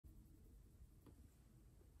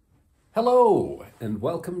Hello, and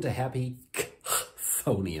welcome to Happy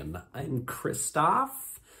CTHONIAN. I'm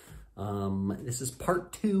Christoph. This is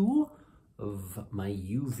part 2 of my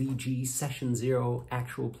UVG Session 0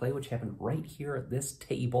 actual play, which happened right here at this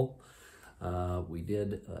table. We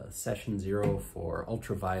did Session 0 for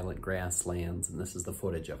Ultraviolet Grasslands, and this is the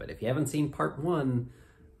footage of it. If you haven't seen part 1,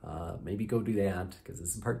 maybe go do that, because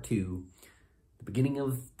this is part 2. The beginning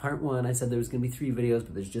of part 1, I said there was going to be 3 videos,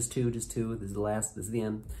 but there's just two. This is the last, this is the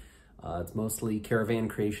end. It's mostly caravan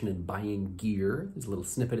creation and buying gear. There's a little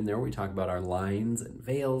snippet in there where we talk about our lines and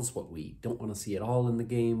Vales, what we don't want to see at all in the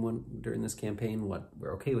game during this campaign, what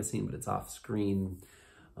we're okay with seeing, but it's off screen.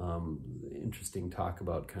 Interesting talk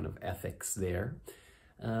about kind of ethics there.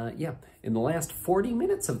 Yeah, in the last 40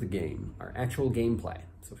 minutes of the game, our actual gameplay.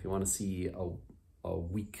 So if you want to see a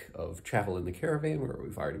week of travel in the caravan where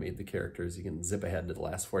we've already made the characters, you can zip ahead to the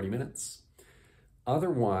last 40 minutes.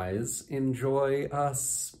 Otherwise, enjoy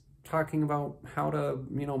us talking about how to,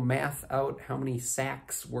 math out how many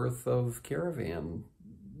sacks worth of caravan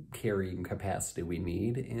carrying capacity we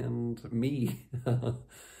need, and me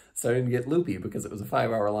starting to get loopy because it was a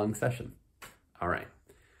 5-hour-long session. All right,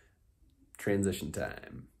 transition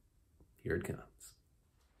time. Here it comes.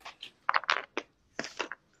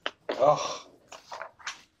 Oh.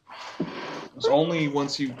 It was only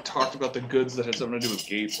once you talked about the goods that had something to do with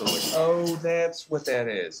gates, I was like, oh, that's what that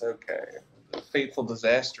is. Okay. The fateful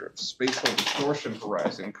disaster of spatial distortion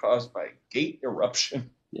horizon caused by gate eruption.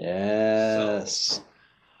 Yes. So,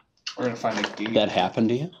 we're going to find a gate. That happened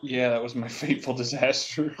to you? Yeah, that was my fateful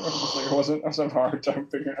disaster. I was having a hard time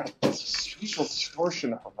figuring out this spatial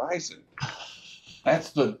distortion horizon.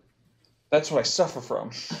 That's what I suffer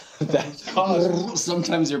from. That's caused.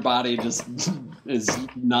 Sometimes your body just is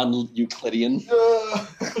non-Euclidean.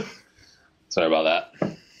 Sorry about that.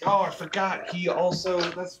 Oh, I forgot. He also,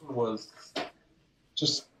 that's what it was.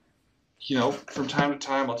 Just, from time to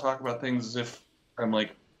time, I'll talk about things as if I'm,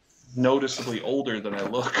 noticeably older than I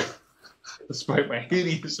look, despite my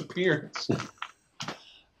hideous appearance.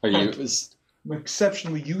 Are you? I'm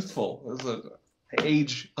exceptionally youthful. I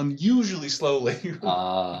age unusually slowly.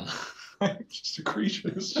 I'm just a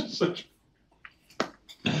creature. It's just such...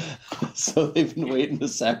 So they've been waiting to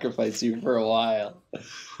sacrifice you for a while.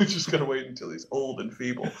 We just gotta wait until he's old and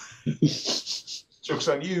feeble. Joke's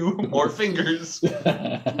on you. More fingers.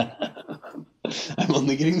 I'm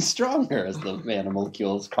only getting stronger as the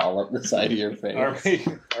animalcules crawl up the side of your face.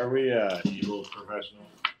 Are we evil professional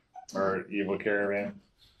or evil caravan?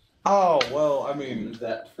 Oh well, I mean,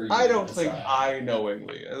 I don't think decide. I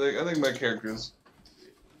knowingly. I think my character's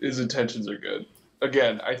his intentions are good.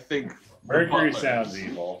 Again, I think Mercury sounds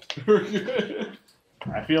evil. I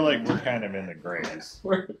feel like we're kind of in the grays.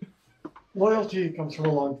 Loyalty comes from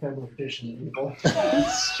a long family tradition of evil.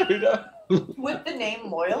 Straight up. With the name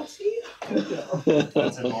loyalty?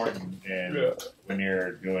 That's important when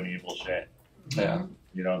you're doing evil shit. Yeah.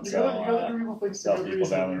 You don't You gotta do evil things sell for a people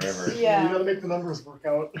reason. down the river. Yeah. You gotta make the numbers work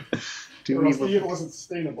out. Do or else evil. the evil isn't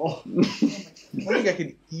sustainable. I think I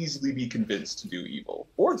could easily be convinced to do evil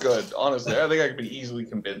or good. Honestly, I think I could be easily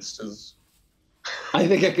convinced as. I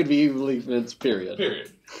think I could be evilly convinced, period.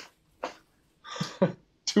 Period.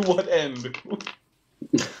 To what end?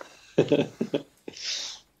 The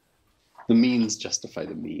means justify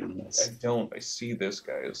the means. I don't. I see this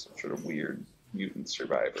guy as some sort of weird mutant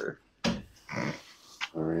survivor. All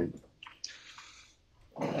right.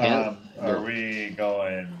 Are we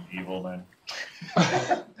going evil then?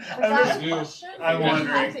 I'm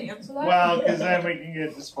wondering. Well, because then we can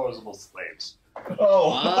get disposable slaves.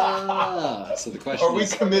 Oh. So the question Are we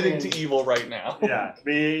is, committing to evil right now? Yeah.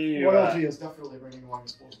 Loyalty is definitely bringing along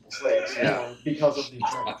disposable slaves. Yeah. Because of the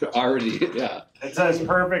attraction. already, yeah. It says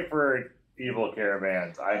perfect for evil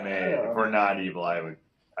caravans. If we're not evil, I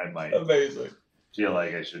might Amazing. feel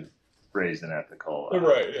like I should raise an ethical.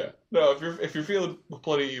 Right, yeah. No, if you're feeling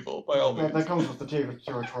plenty evil, by all means. That comes with the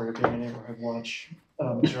territory of being a neighborhood lunch.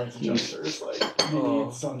 Insurance adjusters, you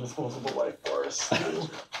need some disposable life force To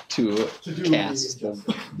to do cast the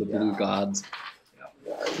blue gods.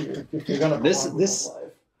 Yeah, if you're gonna This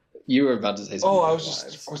you were about to say something. Oh, I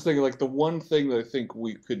was thinking the one thing that I think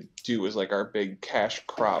we could do is our big cash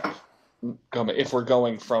crop coming if we're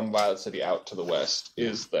going from Violet City out to the west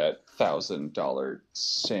is that $1,000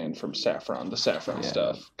 sand from saffron, the saffron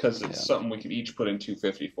stuff, because it's something we could each put in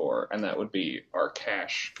 250 for, and that would be our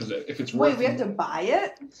cash. Because if it's worth, Wait, we have to buy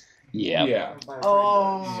it? yeah,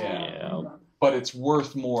 Oh. yeah, but it's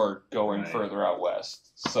worth more going further out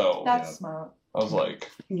west. So That's smart. I was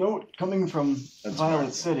like, note coming from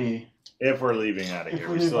Violet City, If we're leaving out of If here,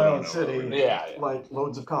 we we leave still don't Violent know. where City, we're Yeah, like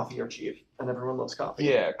loads of coffee are cheap, and everyone loves coffee.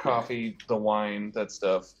 yeah, coffee, the wine, that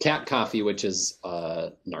stuff. Cat coffee, which is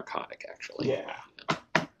narcotic, actually. Yeah.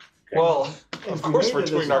 Well, If of we course made we're it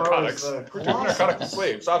doing as far narcotics. as, We're doing narcotic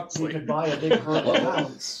slaves, We obviously. could buy a big herd of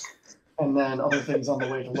mounts, and then other things on the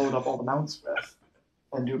way to load up all the mounts with,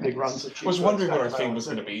 and do big runs of cheap. I was goods wondering back what our to theme Violent was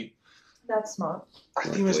going to City. be. That's smart. Our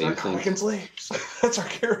theme is What do you narcotic think? and slaves. That's our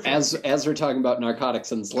character. As we're talking about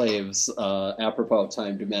narcotics and slaves, apropos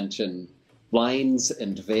time to mention lines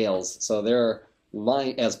and Vales. So there are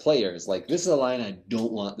as players, like this is a line I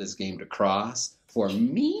don't want this game to cross. For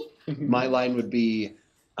me, my line would be,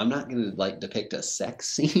 I'm not going to like depict a sex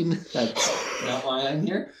scene. That's not why I'm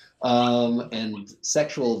here. And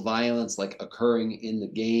sexual violence like occurring in the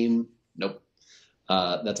game. Nope.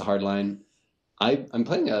 That's a hard line. I'm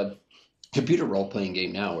playing a computer role-playing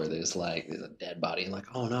game now where there's a dead body and like,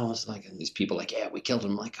 oh no, it's like, and these people like, yeah, we killed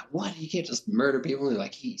him. Like, what? You can't just murder people. And they're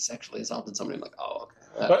like, he sexually assaulted somebody. I'm like, oh,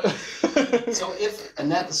 okay.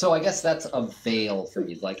 So I guess that's a veil for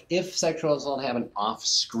me. Like, if sexual assault happened off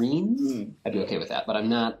screen, I'd be okay with that. But I'm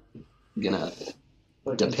not gonna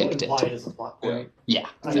Like, depict it. implied as a plot point. Yeah.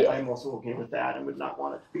 I'm also okay with that, and would not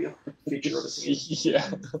want it to be a feature of a scene. Yeah.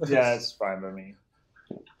 Yeah, it's fine by me.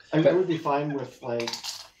 I would be fine with like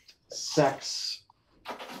sex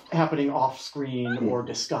happening off screen or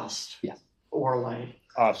discussed. Yeah. Or like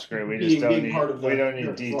Off screen, we just don't being part of need. We the- don't need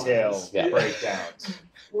the detailed lines. Yeah. breakdowns.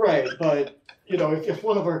 right, but you know, if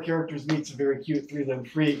one of our characters meets a very cute three-limbed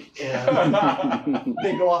freak and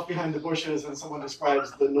they go off behind the bushes and someone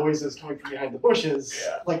describes the noises coming from behind the bushes,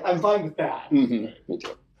 Yeah. like I'm fine with that. Me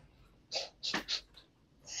too.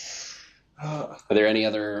 Uh, Are there any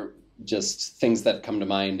other just things that come to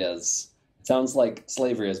mind as it sounds like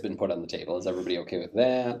slavery has been put on the table? Is everybody okay with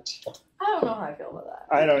that? I don't know how I feel about that.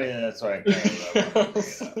 I don't even. That's why I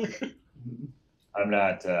can't. I'm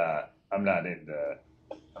not. I'm not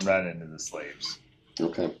into the slaves.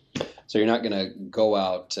 Okay. So you're not gonna go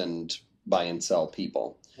out and buy and sell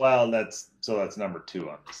people. Well, that's number 2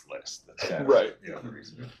 on this list. That's kind of, Right. You know, the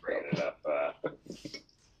reason I'm bringing it up.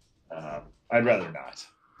 I'd rather not.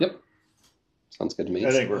 Sounds good to me.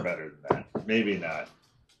 I think we're better than that. Maybe not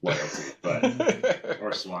loyalty, but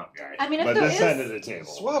or swamp guy. I mean, if but there this is- end of the table.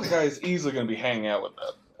 Swamp guy is easily going to be hanging out with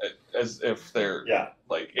them as if they're Yeah.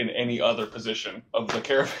 like in any other position of the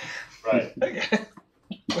caravan. Right.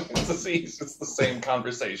 It's the same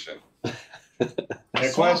conversation.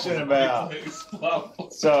 A question about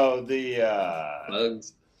so the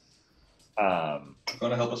Bugs. Going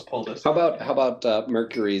to help us pull this. How about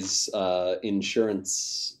Mercury's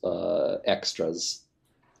insurance extras?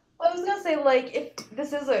 Well, I was gonna say, like, if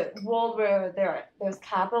this is a world where there's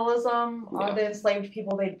capitalism, Yeah. are the enslaved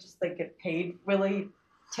people, they just like get paid really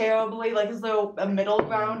terribly? Like, is there a middle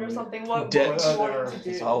ground or something? What Debt. what do you want to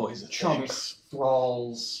It's do? always a Chunks,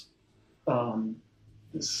 thralls,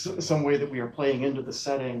 some way that we are playing into the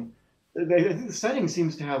setting. I think the setting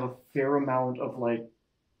seems to have a fair amount of like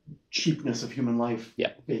cheapness of human life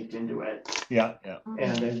Yeah. baked into it, yeah.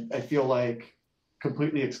 and I feel like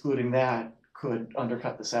completely excluding that could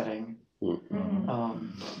undercut the setting. Mhm.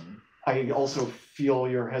 I also feel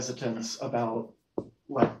your hesitance about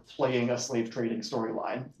like playing a slave trading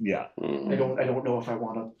storyline. Yeah. I don't know if I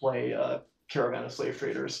want to play a Caravan of Slave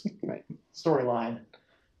Traders Right. storyline.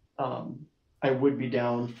 I would be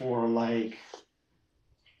down for like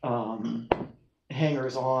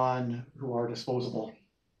hangers on who are disposable.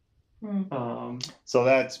 Hmm. So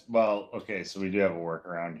that's okay. So we do have a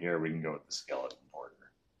workaround here. We can go with the skeleton porter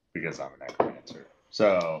because I'm an necromancer.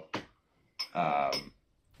 So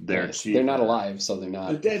they're Nice. cheaper. They're not alive, so they're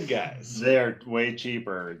not. The dead guys. They're way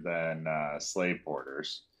cheaper than slave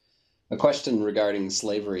porters. A question regarding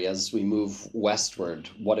slavery as we move westward.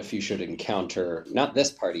 What if you should encounter, not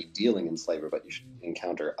this party dealing in slavery, but you should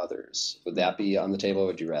encounter others? Would that be on the table, or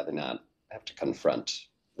would you rather not have to confront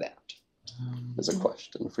that? Is a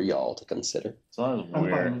question for y'all to consider. As long as I'm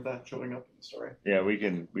we're fine with that showing up in the story. yeah, we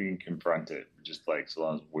can confront it. Just like so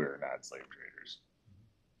long as we're not slave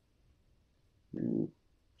traders.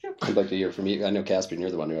 I'd like to hear from you. I know, Caspian, you're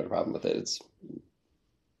the one who had a problem with it. It's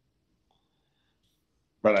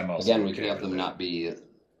But I'm also again, we can okay have them with not be.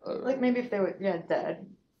 Like maybe if they were dead it.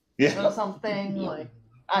 Yeah. or something. Like,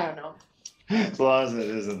 I don't know. As long as it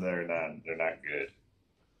isn't, they're not good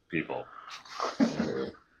people.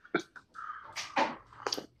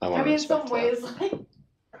 I mean, in some ways, like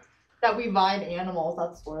that we ride animals.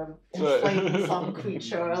 That's sort of enslaving some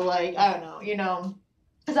creature. Like, I don't know,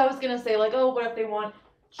 Because I was gonna say like, oh, what if they want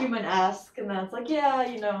human-esque, and then it's like, yeah, I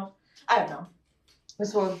don't know. We're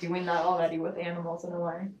sort of doing that already with animals in a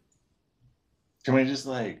way. Can we just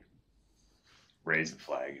like raise the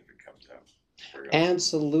flag if it comes up.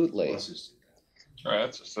 Absolutely. Let's just do All right,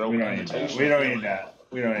 that's just that. We don't need to. We don't need to.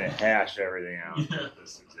 We don't need to hash everything out. Yeah.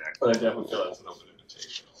 This exactly. But I definitely feel that's an open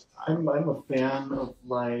invitation. I'm a fan of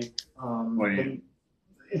like What do you-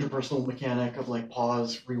 the interpersonal mechanic of like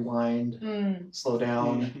pause, rewind, slow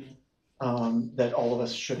down. That all of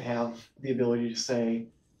us should have the ability to say,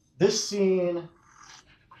 this scene,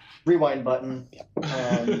 rewind button.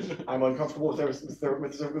 I'm uncomfortable with where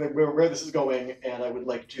this is going, and I would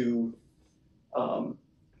like to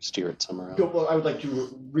Steer it somewhere else. I would like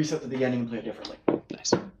to reset the beginning and play it differently.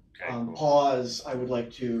 Nice. Okay, cool. Pause. I would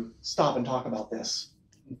like to stop and talk about this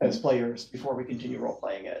as players before we continue role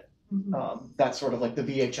playing it. That's sort of like the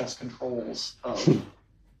VHS controls of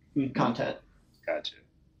content. Gotcha.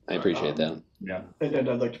 I appreciate that. Yeah. And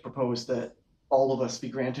I'd like to propose that all of us be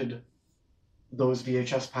granted those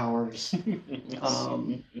VHS powers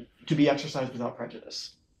to be exercised without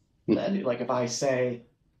prejudice. That, like, if I say,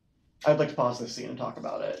 I'd like to pause this scene and talk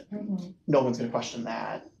about it, no one's going to question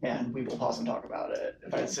that, and we will pause and talk about it.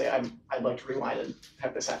 If I say, I'd like to rewind and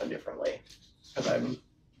have this happen differently, because I'm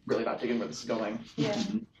really not digging where this is going. Yeah.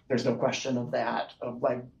 There's no question of that, of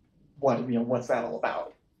like, what's that all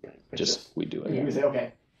about? Just we do it. We say,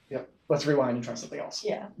 okay, yep, let's rewind and try something else.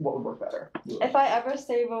 Yeah. What would work better? If I ever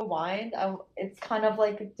say rewind, it's kind of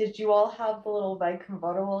like, did you all have the little like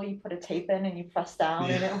convertible you put a tape in and you press down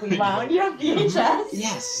and it rewound your VHS?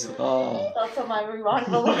 Yes. Oh. That's what my rewind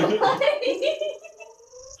will look like.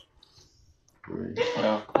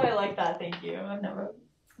 Yeah. But I like that, thank you. I've never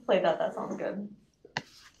played that. That sounds good.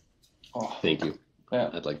 Oh, Thank you. Yeah.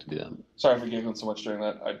 I'd like to do that. sorry for giggling so much during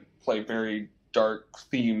that. I play very dark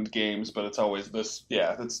themed games, but it's always this.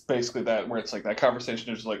 Yeah, it's basically that where it's like that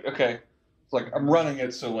conversation is like, okay, it's like I'm running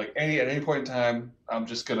it, so like at any point in time, I'm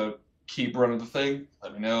just gonna keep running the thing.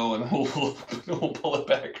 Let me know, and we'll pull it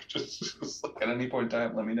back. Just like at any point in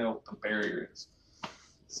time, let me know what the barrier is.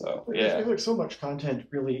 So I yeah. feel like so much content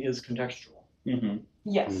really is contextual. Mm-hmm.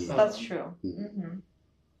 Yes, that's true.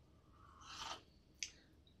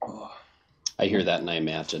 I hear that and I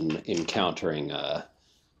imagine encountering a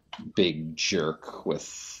big jerk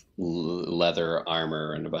with leather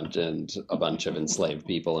armor and a bunch of enslaved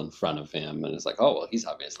people in front of him, and it's like, oh well, he's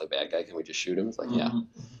obviously a bad guy. Can we just shoot him? It's like, yeah.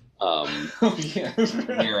 Yeah.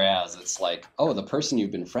 Whereas it's like, oh, the person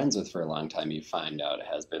you've been friends with for a long time, you find out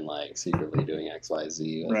has been like secretly doing X, Y,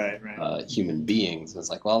 Z with Right. human beings.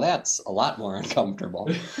 It's like, well, that's a lot more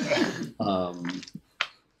uncomfortable. I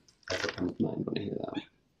don't mind when I hear that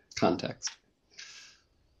context.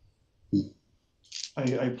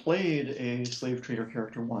 I played a slave trader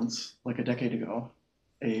character once, like a decade ago,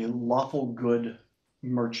 a lawful good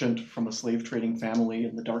merchant from a slave trading family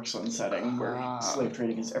in the Dark Sun setting where slave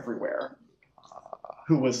trading is everywhere,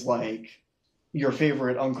 who was like your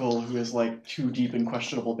favorite uncle who is like too deep in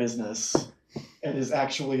questionable business and is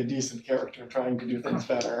actually a decent character trying to do things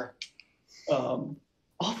better.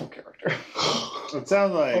 Awful character. It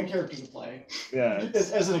sounds Fun like character to play. yeah.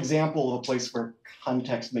 As an example of a place where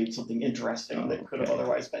context made something interesting that could have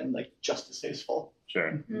otherwise been like just distasteful.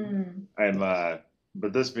 Sure. Mm. I'm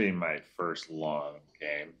but this being my first long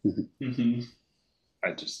game, Mm-hmm.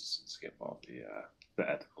 I just skip all the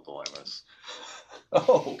ethical dilemmas.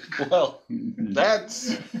 Oh well,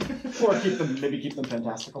 that's Or keep them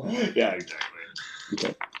fantastical. Yeah,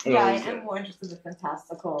 exactly. Yeah, I am more interested in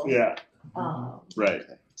fantastical. Yeah, Um, right.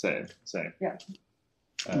 Same. Yeah.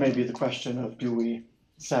 Maybe the question of do we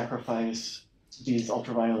sacrifice these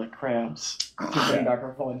ultraviolet crabs to bring back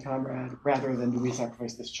our fallen comrade rather than do we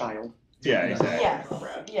sacrifice this child? Yeah, exactly.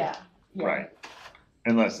 yes. Yeah. Right.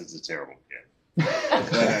 Unless it's a terrible kid.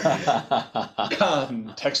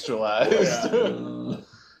 contextualized.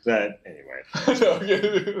 But anyway.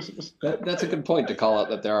 That's a good point to call out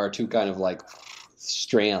that there are two kind of like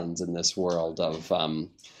strands in this world of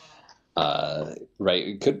right,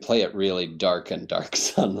 you could play it really dark and Dark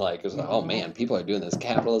Sun like it's like, oh man, people are doing this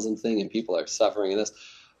capitalism thing and people are suffering in this,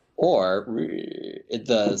 or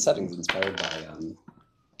the setting's inspired by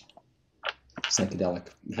psychedelic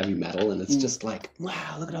heavy metal, and it's just like,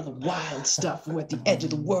 wow, look at all the wild stuff. We're at the edge of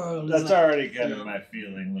the world. That's already kind of my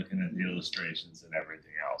feeling looking at the illustrations and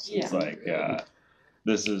everything else. It's Yeah. like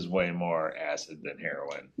this is way more acid than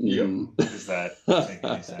heroin. Yep. Does that make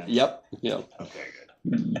any sense? Yep. Okay,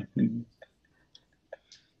 good.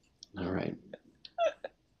 All right.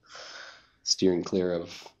 Steering clear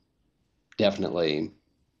of definitely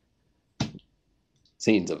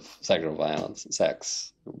scenes of sexual violence and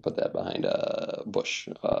sex. Put that behind a bush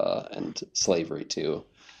and slavery to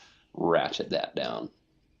ratchet that down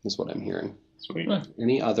is what I'm hearing. Sweet.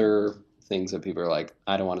 Any other things that people are like,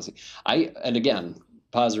 I don't want to see? And again,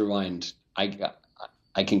 pause, rewind.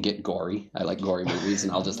 I can get gory. I like gory movies,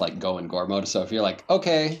 and I'll just like go in gore mode. So if you're like,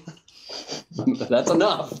 okay, that's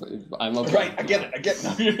enough, I'm okay. Right, I get it.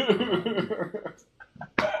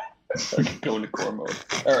 I can go into core mode.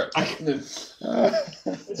 All right. It's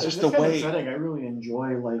just the way. Setting, I really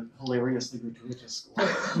enjoy like hilariously gratuitous gore.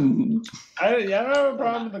 I don't have a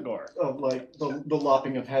problem with the gore. Of like the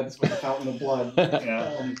lopping of heads with the fountain of blood.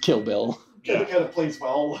 Yeah. Kill Bill. It kind of plays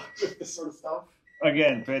well with this sort of stuff.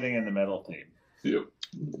 Again, fitting in the metal theme. Yep.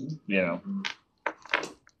 You know.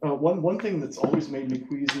 One thing that's always made me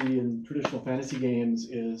queasy in traditional fantasy games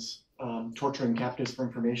is torturing captives for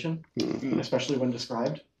information, especially when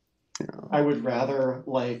described. Yeah. I would rather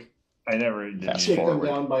like I never did shake them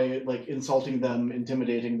down by like insulting them,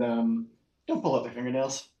 intimidating them. Don't pull out their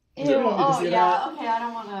fingernails. Ew, oh yeah, okay, I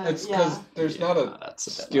don't want to. It's because there's not a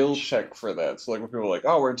skill check for that. So like when people are like,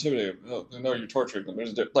 "Oh, we're intimidating," no, you're torturing them.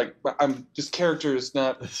 There's like, I'm this character is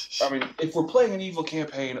not. I mean, if we're playing an evil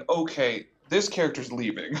campaign, okay, this character's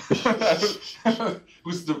leaving.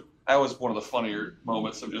 That was one of the funnier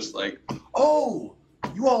moments of just like, oh,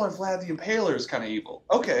 you all are Vlad the Impaler's kind of evil.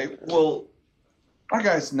 Okay, well, our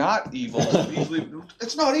guy's not evil.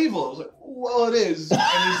 It's not evil. I was like, well, it is. And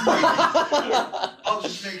he's like, I'll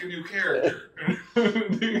just make a new character.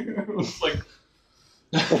 It's like,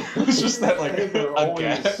 it's just that like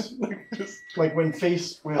always, like when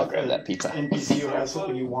faced with an NPC who has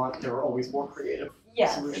something you want, they're always more creative.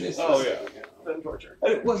 Yeah. Oh yeah. Than torture.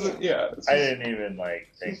 It wasn't. Yeah. I didn't even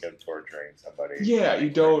like think of torturing somebody. Yeah, you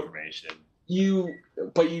don't. Information.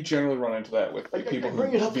 But you generally run into that with like, people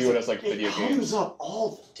who view it as like video games. It comes up all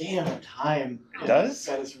the damn time. It does?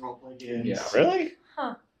 Fantasy roleplay games. Yeah. Really?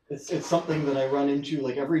 Huh. It's something that I run into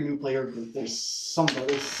like every new player group. There's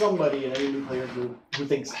somebody in any new player group who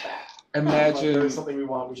thinks that. Imagine there's something we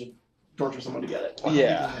want. We should torture someone to get it.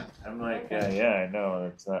 Yeah. I'm like, yeah, I know.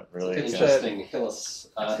 It's not really it's interesting. It's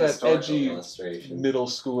that edgy middle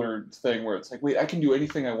schooler thing where it's like, wait, I can do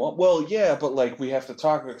anything I want. Well, yeah, but like we have to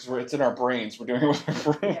talk because it's in our brains. We're doing it with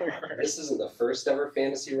our brains. This isn't the first ever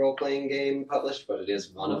fantasy role-playing game published, but it is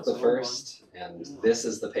one of the first. And this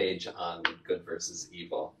is the page on good versus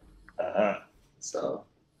evil. So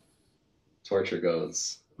torture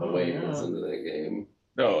goes away into the game.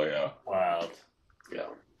 Oh yeah. Wild. Yeah.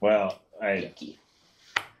 Well, I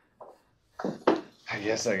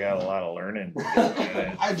guess I got a lot of learning.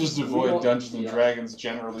 I just avoid Dungeons and Dragons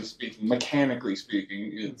generally speaking. Mechanically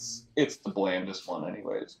speaking, it's the blandest one,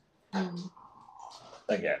 anyways.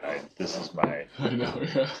 Again, this is my. I know.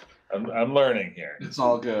 Yeah. I'm learning here. It's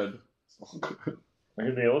all good.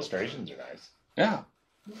 The illustrations are nice. Yeah.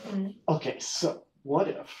 Okay, so what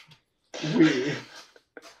if we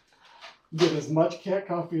get as much cat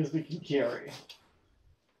coffee as we can carry?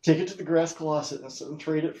 Take it to the Grass Colossus and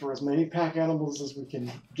trade it for as many pack animals as we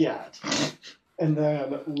can get. And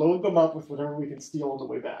then load them up with whatever we can steal on the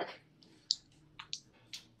way back.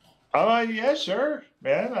 Yeah, sure,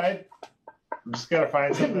 man. I'm just gotta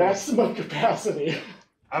find something. Maximum capacity.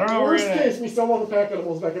 I don't know. Worst case, we sell all the pack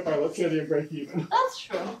animals back at Violet City and break even. That's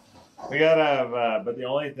true. We gotta have, but the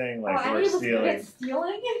only thing like we're stealing.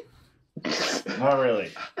 Not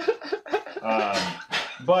really.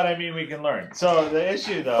 But I mean, we can learn. So the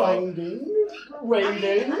issue, though, finding,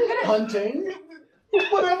 raiding, hunting,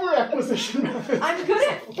 whatever acquisition methods. I'm good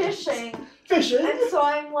at fishing. Fishing. And so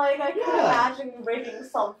I'm like, I can imagine breaking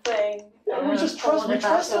something. We just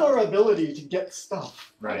trust our ability to get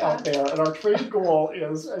stuff out there, and our trade goal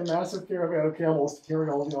is a massive caravan of camels to carry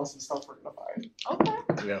all the awesome stuff we're gonna find. Okay.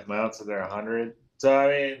 We got mounts of there 100. So I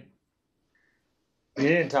mean, we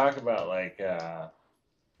didn't talk about like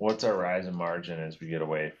what's our rise in margin as we get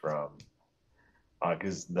away from,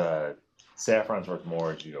 because the saffron's worth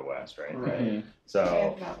more as you go west, right? Right. Mm-hmm.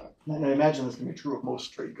 So. And I imagine this can be true of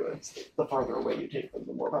most trade goods. The farther away you take them,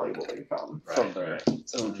 the more valuable they become. From their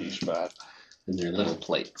OG spot. And they're little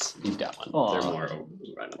plates. You've got one. Aww. They're more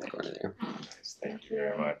right in the corner there. Nice. Thank you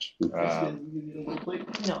very much. You need a little plate?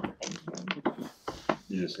 No, thank you.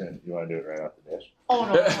 You want to do it right off the dish? Oh,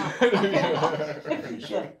 no.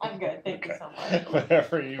 I'm good. Thank you so much.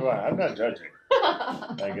 Whatever you want. I'm not judging.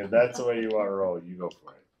 Like, if that's the way you want to roll, you go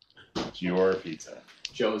for it. It's your pizza.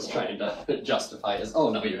 Joe's trying to justify his, oh,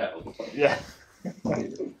 no, you have a plate. Yeah.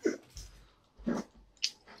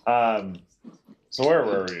 So where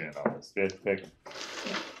were we in all this?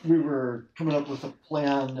 We were coming up with a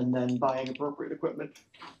plan and then buying appropriate equipment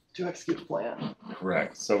to execute the plan.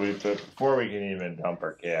 Correct. So before we can even dump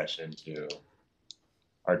our cash into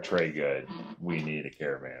our trade good, we need a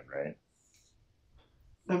caravan, right?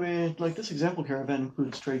 I mean, like this example caravan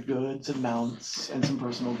includes trade goods and mounts and some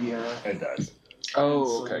personal gear. It does.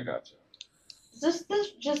 Oh, okay, gotcha. this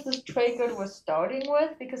trade good we're starting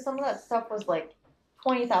with? Because some of that stuff was like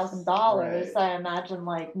 $20,000. Right. I imagine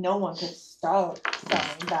like no one could start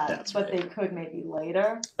selling that, That's but right. they could maybe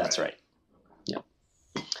later. That's right. Yep.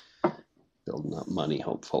 Building up money,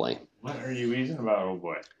 hopefully. What are you eating about, oh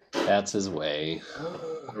boy? That's his way.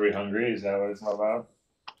 Are we hungry? Is that what it's all about?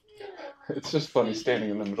 It's just funny standing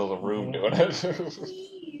in the middle of the room doing it.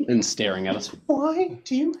 And staring at us. Why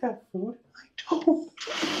do you have food?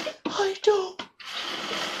 I don't.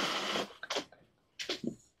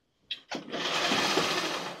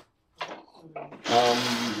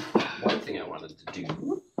 One thing I wanted to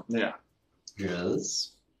do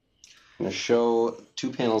is I'm going to show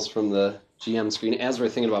 2 panels from the GM screen as we're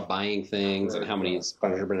thinking about buying things and how many is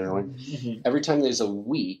every time there's a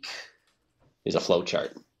week, there's a flow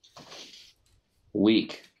chart.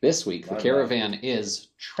 This week, the caravan is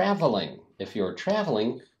traveling. If you're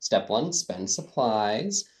traveling, step 1, spend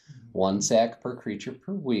supplies. 1 sack per creature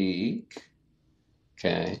per week.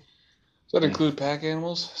 Okay. Does that include pack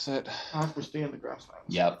animals? Is that? If we stay in the grasslands.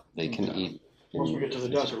 Yep, they can eat. Once we get to the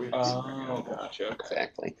desert, we have to Oh, gotcha. Okay.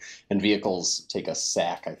 Exactly. And vehicles take a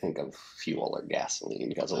sack, I think, of fuel or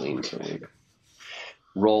gasoline per week.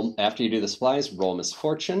 Roll after you do the supplies. Roll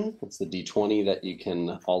misfortune. It's the d20 that you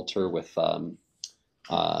can alter with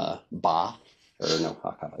Hakaba.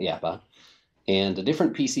 And a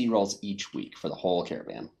different PC rolls each week for the whole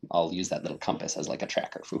caravan. I'll use that little compass as like a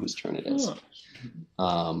tracker for whose turn it is.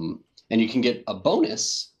 And you can get a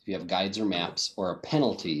bonus if you have guides or maps, or a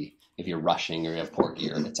penalty if you're rushing or you have poor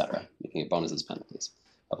gear, etc. You can get bonuses, penalties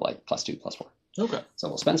of like +2, +4. Okay. So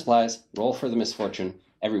we'll spend supplies, roll for the misfortune.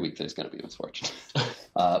 Every week there's going to be misfortune.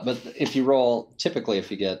 But if you roll, typically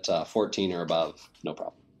if you get 14 or above, no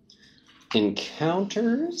problem.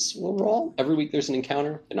 Encounters will roll. Every week there's an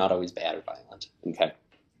encounter. They're not always bad or violent. Okay.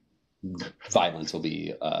 Violence will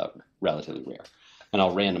be relatively rare. And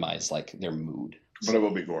I'll randomize like their mood. But it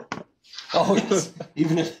will be gore. Oh yes.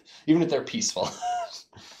 even if they're peaceful.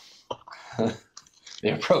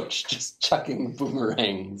 They approach just chucking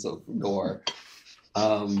boomerangs of gore.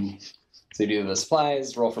 So you do the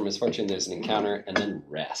supplies, roll for misfortune, there's an encounter, and then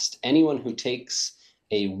rest. Anyone who takes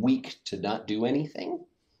a week to not do anything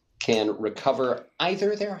can recover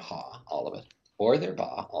either their ha, all of it, or their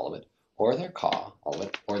ba, all of it, or their ka, all of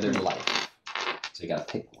it, or their life. So you gotta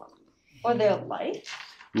pick one. Or their life?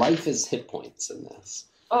 Life is hit points in this.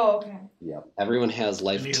 Oh, okay. Yep. Everyone has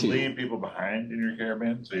life Can you too. leave people behind in your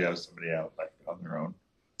caravan so you have somebody out like on their own?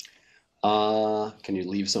 Can you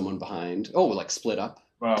leave someone behind? Oh, like split up?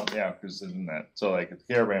 Well, yeah, because isn't that so? Like, if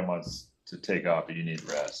the caravan wants to take off, you need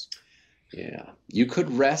rest. Yeah, you could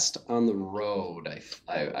rest on the road.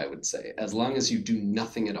 I would say, as long as you do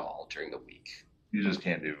nothing at all during the week. You just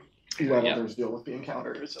can't do. You let Yeah. others deal with the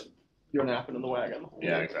encounters, and you're napping in the wagon.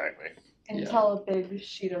 Yeah, exactly. Until a big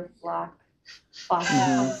sheet of black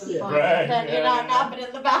comes in front, Right, then you're not napping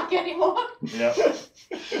in the back anymore. Yep.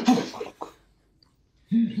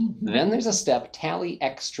 Then there's a step: tally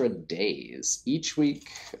extra days each week.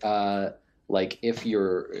 Like if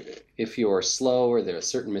you're slow or there's a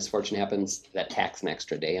certain misfortune happens, that tacks an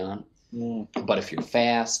extra day on. But if you're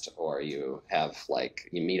fast or you have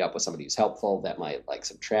you meet up with somebody who's helpful, that might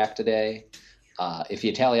subtract a day. If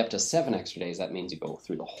you tally up to 7 extra days, that means you go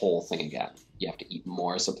through the whole thing again. You have to eat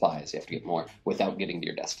more supplies. You have to get more without getting to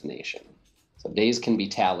your destination. So days can be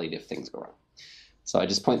tallied if things go wrong. So I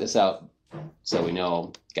just point this out so we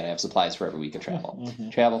know you got to have supplies for every week of travel.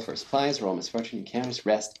 Travel for supplies, roll misfortune, encounters,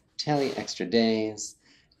 rest, tally extra days.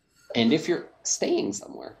 And if you're staying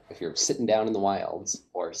somewhere, if you're sitting down in the wilds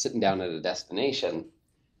or sitting down at a destination,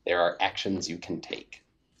 there are actions you can take.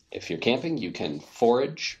 If you're camping, you can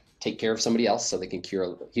forage, take care of somebody else so they can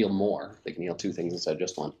heal more. They can heal 2 things instead of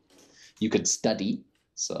just 1. You could study,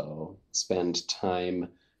 so spend time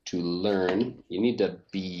to learn. You need to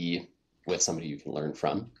be with somebody you can learn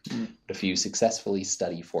from. But if you successfully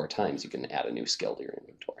study 4 times, you can add a new skill to your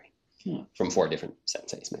inventory from 4 different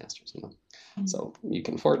senseis masters. So you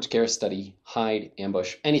can forage, care, study, hide,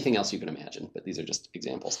 ambush, anything else you can imagine. But these are just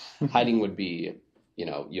examples. Hiding would be,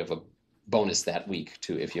 you have a bonus that week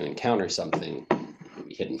to if you encounter something, you'll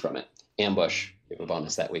be hidden from it. Ambush, you have a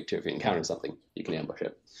bonus that week too. If you encounter something, you can ambush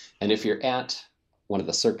it. And if you're at one of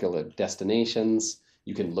the circular destinations,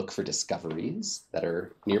 you can look for discoveries that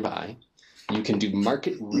are nearby. You can do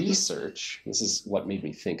market research. This is what made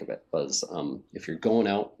me think of it, was if you're going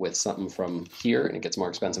out with something from here and it gets more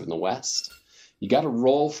expensive in the West, you got to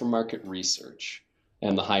roll for market research,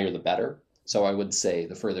 and the higher the better. So I would say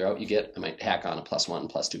the further out you get, I might tack on a +1,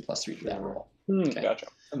 +2, +3 to that roll. Okay. Gotcha.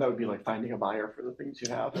 And that would be like finding a buyer for the things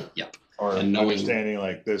you have. Yep. Or And knowing-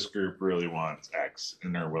 understanding this group really wants X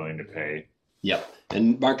and they're willing to pay Yep.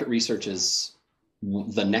 And market research is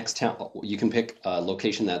the next town. You can pick a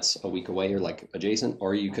location that's a week away or like adjacent,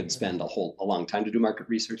 or you could spend a long time to do market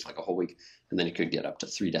research, like a whole week, and then you could get up to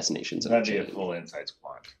 3 destinations. That'd be a full insights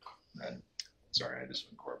quant. Then, sorry, I just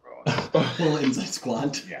went corpo. Full insights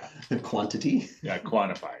quant. Yeah. Quantity. Yeah,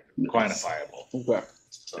 quantifiable. Okay.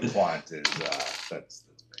 So quant is that's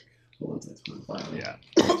big. Full insights quantifiable. Yeah,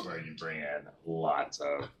 that's where you bring in lots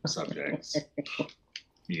of subjects.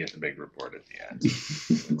 You get the big report at the end.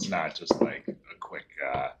 It's not just like a quick,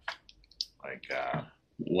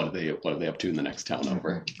 What are they up to in the next town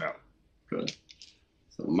over? No. Good.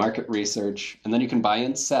 So market research, and then you can buy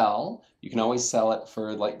and sell. You can always sell it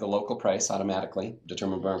for like the local price automatically,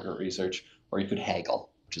 determine market research, or you could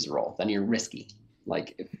haggle, which is a roll. Then you're risky.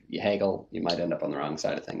 Like if you haggle, you might end up on the wrong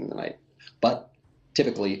side of things. But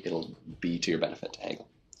typically it'll be to your benefit to haggle.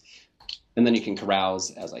 And then you can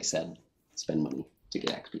carouse, as I said, spend money to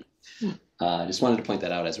get XP. I just wanted to point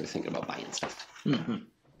that out as we're thinking about buying stuff. Mm-hmm.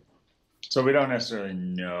 So we don't necessarily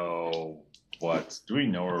know do we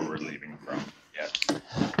know where we're leaving from yet?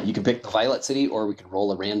 You can pick the Violet City, or we can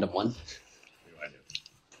roll a random one.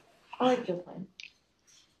 I like your plan.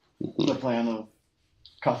 The plan of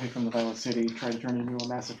coffee from the Violet City, try to turn into a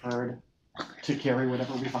massive herd to carry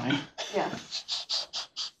whatever we find. Yeah.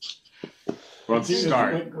 Well, let's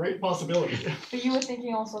start. A great possibility. But you were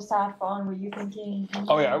thinking also saffron. Were you thinking?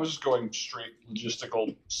 Oh yeah, I was just going straight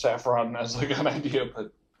logistical saffron as like an idea,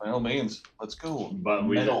 but by all means, let's go. But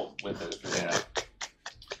we meddle with it.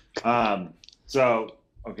 Yeah. So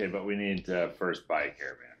okay, but we need to first buy a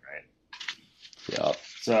caravan, right? Yep.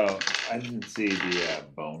 So I didn't see the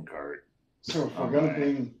bone cart. So if we're going to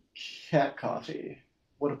bring cat coffee,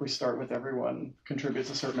 what if we start with everyone contributes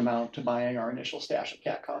a certain amount to buying our initial stash of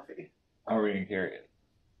cat coffee? How are we gonna carry it?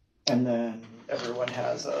 And then everyone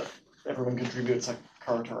contributes a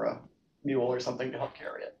cart or a mule or something to help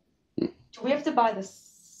carry it. Do we have to buy the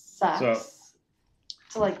sacks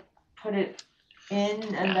to like put it in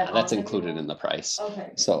and then That's on included the in the price.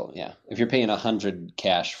 Okay. So yeah, if you're paying 100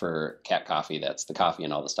 cash for cat coffee, that's the coffee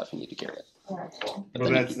and all the stuff you need to carry it. All right, cool. But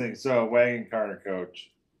Well, then that's the thing. So wagon, cart, or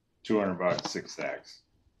coach, $200, 6 sacks,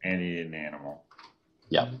 and you need an animal.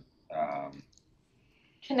 Yep.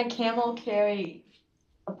 Can a camel carry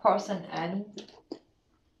a person and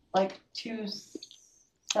like 2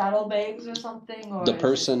 saddlebags or something? Or The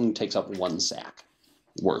person takes up 1 sack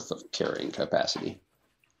worth of carrying capacity.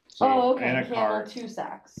 So, oh, okay. And a Camel cart. 2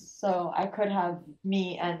 sacks. So I could have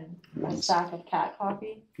me and a sack of cat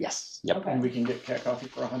coffee. Yes. Yep. Okay. And we can get cat coffee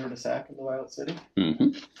for 100 a sack in the Violet City.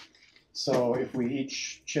 Mm-hmm. So if we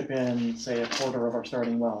each chip in, say, a quarter of our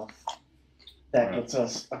starting wealth, that gets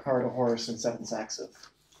us a cart, a horse, and 7 sacks of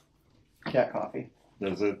cat coffee.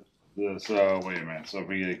 So wait a minute. So if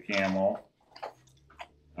we get a camel,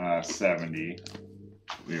 70.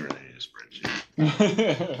 We really need a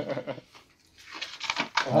spreadsheet.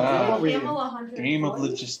 Camel 100. Game of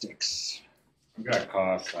logistics. We've got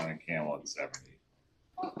costs on a camel at 70.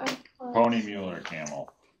 Okay. Pony, mule, or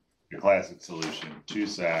camel. Your classic solution: 2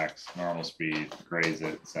 sacks, normal speed, graze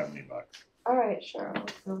it, $70. All right, sure.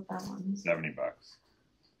 Let's go with that one. $70.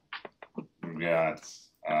 We've got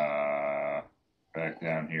back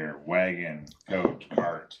down here: wagon, coach,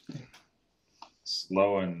 cart.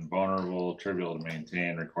 Slow and vulnerable, trivial to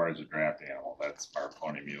maintain, requires a draft animal. That's our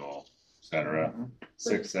pony, mule, etc.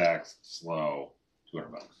 6 sacks, slow,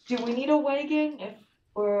 $200. Do we need a wagon if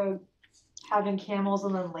we're having camels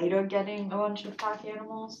and then later getting a bunch of pack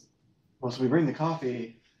animals? Well, so we bring the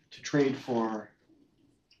coffee to trade for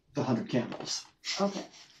the 100 camels. Okay.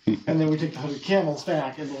 And then we take the 100 camels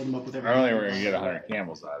back and load them up with I everything. don't think we're gonna get 100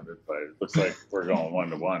 camels out of it, but it looks like we're going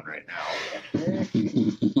 1-to-1 right now.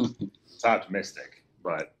 It's optimistic,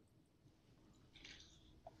 but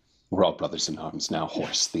We're all brothers in arms now.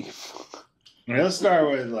 Horse thief, let's start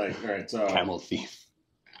with all right. So camel thief.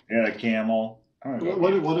 yeah, a camel. I'm gonna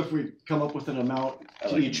go What if we come up with an amount I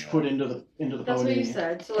to like each mule. put into the That's pony, what you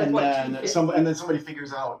said. So like and what? then 250? and then somebody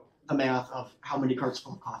figures out the math of how many carts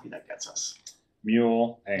full of coffee that gets us.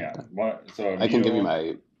 Mule. Hang on. What? So I can give you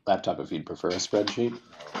my laptop if you'd prefer a spreadsheet.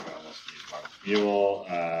 Mule.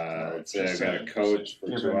 Let's say I got a coach for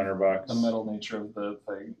 $200. The metal nature of the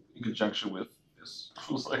thing in conjunction with this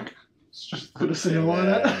was like it's just Put a seal on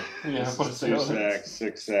it. yeah, put a 2 seal on it. sacks,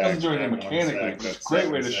 6 sacks. Doesn't do anything 1 mechanically. sack, It's a that's great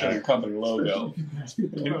way 7 to show your sacks. company logo.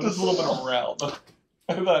 It does a little bit of morale.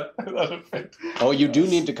 I thought it fit. Oh, you do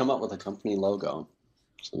need to come up with a company logo.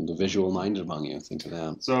 So the visual minded among you, think of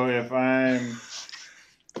that. So if I'm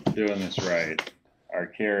doing this right, our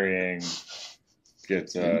carrying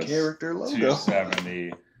gets us Character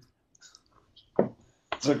 270.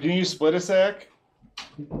 So can you split a sack?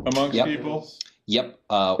 amongst Yep. people? Yep.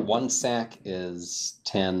 1 sack is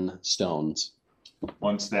 10 stones.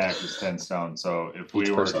 1 stack is 10 stone. So if we Each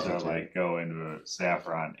were person to can like go into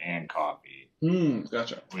saffron and coffee,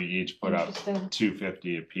 Gotcha. we each put up Interesting.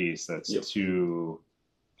 250 a piece. That's Yep.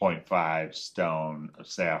 2.5 stone of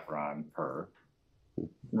saffron per,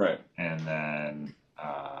 Right. and then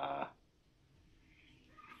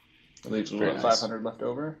That leaves Very what, nice. 500 left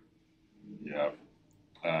over? yep.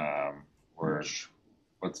 We're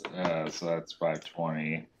what's so that's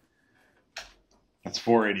 520. That's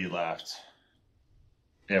 480 left.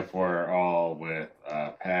 If we're all with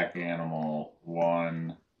pack animal,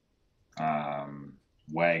 1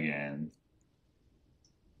 wagon,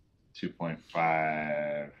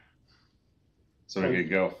 2.5. So we could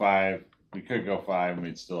go 5. We could go 5, and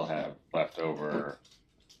we'd still have leftover.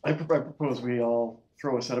 I propose we all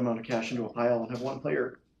throw a set amount of cash into a pile and have one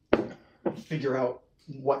player figure out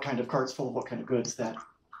what kind of cart's full of what kind of goods that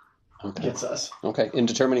Okay. gets us. Okay. In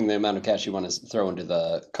determining the amount of cash you want to throw into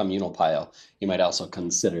the communal pile, you might also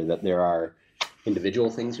consider that there are individual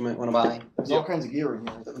things you might want to buy. There's all kinds of gear in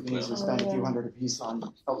here that we can easily spend a few hundred apiece on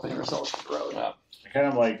outfitting ourselves for the road. I kind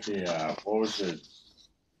of like the what was the?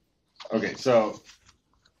 Okay, so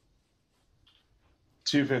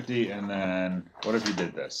 250, and then what if you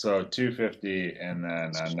did this? So 250, and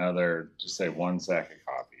then another, just say 1 sack of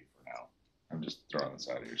coffee for now. I'm just throwing this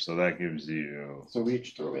out here. So that gives you So we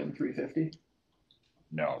each throw in 350.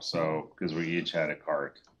 no. So because we each had a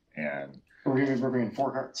cart, and We're bringing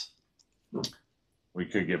 4 carts. we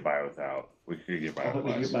could get by without. We could get by I with thought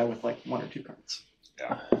we could less. get by with like 1 or 2 carts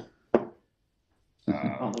Yeah.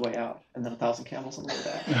 on the way out, and then 1,000 camels on the way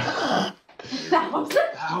back. That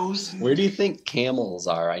was Where do you think camels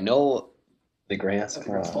are? I know the grass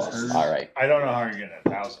cross. All right. I don't know how you're getting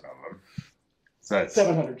 1,000 of them. So that's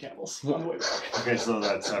 700 camels on the way back. okay. So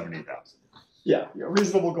that's 70,000. Yeah,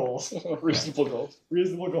 reasonable goals. Reasonable goals.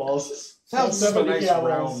 Reasonable goals. Sounds 70 a nice camels.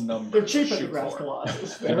 round number. They're cheap to at the shoot grass for.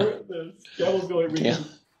 colossus. The camels go like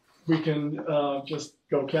we can just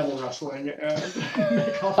go camel wrestling and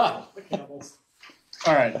make off the camels.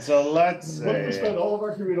 All right. So let's But we spend say all of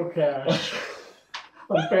our communal cash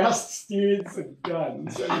on fast steeds and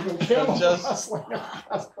guns, and we go camel Just- wrestling at the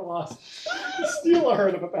grass colossus. Steal a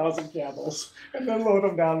herd of 1,000 camels, and then load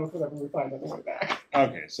them down with whatever we find on the way back.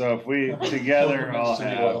 okay. So if we together all City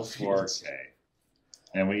have oil fields. 4K,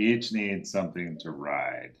 and we each need something to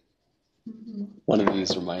ride. One of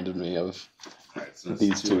these reminded me of All right, so it's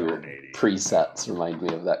these 2 280. presets. Remind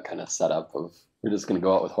me of that kind of setup of we're just going to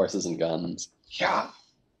go out with horses and guns. Yeah.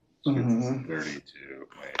 Mhm. 32.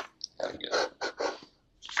 Wait. Gotta get it.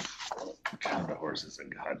 Kind of horses and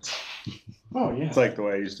guns. Oh yeah. It's like the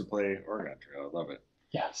way I used to play Oregon Trail. I love it.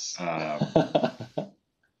 Yes. Solar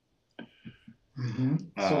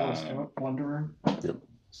Scout, Wanderer.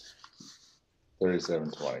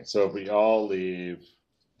 3720. So if we all leave,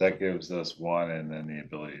 that gives us 1, and then the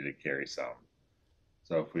ability to carry some.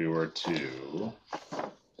 So if we were to,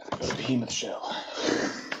 Behemoth shell.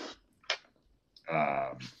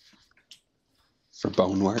 For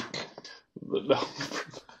bone work. No,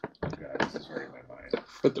 God, this is hurting my mind.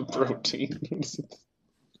 but the protein.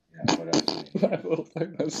 Yeah, what else? That little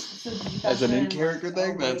thing. As an in-character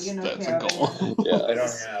thing, that's a goal. Yeah. I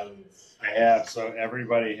don't have. I have. So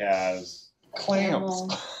everybody has,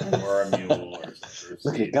 Clams. or a mule, or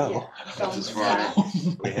Look at go. That's as far.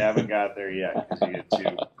 We haven't got there yet because you get 2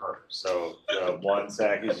 per. So 1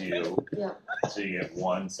 sack is you. Yeah. So you get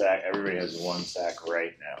 1 sack. Everybody has 1 sack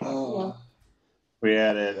right now. Oh. We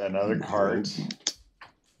added another cart.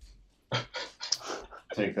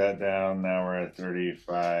 Take that down. Now we're at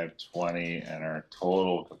 3520, and our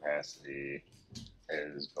total capacity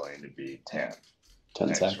is going to be 10. 10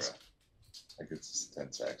 extra. sacks. Like it's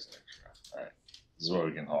 10 sacks extra. All right. This is what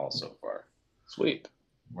we can haul so far. Sweet.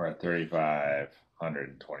 We're at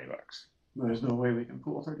 3,520 bucks. There's no way we can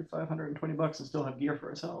pool $3,520 and still have gear for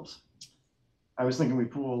ourselves. I was thinking we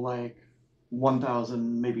pool like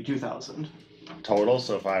 1,000, maybe 2,000. Total,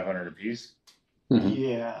 so 500 apiece. Mhm.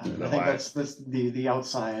 Yeah, I No, think I- that's the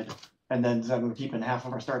outside, and then we're keeping half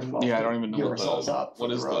of our starting wealth. Yeah, I to don't even know gear what ourselves the up. for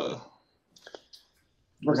what is road. the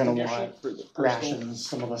We're gonna gear want sheet for the personal? rations.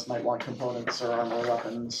 Some of us might want components or armor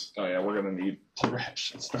weapons. Oh yeah, we're gonna need to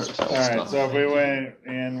ration start. All right, so if we went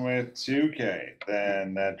in with 2K,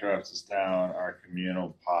 then that drops us down our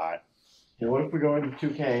communal pot. You know, what if we go into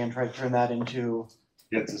 2K and try to turn that into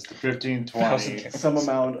Gets us to 1520, some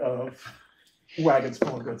amount of wagons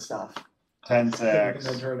full of good stuff? 10 That we can sacks.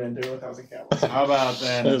 then turn into 1,000 camels. How about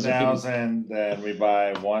then Those are 1,000? Then we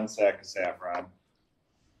buy 1 sack of saffron,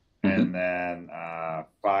 and then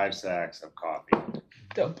 5 sacks of coffee.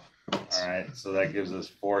 Dope. All right, so that gives us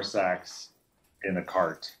 4 sacks in the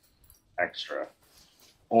cart extra,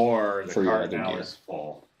 or the For your cart other now gear. is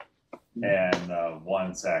full, and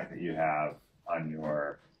 1 sack that you have on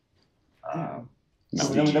your.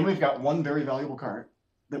 So then we've got one very valuable card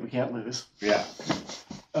that we can't lose. Yeah.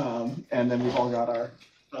 And then we've all got our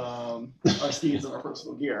steeds and our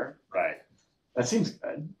personal gear. Right. That seems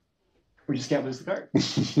good. We just can't lose the card.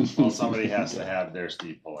 Well, somebody has to have their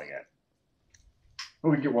steed pulling it.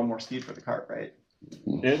 Well, we can get one more steed for the cart, right?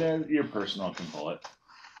 Your personal can pull it.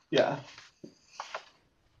 Yeah.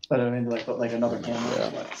 But I mean, like another camel Yeah.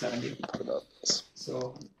 is what, 70?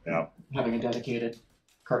 So Yeah. having a dedicated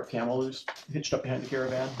cart camel just hitched up behind the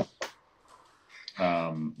caravan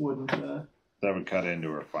wouldn't. That would cut into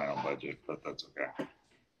our final budget, but that's okay.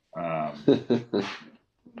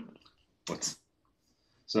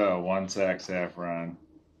 So 1 sack saffron.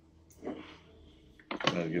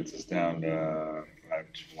 That gets us down to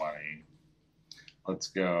 520. Let's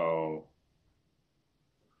go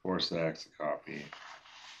 4 sacks of coffee.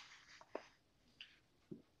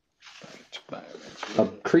 A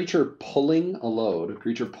creature pulling a load, a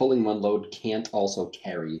creature pulling 1 load can't also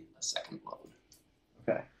carry a second load.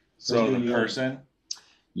 Okay. So the person?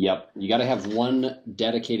 Yep. You got to have 1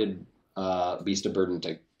 dedicated beast of burden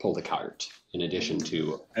to pull the cart, in addition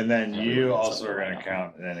to. And then you also are going to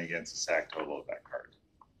count then against the sack total of that cart.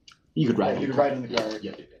 You could ride. You could ride in the cart.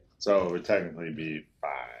 Yep. So it would technically be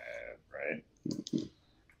 5, right? Mm-hmm.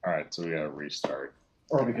 All right, so we got to restart.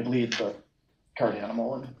 Or we could lead the cart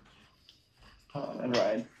animal and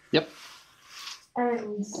ride. Yep.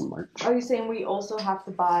 And March. are you saying we also have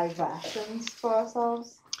to buy rations for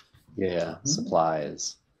ourselves? Yeah.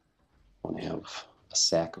 Supplies. I want to have a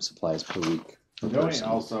sack of supplies per week. Per person.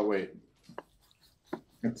 Also, wait.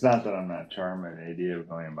 It's not that I'm not charmed by the idea of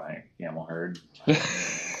going and buying a camel herd.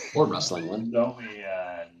 Or rustling one. Don't we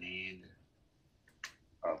need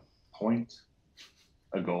a point,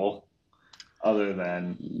 a goal, other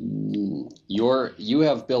than You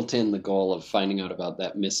have built in the goal of finding out about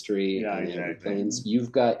that mystery Yeah, and the exactly. planes.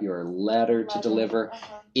 You've got your letter to deliver.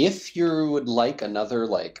 If you would like another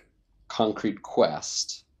concrete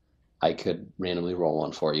quest, I could randomly roll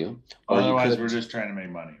one for you. Or otherwise you could, we're just trying to make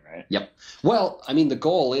money, right? well, I mean, the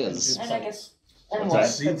goal is And I guess. And What's what? that?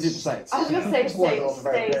 Seeds and sites. I was gonna say Explore stay those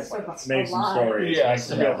very Make some alive. stories. Yeah, make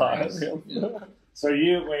some memories. So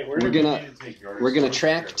wait, We're gonna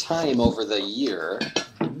track time over the year,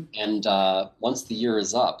 and once the year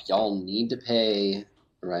is up, y'all need to pay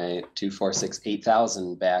 2, 4, 6,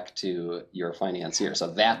 8,000 back to your financier. So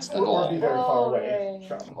that's the Or be goal. very far away Oh, yeah.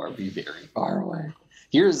 from. Or be very far away.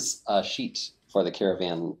 Here's a sheet for the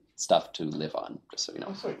caravan stuff to live on, just so you know.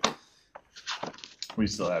 Oh, sweet. We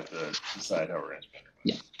still have to decide how we're gonna spend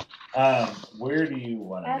it. Yeah. Where do you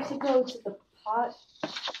want I have to to go? go to the pot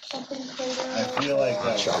something crater. I feel like or-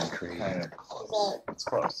 that's Shard kind Crater. of close. It's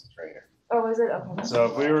close. It's right here. Oh, is it? Okay. So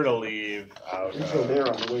if we were to leave out, You go there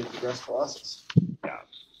on the way to the Grass Colossus.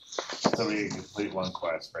 so we can complete 1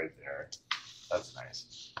 quest right there. That's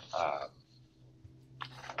nice.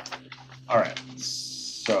 All right.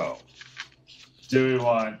 So, do we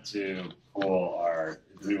want to pool our?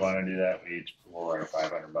 Do we want to do that? We each pool our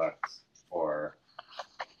 $500, or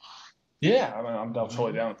Yeah, I mean, I'm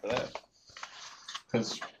totally down for that.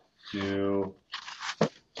 Because do do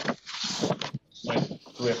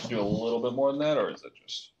we have to do a little bit more than that, or is it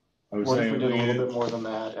just? I was What if saying we did a we- little bit more than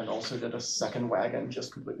that and also did a second wagon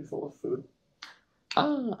just completely full of food?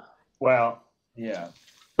 Well, yeah.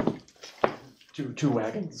 Two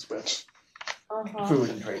wagons with Uh-huh. food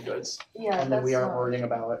and trade goods. Yeah, And then that's we aren't not- worrying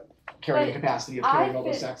about carrying the But capacity of I carrying all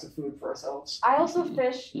those fit- sacks of food for ourselves. I also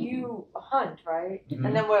fish. You hunt, right? Mhm.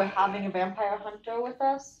 And then we're having a vampire hunter with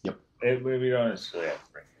us. We don't necessarily have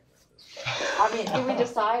to bring him with this. I mean, did we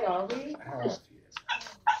decide? Are we? I don't know if he is.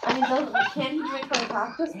 I mean, can he drink from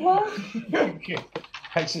cactus blood?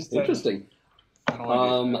 I just Interesting. I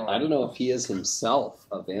don't I don't know if he is himself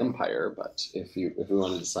a vampire, but if we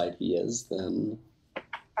want to decide he is, then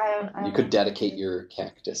I you could dedicate your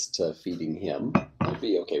cactus to feeding him. I'd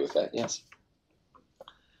be okay with that, yes.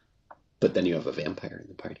 But then you have a vampire in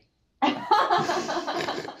the party.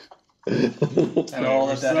 And all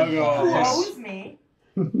We're of still that going. Owes me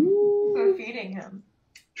for feeding him.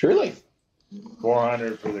 Truly.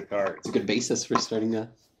 400 for the cart. It's a good basis for starting a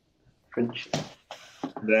friendship.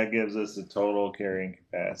 That gives us the total carrying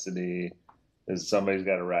capacity. Is somebody's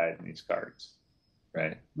got to ride in these carts,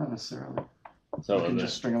 right? Not necessarily. So we can the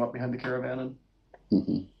just string them up behind the caravan, and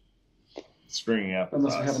Mm-hmm. stringing up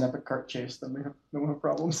unless we us, have an epic cart chase, then we don't have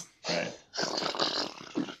problems. right?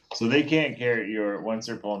 So they can't carry once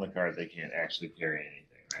they're pulling the cart, they can't actually carry anything,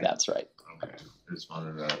 right? That's right. Okay. I just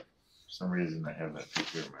wanted to some reason I have that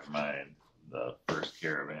picture in my mind. The first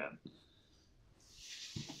Caravan.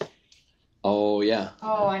 Oh yeah.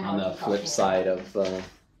 Oh, I know. On what the you're flip talking side of.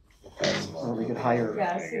 Or we could hire.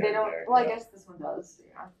 about. Yeah. See, they don't. Well, I guess this one does.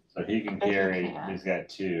 Yeah. So he can But he carry. can't. He's got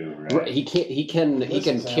two, right? Right, he can't. He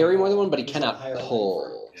can carry more than one, but he cannot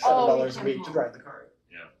pull. $7 a week to drive the cart.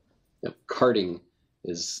 Yep. Carting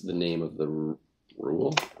is the name of the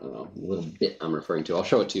rule. I don't know, a little bit I'm referring to. I'll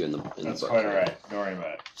show it to you in the That's book. quite all right. Don't worry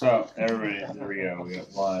about it. So everybody, there we go. We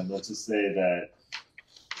got one. Let's just say that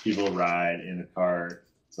people ride in the cart.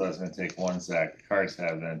 So that's going to take 1 sack. The carts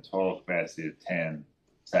have then total capacity of 10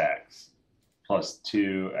 sacks, plus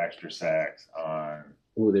 2 extra sacks on.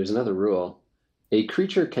 Ooh, there's another rule. A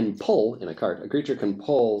creature can pull in a cart. A creature can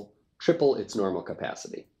pull triple its normal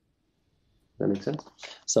capacity. Does that make sense?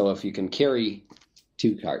 So if you can carry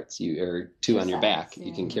 2 carts, or 2 on your back,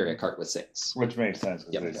 you can carry a cart with 6. Which makes sense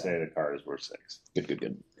because Yep. they say the cart is worth 6.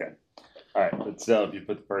 Good. All right, but still, if you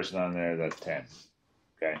put the person on there, that's 10.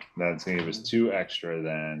 Okay, that's going to give us 2 extra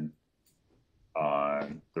then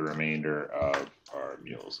on the remainder of our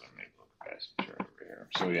mules and make a capacity chart over here.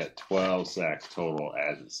 So we got 12 sacks total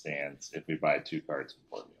as it stands if we buy 2 carts and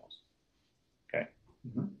 4 mules. Okay,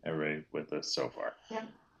 Everybody with us so far? Yeah.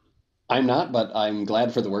 I'm not, but I'm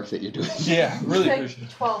glad for the work that you're doing. Yeah, really You appreciate said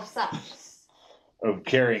 12 sacks. Of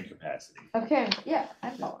carrying capacity. Okay. Yeah,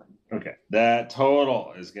 I'm following. Okay, that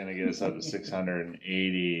total is going to get us up to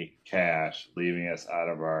 680 cash, leaving us out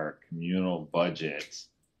of our communal budget.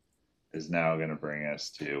 Is now going to bring us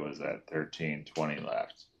to, what is that, 1320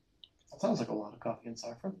 left. That sounds like a lot of coffee and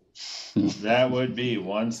saffron. That would be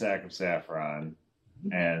 1 sack of saffron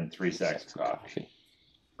and 3 sacks of coffee.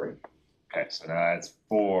 Great. Okay, so now that's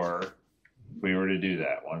 4. If we were to do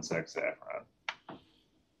that, 1 sack saffron.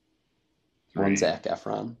 1 Zac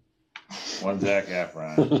Efron. 1 Zac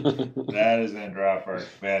Efron. That is going to drop our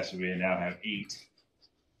capacity. We now have 8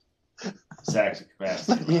 sacks of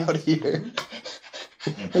capacity. Let me out of here.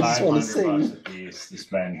 And I just wanna $500 a piece to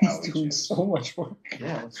spend how we choose. so much work.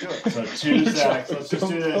 Yeah, let's do it. So 2 sacks. Let's just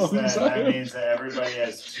do this then. That means that everybody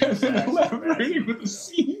has 2 sacks. of Collaborating capacity. with the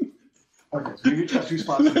scene. Okay, so we each have 2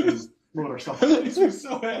 spots to do load our stuff. Makes me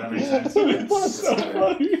so That happy. makes sense. It's so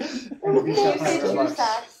funny. And we each When have you say 2 $500.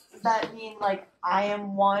 sacks, does that mean like I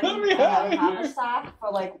am one Let me and out I of have here. a sack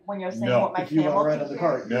for like when you're saying No. what my If you camel are right can on the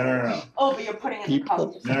carry? cart. No. Oh, but you're putting it in the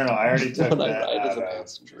People- cart. No, I already took When I that ride as a out of.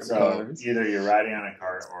 passenger in So cars. either you're riding on a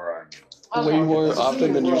cart or on a mule. Way Okay. more Assuming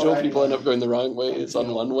often than we're all usual, riding people end on- up going the wrong ways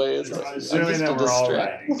on one way. It's Assuming just that a we're all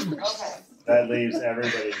distract. riding. Okay. That leaves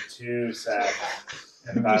everybody 2 sacks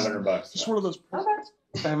and $500. Just one of those. Okay.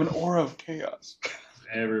 I have an aura of chaos.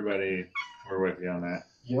 Everybody, we're with you on that.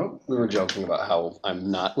 Yep. We were joking about how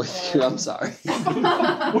I'm not with you. I'm sorry.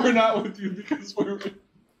 We're not with you because we're.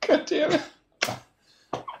 God damn it.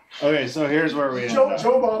 Okay, so here's where we end Joe, up.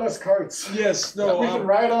 Joe bought us carts. Yes, we can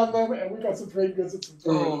ride on them, and we got some trade goods and some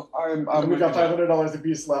food. I'm We got $500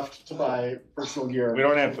 apiece left to buy personal gear. We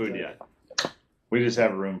don't have food yet. We just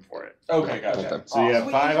have room for it. Okay, gotcha. Okay. So you have we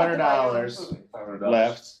each have to buy our own $500 food.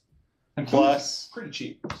 left, And plus pretty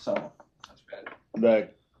cheap, so not too bad.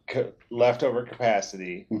 the leftover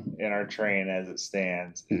capacity in our train as it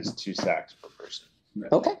stands is 2 sacks per person.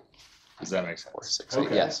 Okay. Does that make 4, sense? 6, 8.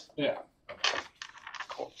 Okay. Yes. Yeah.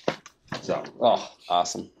 Cool. So Oh,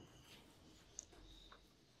 awesome.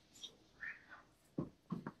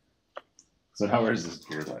 now where's this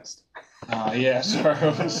gear list? Yeah, sorry.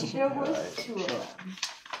 There was 2 of them.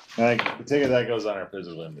 Like, I take it that goes on our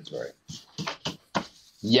physical inventory.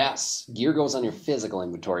 Yes. Gear goes on your physical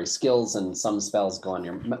inventory. Skills and some spells go on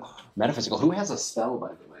your metaphysical. Who has a spell, by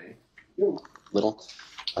the way? You. Little.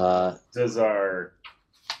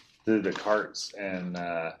 Do the carts and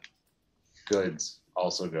goods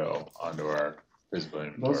also go onto our physical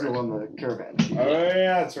inventory? Those go on the caravan sheet. Oh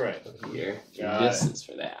yeah, that's right. Here. Got This it. is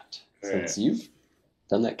for that. Okay. Since you've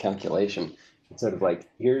done that calculation, it's sort of like,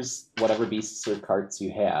 here's whatever beasts or carts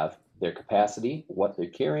you have, their capacity, what they're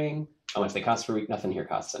carrying, how much they cost per week. Nothing here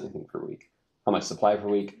costs anything per week. How much supply per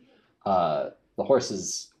week. The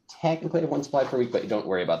horses technically have 1 supply per week, but you don't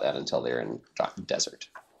worry about that until they're in desert.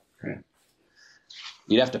 Okay.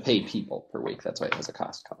 You'd have to pay people per week. That's why it has a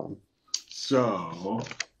cost column. So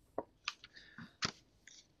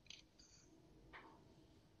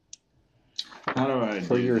how do I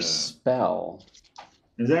For do your that? spell,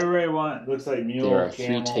 Does everybody want? Looks like mule. there are 3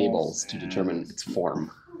 camels, tables to and- determine its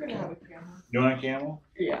form. We're gonna have a camel. You want a camel?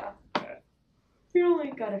 Yeah. Okay. You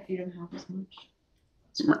only gotta feed him half as much.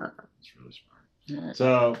 That's really smart.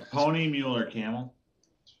 So pony, mule, or camel?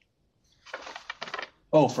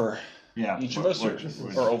 Oh, for Yeah. each of us, or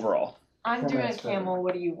overall? I'm doing a Formats camel.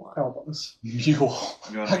 What do you want? Albums. Mule.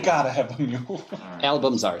 You want I me- gotta have a mule. Alright.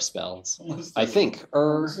 Albums are spells. I think.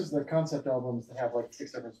 This is the concept albums that have like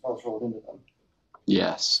 6 different spells rolled into them.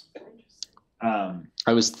 Yes. Um,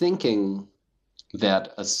 I was thinking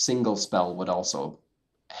that a single spell would also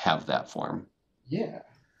have that form. Yeah.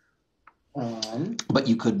 But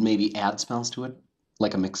you could maybe add spells to it,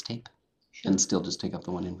 like a mixtape, and still just take up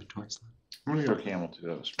the one inventory slot. I'm gonna go camel too.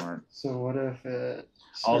 That was smart. So what if it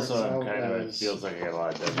starts Also, out it as feels like I got a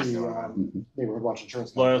lot of damage going on. neighborhood watch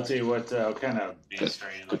insurance Loyalty. contract? What kind of beast are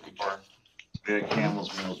you looking for? We got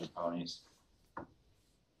camels, mules, or ponies?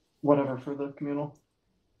 Whatever for the communal.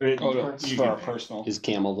 Oh, no, You for our can- personal. Is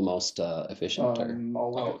camel the most efficient? Or?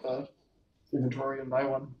 I'll look at the inventory and buy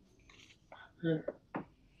one.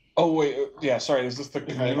 Oh wait, yeah. Sorry, is this the If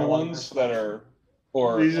I communal want ones this. that are,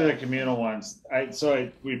 or These are the communal ones.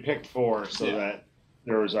 We picked 4 so Yeah. that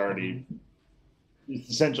there was already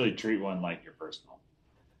essentially treat one like your personal.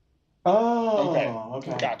 Oh, Okay.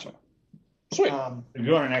 okay. Gotcha. Sweet. If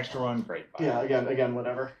you want an extra one, great. fine. Yeah, again,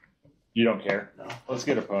 whatever. You don't care. No. Let's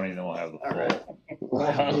get a pony, then we'll have the full. Alright. We'll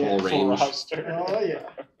have the Yeah, whole Full range. roster. Oh yeah.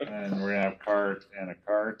 And we're gonna have cart and a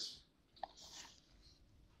cart.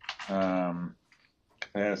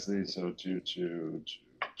 Capacity, so 2.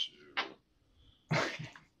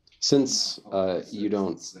 Since you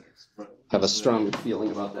don't have a strong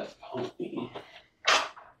feeling about that pony,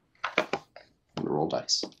 I'm gonna roll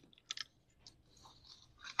dice.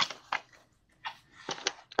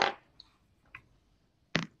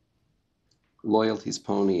 Loyalty's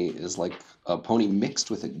pony is like a pony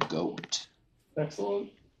mixed with a goat.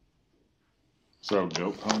 Excellent. So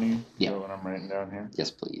goat pony. Yeah. Is that what I'm writing down here?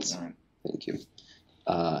 Yes, please. All right. Thank you.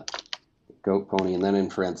 Goat pony, and then in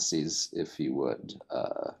parentheses, if you would.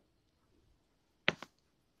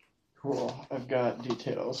 Cool. I've got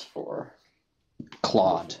details for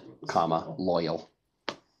Claude, comma, loyal.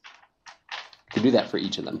 Could do that for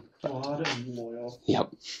each of them. Claude and loyal.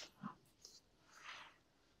 Yep.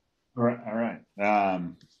 All right.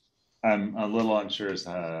 I'm a little unsure as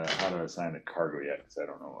to how to assign the cargo yet because I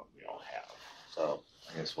don't know what we all have. So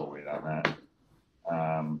I guess we'll wait on that.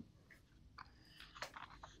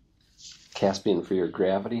 Caspian for your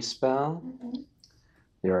gravity spell.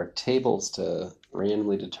 There are tables to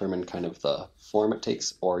randomly determine kind of the form it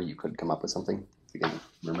takes, or you could come up with something. Again,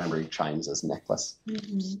 remembering chimes as necklace.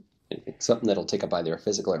 It's something that'll take up either a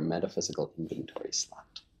physical or metaphysical inventory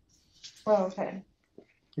slot. Oh, okay.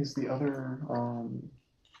 Is the other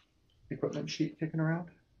equipment sheet kicking around?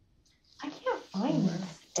 I can't find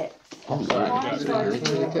it. Oh,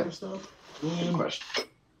 Good question.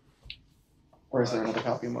 Or is there another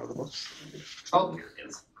copy in one of the books? Oh, here it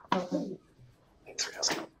is. Okay. Thanks for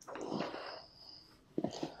asking.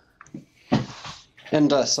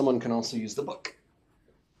 And someone can also use the book.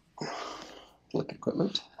 Look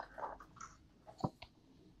equipment.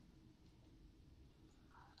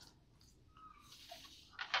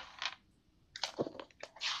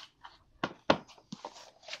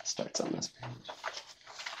 Starts on this page.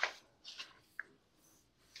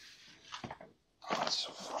 Oh, that's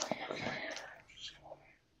so funny. Okay.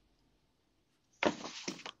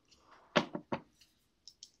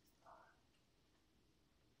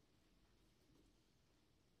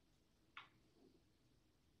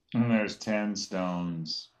 And there's 10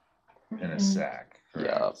 stones in a sack.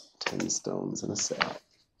 Yeah, correct? 10 stones in a sack.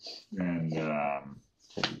 And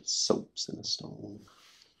 10 soaps in a stone.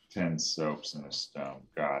 10 soaps in a stone.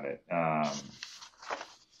 Got it.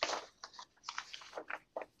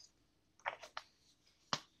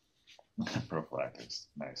 Prophylactics.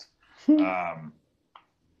 Nice.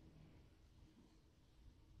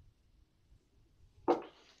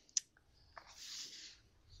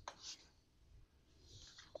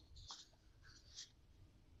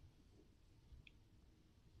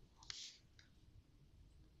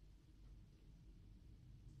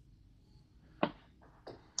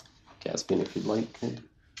 Caspian, if you'd like.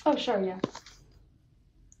 Oh, sure, yeah.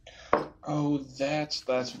 Oh, that's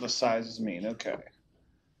what the sizes mean. Okay.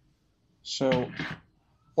 So,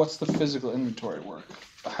 what's the physical inventory work?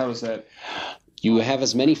 How does that? You have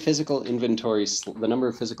as many physical inventory, the number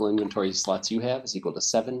of physical inventory slots you have is equal to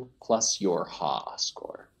 7 plus your HA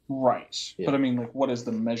score. Right. Yeah. But I mean, like, what is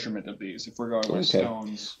the measurement of these if we're going by Okay.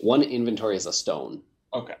 stones? One inventory is a stone.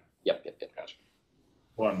 Okay. Yep. Gotcha.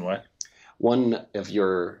 One what? One of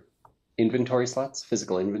your inventory slots,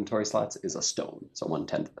 physical inventory slots, is a stone. So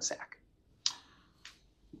 1/10 of a sack.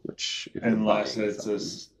 Which, if you're Unless buying it's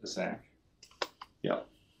a sack.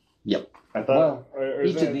 Yep. I thought Well, or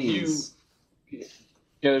each that of these. Yeah,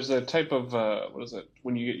 there's a type of what is it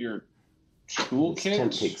when you get your This toolkit? 10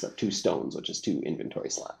 takes up 2 stones, which is 2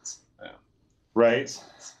 inventory slots. Yeah. Right.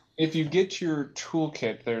 If you get your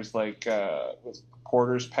toolkit, there's like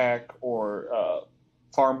Porter's Pack or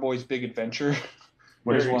Farm Boy's Big Adventure.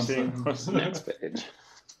 What There's are you one seeing? that- What's the next page?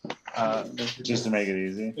 Just to make it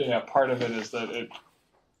easy. Yeah, part of it is that it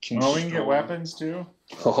can. Oh, we can get store- weapons too,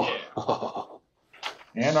 Oh.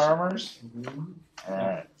 and armors. All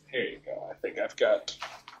right. Here you go. I think I've got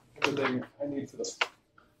everything I need for the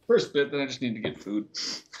first bit. Then I just need to get food.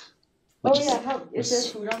 Oh yeah, is there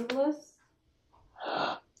food on the list?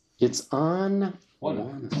 It's on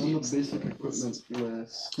On the basic equipment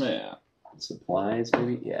list. Yeah. supplies,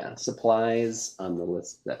 maybe. Yeah, supplies on the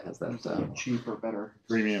list that has that. Cheap or better.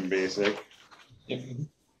 Premium basic. Yep.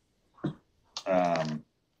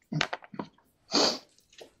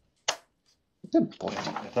 Good point.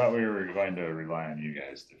 I thought we were going to rely on you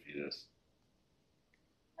guys to feed us.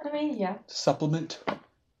 I mean, yeah. Supplement.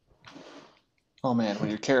 Oh man, when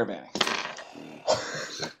you're caravanning.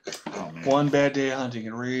 Oh, man. One bad day of hunting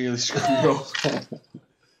can really screw you up.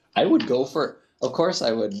 I would go for. Of course,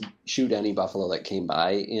 I would shoot any buffalo that came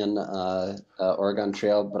by in Oregon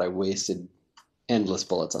Trail, but I wasted endless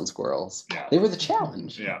bullets on squirrels. Yeah. They were the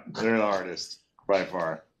challenge. Yeah, they're the hardest by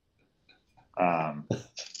far. How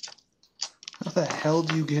the hell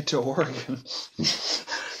do you get to Oregon?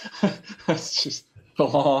 That's just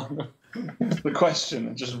the question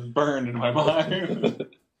that just burned in my mind.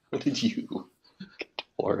 What did you get to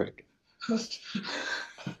Oregon?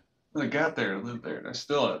 I got there and lived there, and I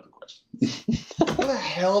still have the question. How the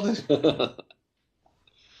hell did...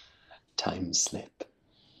 Time slip.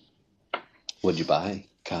 What'd you buy,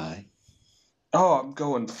 Kai? Oh, I'm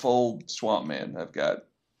going full swamp man. I've got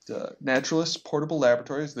Naturalist Portable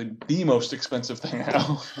Laboratories, the most expensive thing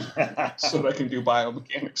now, so that I can do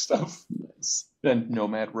biomechanic stuff. Nice. Then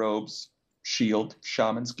nomad robes, shield,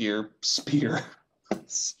 shaman's gear, spear.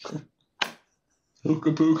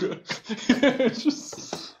 Ooka booka.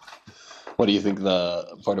 Just... What do you think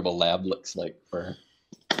the portable lab looks like for?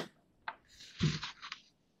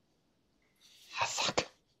 Fuck.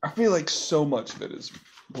 I feel like so much of it is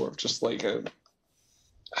more of just like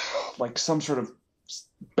some sort of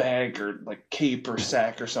bag or like cape or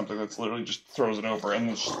sack or something that's literally just throws it over, and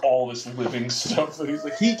there's just all this living stuff that he's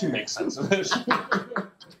like, he can make sense of it.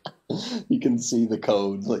 You can see the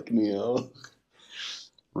code like Neo.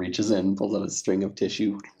 Reaches in, pulls out a string of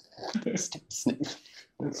tissue. Snip, snip.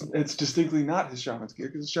 It's distinctly not his shaman's gear,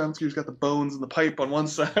 because his shaman's gear's got the bones and the pipe on one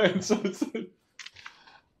side, so it's The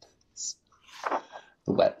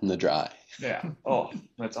wet and the dry. yeah. Oh,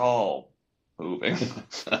 that's all moving.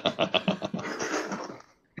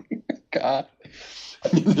 God.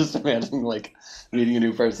 I'm just imagining like meeting a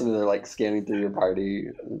new person and they're like scanning through your party.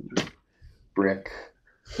 Brick,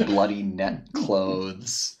 bloody net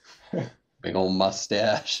clothes, big old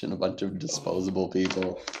mustache, and a bunch of disposable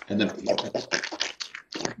people. And then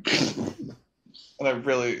And I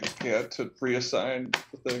really had to reassign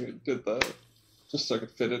the thing. It did the just so I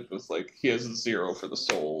could fit it. Was like he has 0 for the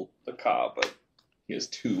soul, the ka, but he has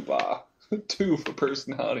 2 ba, 2 for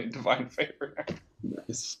personality and divine favor.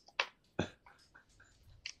 nice.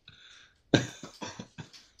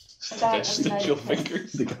 Vestigial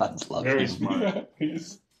fingers. The gods love Very him. smart.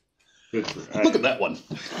 He's Good for, Look at that one.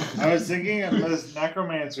 I was thinking this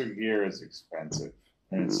necromancer gear is expensive,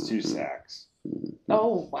 and it's 2 sacks.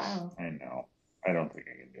 Oh, wow. I know. I don't think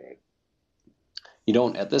I can do it. You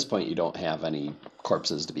don't, at this point, you don't have any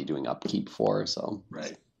corpses to be doing upkeep for, so.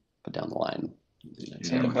 right. But down the line. Yeah.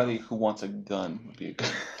 Anybody who wants a gun would be a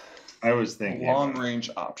good I was thinking long range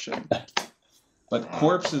option. But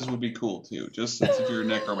corpses would be cool too. Just since if you're a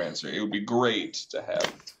necromancer, it would be great to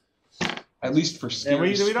have, at least for And scary,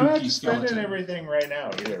 we don't have spooky to spend skeleton. everything right now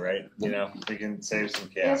either, right? You know, we can save some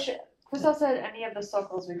cash. Yes, Crystal said any of the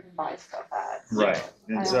circles we can buy stuff at. So Right. I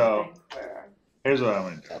And don't so think we're- here's what I'm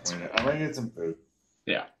gonna do. That's I'm gonna get some food.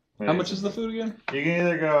 Yeah. I'm How gonna much get is the food again? some- You can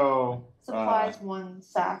either go Supplies, one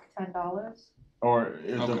sack, $10. or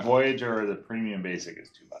the Okay. Voyager or the premium basic is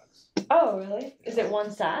 $2. Oh, really? Is it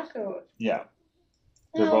one sack or? Yeah,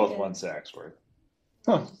 they're Oh, both okay. 1 sack's worth.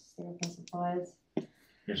 Huh. Just save the supplies.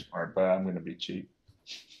 You're smart, but I'm gonna be cheap.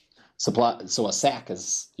 Supply. So a sack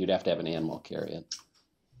is, you'd have to have an animal carry it.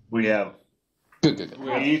 We have Good.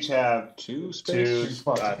 we each have 2 2 space.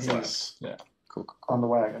 spots left. Cool. On the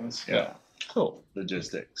wagons. Yeah, Cool.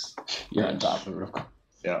 logistics. You're on top of it.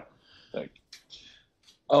 Yeah.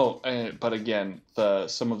 Oh, but again,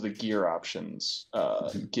 some of the gear options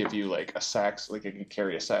give you like a sack's, like you can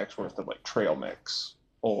carry a sack's worth of like trail mix,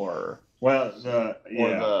 or Well,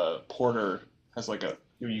 the porter has like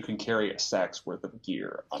you can carry a sack's worth of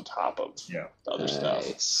gear on top of Yeah. the other stuff.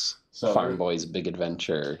 Nice. So Farm Boys Big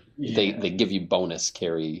Adventure. Yeah. They give you bonus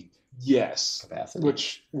carry Yes. capacity.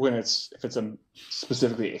 Which, if it's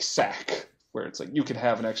specifically a sack, where it's like you can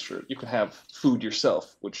have food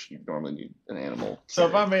yourself, which you normally need an animal. So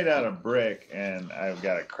if I'm made out of brick and I've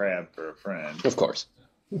got a crab for a friend, Of course.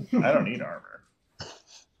 I don't need armor.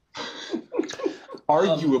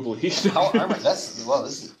 Arguably. How armor? This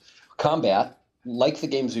is combat. Like the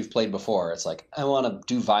games we've played before, it's like, I want to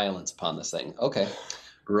do violence upon this thing. Okay.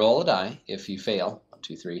 Roll a die. If you fail, 1,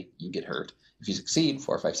 2, 3, you get hurt. If you succeed,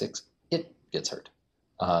 4, 5, 6, it gets hurt.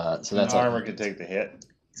 So that's armor can take the hit.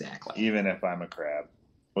 Exactly. Even if I'm a crab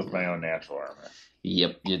with my own natural armor.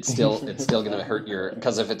 Yep. It's still going to hurt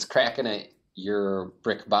because if it's cracking your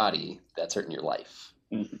brick body, that's hurting your life.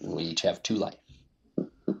 Mm-hmm. We each have 2 life.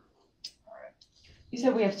 You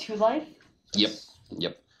said we have 2 life? Yep.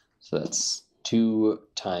 So that's 2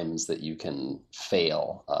 times that you can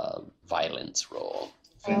fail a violence roll.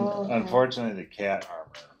 Okay. Unfortunately, the cat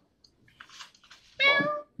armor.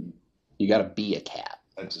 Well, You got to be a cat.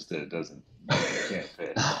 that's just it. It doesn't. It can't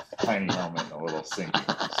fit. Tiny helmet and a little sink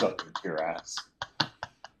stuck into your ass.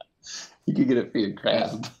 You could get it for your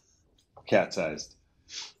crab. Cat sized.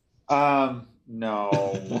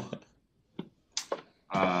 No.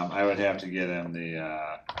 I would have to get him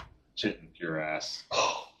the chitin cuirass,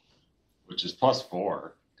 which is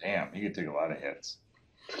 +4. Damn, he could take a lot of hits.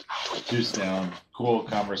 Juice down, cool,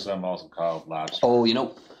 cumbersome, also called lobster. Oh,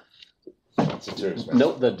 It's too expensive.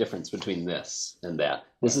 note the difference between this and that.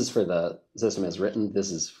 This is for the system as written.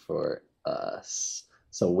 This is for us.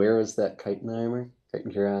 So where is that chitin armor?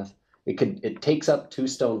 Chitin cuirass? It takes up 2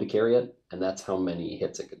 stone to carry it, and that's how many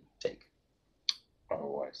hits it could take.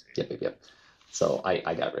 Oh, I see. Yep. So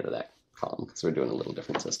I got rid of that column because we're doing a little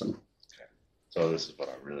different system. Okay. So this is what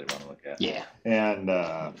I really want to look at. Yeah. And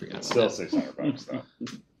it's still $600 though.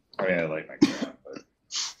 I mean, I like my crab, but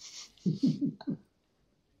You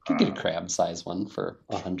could get a crab size one for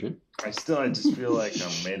 100. I just feel like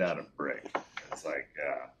I'm made out of brick. It's like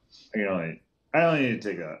I only need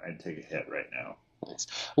to take a hit right now. Nice.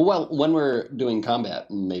 Well, when we're doing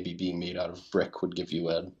combat, maybe being made out of brick would give you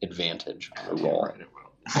an advantage on a roll. Right, it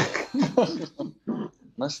will.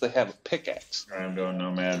 Unless they have a pickaxe. I'm doing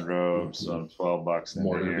nomad robe, so I'm $12 in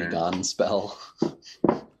Mortar be here. gone spell.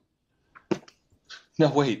 No,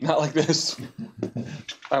 wait, not like this.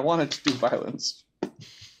 I wanted to do violence.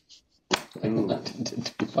 I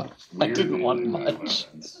didn't want much.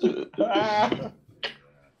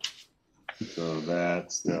 So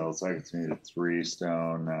that's still, it's like it's needed 3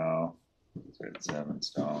 stone now. So it's 7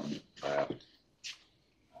 stone left.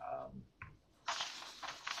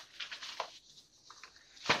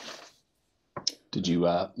 Did you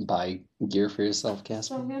buy gear for yourself, So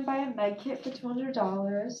Casper? I'm gonna buy a med kit for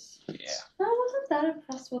 $200. Yeah. I wasn't that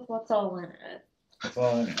impressed with what's all in it. That's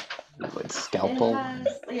all I need. Like scalpel.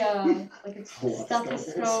 It has, like it's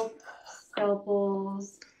stethoscope,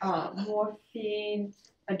 scalpels, morphine,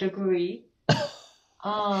 a degree.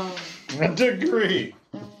 A degree.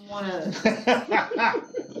 And one of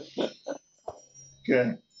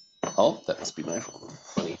Okay. Oh, that must be my phone.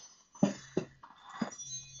 Funny.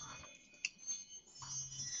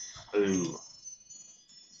 Ooh.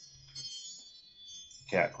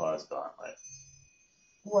 Cat claws gauntlet.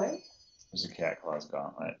 what? There's a cat claws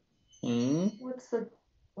gauntlet. What's that?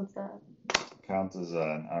 Counts as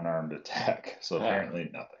an unarmed attack, so apparently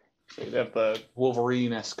nothing. So you'd have the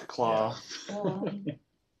Wolverine-esque claw. Oh,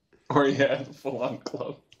 Or the full-on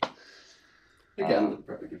club. Again, would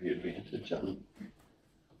probably give you advantage on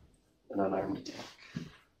an unarmed attack.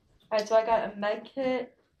 Alright, so I got a med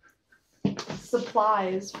kit,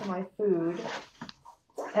 supplies for my food,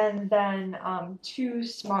 and then 2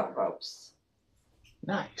 smart ropes.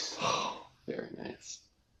 Nice. Very nice.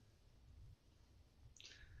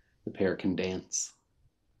 The pair can dance.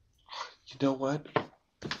 You know what?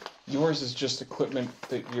 Yours is just equipment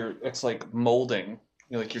that it's like molding.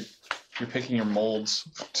 You're picking your molds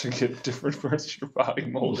to get different parts of your body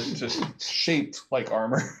molded to shaped like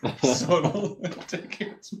armor. So it'll take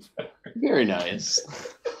it better. Very nice.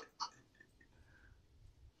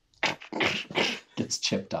 Gets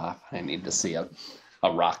chipped off. I need to see a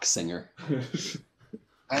rock singer.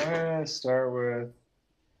 I'm gonna start with.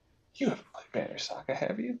 You haven't played Banner Saga,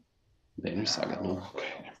 have you? Banner Saga, no.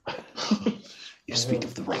 Okay. You speak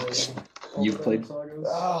of the rocks. You've played.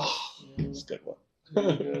 Oh, it's a good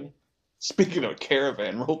one. Speaking of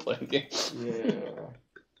Caravan role-playing games. Yeah.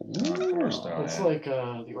 It's like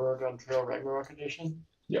the Oregon Trail Ragnarok edition.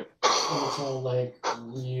 Yep. And it's all like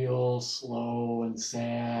real slow and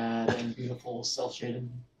sad and beautiful cel-shaded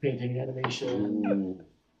painting animation.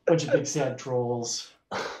 Bunch of big sad trolls.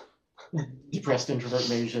 Depressed introvert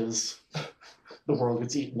mages. the world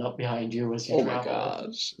gets eaten up behind you as you Oh my travel.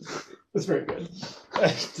 gosh. It's very good.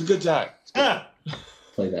 It's a good time.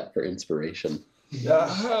 Play that for inspiration.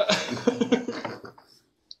 I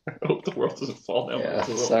hope the world doesn't fall down. Yeah,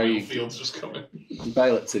 The sorry. oil field's just coming.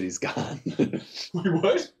 Violet City's gone. Wait,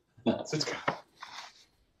 what? It's gone.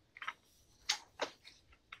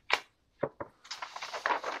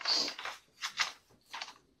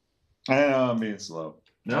 I know I'm being slow.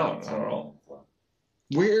 No, Not at all.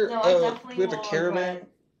 We're No, I definitely we have a will caravan regret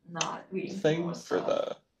not reading thing more for stuff.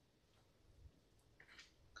 the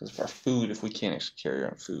because of our food. If we can't actually carry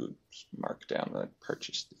our own food, just mark down that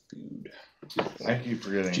purchase the food. I keep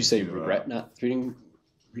forgetting. Did you say to, regret not reading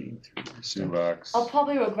through $2. I'll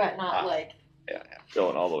probably regret not like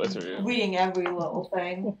Going all the way through. reading every little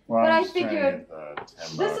thing. Well, But I'm I just trying to figured get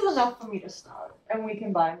the $10. This is enough for me to start, and we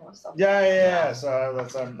can buy more stuff. Yeah. So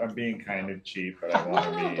that's I'm being kind of cheap, but I No, want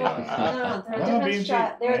to no, be. don't. No. There No, are being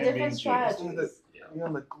different, cheap. there I are am different being cheap. strategies. You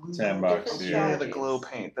on the glue? $10 Different here. Yeah, the strategies. glow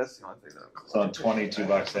paint. That's the only thing that. So I'm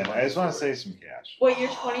 $22 in. I just want to save some cash. Wait, you're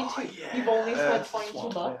 22. You've only spent 22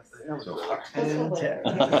 bucks. So far. That's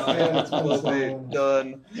hilarious. Glow paint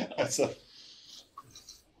done.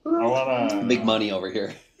 I want to. Big money over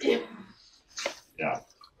here.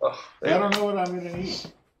 Oh, I don't know what I'm gonna eat.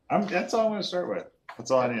 That's all I'm gonna start with. That's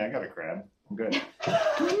all I need. I got a crab. I'm good.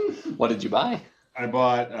 What did you buy? I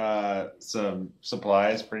bought some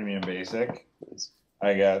supplies, premium basic.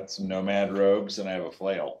 I got some nomad robes, and I have a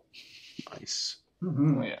flail. Nice.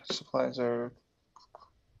 Mm-hmm. Oh, yeah, supplies are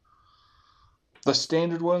the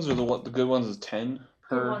standard ones, or the good ones is 10 Your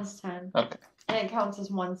per. one's 10. Okay. And it counts as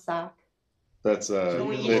one sack. That's So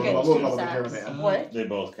we they each get both- two both- sacks. both- What? they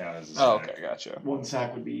both count as a Oh, snack. okay, gotcha. One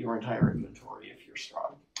sack would be your entire inventory if you're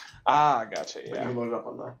strong. Ah, gotcha. But you Yeah. can load it up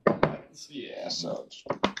on the items. Yeah. So just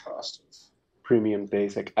cost Premium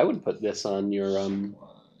basic. I would put this on your of.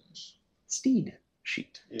 steed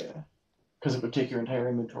sheet. Yeah. Because it would take your entire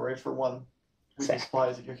inventory for one week Sack. of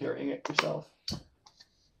supplies if you're carrying it yourself.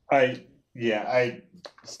 I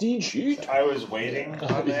Steed sheet. I was waiting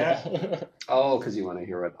on that. Oh, because you want to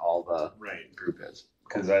hear what all the Right. group is.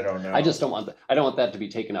 Because I don't know. I just don't want that. I don't want that to be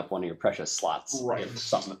taking up one of your precious slots. Right.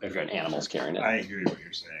 If an animal's carrying it. I hear what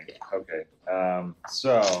you're saying. Okay.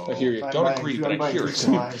 So I hear you. I'm Don't buying- agree, I'm but I buying hear two it.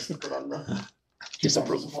 supplies to put on the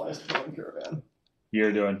Disapprove. supplies to put on Caravan.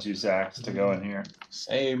 you're doing 2 sacks to go in here.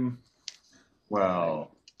 Same.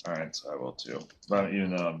 Well, all right. So I will too. But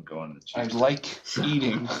even though I'm going to I cheap. like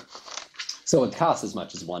eating. So it costs as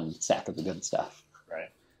much as one sack of the good stuff.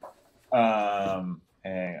 Hang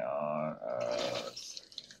on a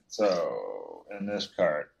second. So in this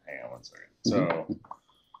cart, hang on one second. So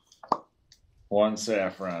one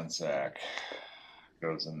saffron sack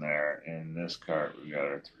goes in there. In this cart, we got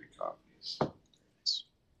our 3 coffees.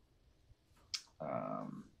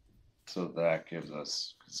 So that gives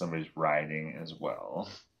us somebody's riding as well.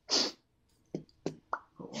 Put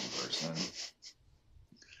one person.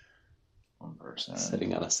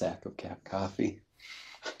 Sitting on a sack of cap coffee.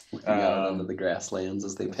 Looking out onto the grasslands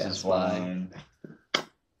as they This pass is by. one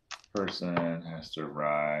person has to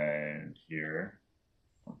ride here.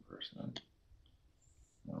 One person.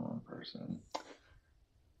 And one person.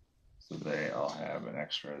 So they all have an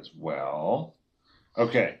extra as well.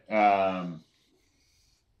 Okay.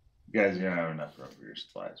 You guys are gonna have enough room for your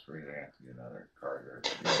supplies. We're gonna have to get another cart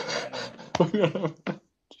or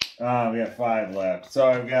we got 5 left. So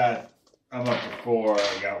I'm up to 4.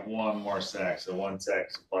 I've got 1 more sack. So 1 sack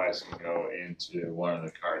of supplies can go into one of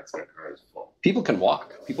the carts. That cart is full. People can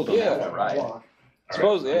walk. People don't have to ride. Walk. I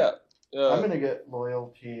suppose, yeah. I'm gonna get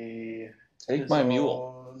loyalty. Take his my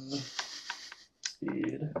mule. own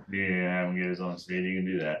Speed. Yeah, I'm gonna get his own speed. You can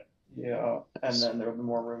do that. Yeah, and then there'll be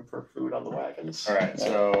more room for food on the wagons. All right.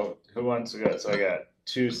 So who wants to go? So I got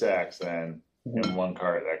 2 sacks then in 1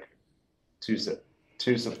 cart. That 2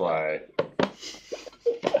 supply.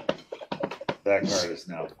 That cart is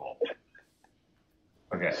now full.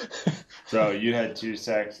 Okay. So you had 2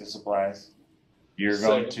 sacks of supplies. You're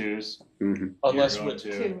going 2s. Mm-hmm. Unless You're we, going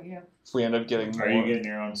 2. 2, yeah. if we end up getting more. Are you getting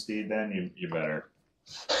your own steed then? You better.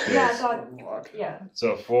 Yeah, I Yes. thought, yeah.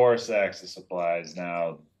 So 4 sacks of supplies.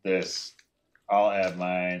 Now this, I'll add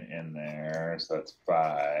mine in there. So that's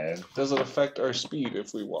 5. Does it affect our speed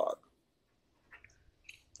if we walk?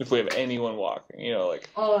 If we have anyone walking, like.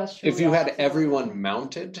 Oh, that's true. If we you all had have to- everyone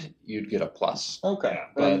mounted, you'd get a plus. Okay.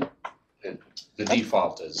 But the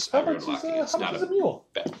default is How everyone much walking. is It's not a a mule?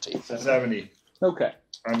 penalty. 70. Okay.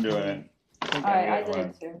 I'm doing it. Alright, I did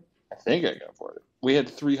it too. I think I can afford it. We had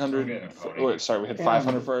I'm 300. getting a pony. Wait, sorry, we had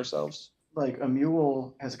 500 for ourselves. Like a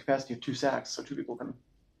mule has a capacity of 2 sacks, so 2 people can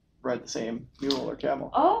ride the same mule or camel.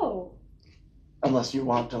 Oh. Unless you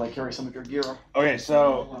want to like carry some of your gear Okay,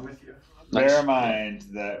 so along with you. bear in mind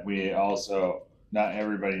that we also not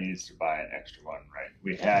everybody needs to buy an extra one, right?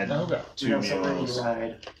 We had two We have some ready to mules.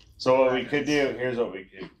 ride. So what we could do, here's what we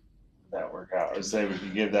could that work out. Is say we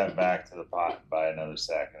could give that back to the pot and buy another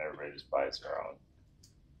sack, and everybody just buys their own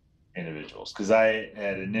individuals. Because I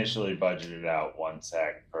had initially budgeted out one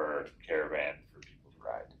sack per caravan for people to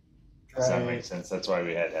ride. Does that make sense? That's why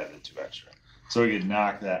we had to have the two extra. So we could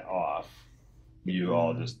knock that off. You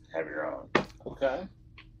all just have your own. Okay.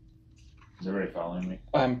 Is everybody following me?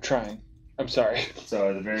 I'm trying. I'm sorry. So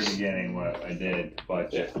at the very beginning, what I did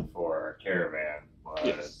budget for our caravan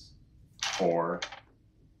was 4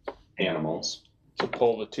 animals To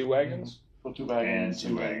pull the 2 wagons? Pull 2 and wagons.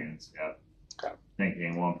 2 wagons. Yep. Okay.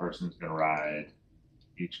 Thinking one person's going to ride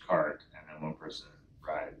each cart, and then one person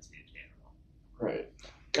rides each animal. Right.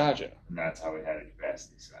 Gotcha. And that's how we had a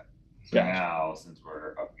capacity set. So Gotcha. now, since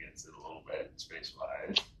we're up against it a little bit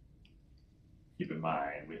space-wise, keep in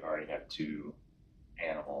mind we already have 2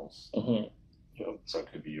 animals. Mm-hmm. So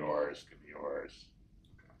it could be yours, could be yours.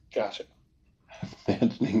 Gotcha.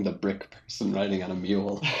 Abandoning the brick person riding on a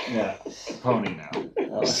mule. Yeah, pony now.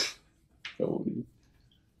 Pony.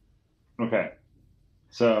 Okay.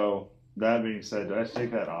 So that being said, do I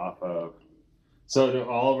take that off of? So do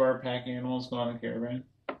all of our pack animals go on a caravan?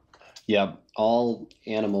 Yeah, all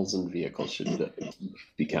animals and vehicles should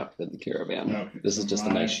be counted in the caravan. Okay. This is just a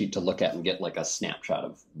nice sheet to look at and get like a snapshot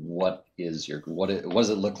of what does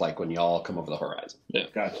it look like when you all come over the horizon.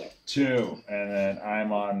 Gotcha. 2, and then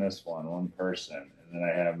I'm on this one person, and then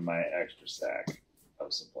I have my extra sack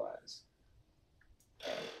of supplies.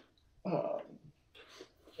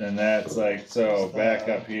 And that's like so. Back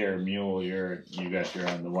up here, mule. You got your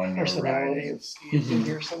own. The one you're Personality riding. of Steve in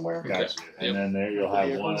here somewhere. Gotcha. And then there you'll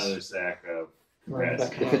have one other sack of Right,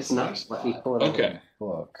 that capacity. If it's not, let me pull it out Okay. of the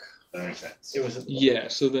book. That makes sense. It was Yeah,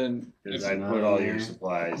 so then. Because I put all your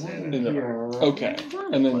supplies in. In the- here. Okay.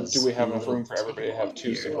 And then do we have enough room for everybody to have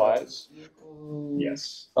 2 supplies?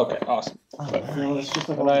 Yes. Okay, awesome. No, it's just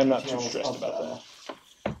like And all I the am not too details stressed of about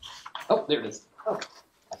that. Oh, there it is.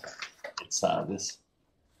 It's this.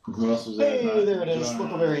 Who else was that? Hey, there it is.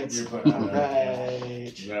 Local variants. You're putting on that. Right.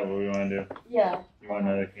 Is that what we want to do? Yeah. You want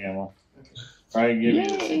another camel? Or I can give you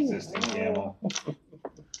this existing camel.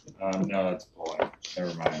 No, that's pulling.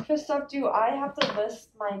 Never mind. Christoph, do I have to list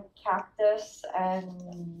my cactus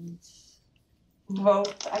and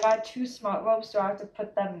rope? I got 2 smart ropes. Do I have to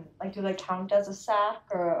put them, like, do they count as a sack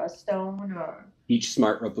or a stone or? Each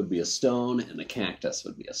smart rope would be a stone, and the cactus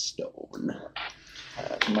would be a stone.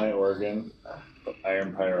 My organ,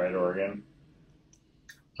 iron pyrite organ,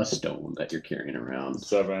 A stone that you're carrying around.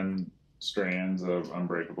 7 strands of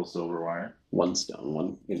unbreakable silver wire. 1 stone,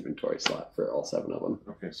 1 inventory slot for all 7 of them.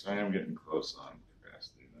 Okay, so I am getting close on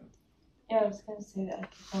capacity then. Yeah, I was gonna say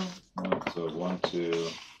that. So 1, 2,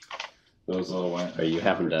 those little ones. Are you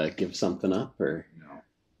having to give something up, or? No.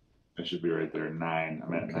 I should be right there. 9.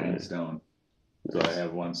 I'm at Okay. 9 stone. So I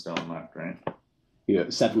have 1 stone left, right? You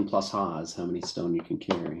have 7 plus ha's. How many stone you can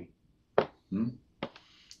carry?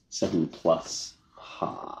 7 plus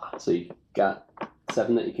ha. So you got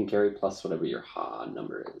 7 that you can carry plus whatever your ha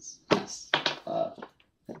number is. Yes.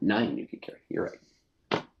 9 you can carry. You're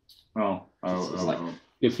right. This is like-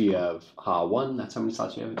 If you have ha 1, that's how many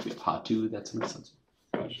slots you have. If you have ha 2, that's how many slots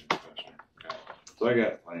you Gotcha. Okay. So I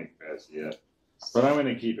got plenty of capacity yet. But I'm going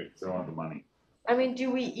to keep it because I want the money. I mean, do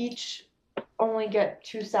we each only get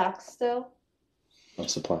 2 sacks still? have of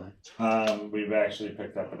supply. We've actually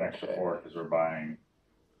picked up an extra 4 because we're buying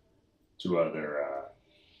 2 other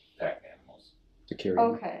pack animals. To carry.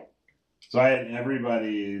 Okay. So I had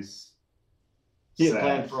everybody's. He had set.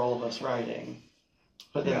 planned for all of us riding,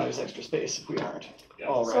 but then Yeah. there's extra space if we aren't Yeah.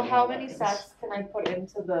 all So riding. how in many wagons. sacks can I put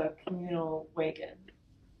into the communal wagon?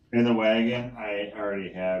 In the wagon, I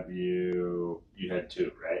already have you. You had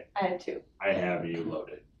 2, right? I had 2. I have you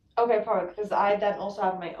loaded. Okay, perfect. Because I then also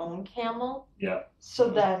have my own camel. Yeah. So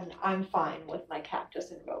then I'm fine with my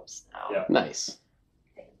cactus and ropes now. Yeah. Nice.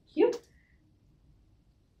 Thank you.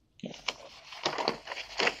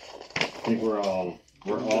 I think we're all,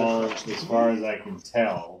 as far as I can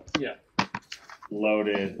tell, Yeah.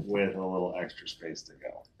 loaded with a little extra space to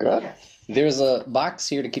go. Good. Yes. There's a box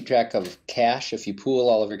here to keep track of cash if you pool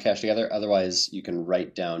all of your cash together. Otherwise, you can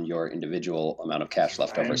write down your individual amount of cash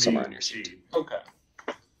left I over am somewhere on being your sheet. cheap. Okay.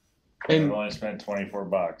 We've And only spent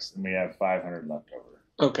 $24 and we have 500 left over.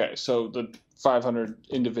 okay, so the 500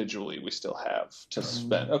 individually we still have to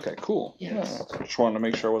spend. Okay, cool. Yes. Yeah, just wanted to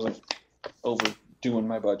make sure I wasn't overdoing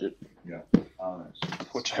my budget,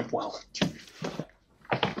 which I won't.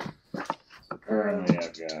 So currently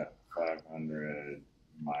I've got 500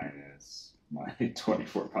 minus my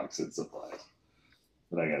 $24 in supplies.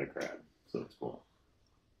 But I got a crab, so it's cool.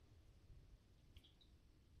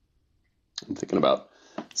 I'm thinking about,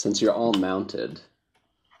 since you're all mounted,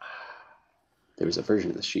 there was a version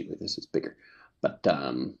of the sheet where this is bigger, but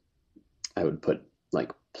I would put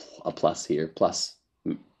like a plus here, plus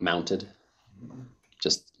mounted.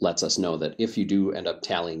 Just lets us know that if you do end up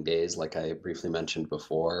tallying days, like I briefly mentioned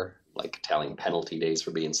before, like tallying penalty days for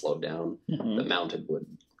being slowed down, the mounted would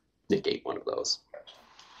negate one of those.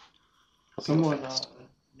 Someone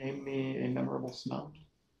name me a memorable smell.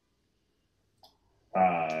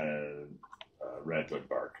 Redwood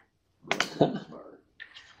bark.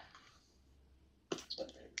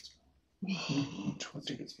 What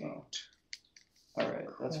did it smell? All right,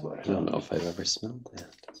 that's what I don't know if I've ever smelled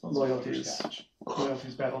that. Loyalties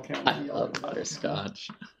battle camel. I love butterscotch.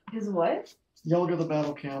 His what? Yelga the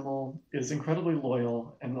battle camel is incredibly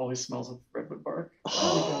loyal and always smells of redwood bark. You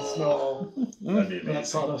can smell That'd be that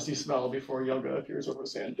amazing. sawdusty smell before Yelga appears over a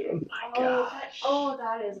sand dune. That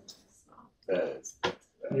is a smell. That is.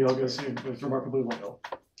 Yelga is remarkably loyal.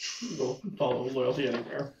 Will follow loyalty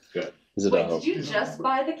anywhere. Is it Wait, did you just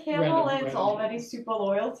buy the camel and it's random. already super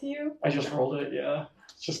loyal to you? I just rolled it, yeah.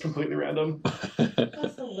 It's just completely random.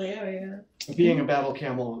 That's hilarious. Being a battle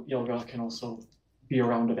camel, Yelga can also be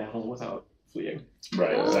around a battle without fleeing.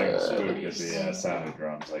 Right, it's like a spook at the sound of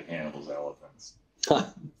drums, like Hannibal's elephants.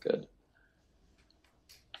 Good.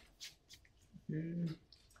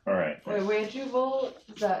 All right. Wait, where'd you roll?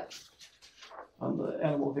 Is that On the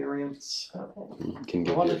animal variants, okay? Can I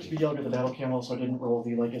give wanted it to you be Yelga the battle camel, so I didn't roll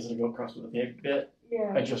the is it a goat cross with a pig bit.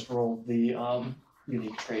 Yeah. I just rolled the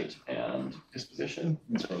unique trait and disposition,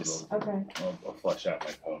 This one's Okay. I'll flesh out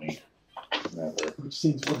my pony. Never. which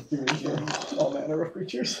seems what theories here. All manner of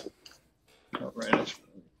creatures. Oh, right.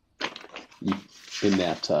 in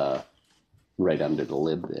that right under the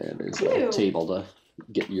lid there. There's a Ew. table to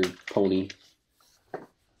get your pony.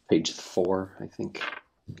 Page 4, I think.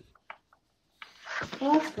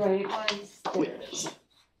 Well, that's great. Mine's skittish.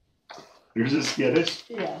 Yours is skittish?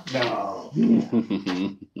 Yeah. No.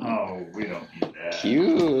 Oh, we don't need that.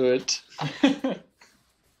 Cute.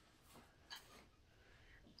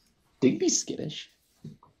 Digby's skittish.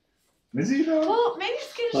 Is he though? Well, maybe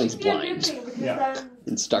skittish Well, he's would be a blind. good thing because Yeah. then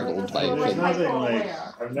And startled Like, by that's There's it. like- nothing like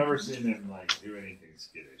hyper-aware. I've never seen him like do anything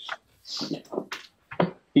skittish.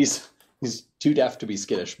 He's too deaf to be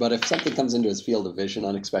skittish, but if something comes into his field of vision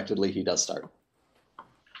unexpectedly, he does start.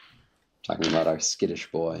 Talking about our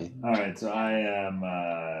skittish boy. All right, so I am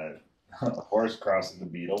a horse crossing the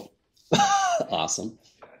beetle. Awesome.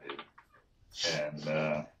 Yeah, dude.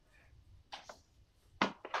 And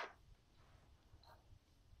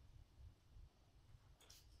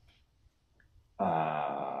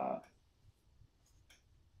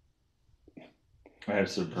I have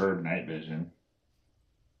superb night vision.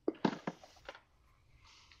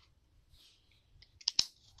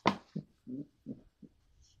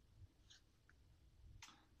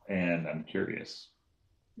 And I'm curious.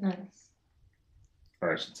 nice.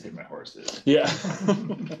 Or I should say my horse is. Yeah.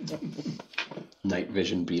 Night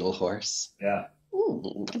vision beetle horse. Yeah.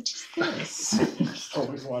 Ooh, what's this? Just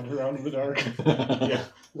always wander around in the dark. Yeah.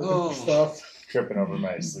 Looking for stuff. Tripping over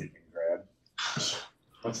my sleeping crab.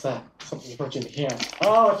 What's that? Something's approaching the camp.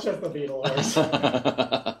 Oh, it's just the beetle horse.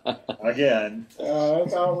 Again.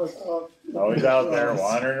 It's always Always out there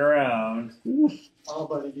wandering around. Oh,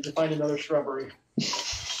 buddy, you need to find another shrubbery.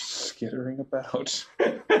 Skittering about.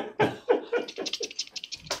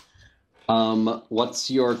 What's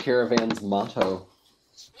your caravan's motto?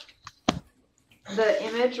 The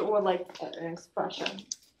image or like an expression?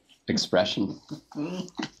 Expression.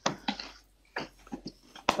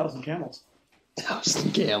 1,000 camels.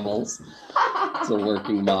 1,000 camels. It's a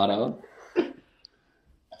working motto.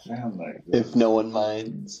 Sound like If no one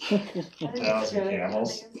minds. I think it's 1,000 good.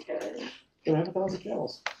 camels. I think it's good. Gonna have 1,000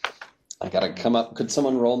 camels. I gotta come up. Could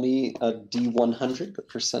someone roll me a D100, the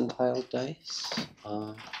percentile dice?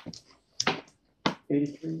 Do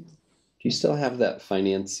 83. you still have that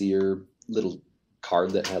financier little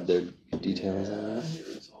card that had their details on it?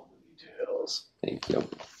 Here's all the details. Thank you.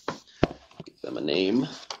 Give them a name.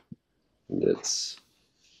 And it's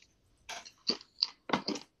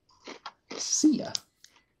Sia.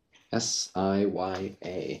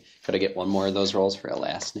 Siya. Could I get one more of those rolls for a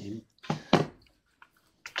last name?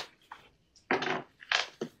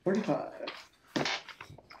 35.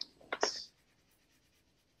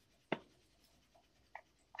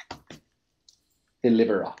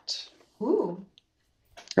 Illiberat. Ooh.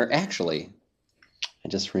 Or actually, I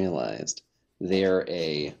just realized they're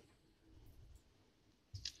a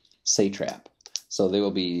satrap. So they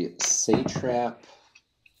will be satrap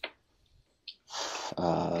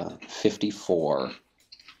 54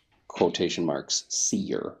 quotation marks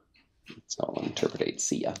seer. So I'll interpretate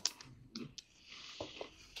seer.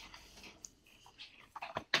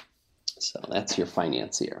 So that's your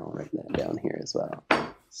financier. I'll write that down here as well.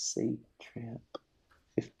 Satrap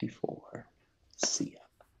 54 seer.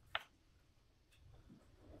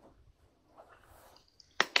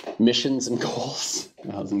 Missions and goals.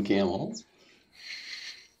 1,000 camels.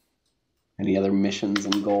 Any other missions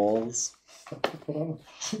and goals?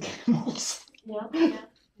 Camels. Yeah.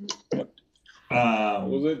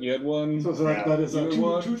 Was it? You had one? So that is You had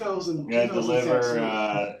one? 2,000. You gotta 2,000 deliver sacks.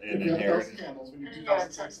 an If you have 1,000 inheritance camels, we need 2,000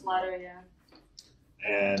 Inheritance sacks. letter, yeah.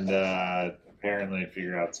 and apparently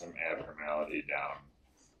figure out some abnormality down.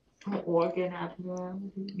 Organ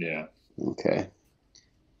abnormality. Yeah. Okay.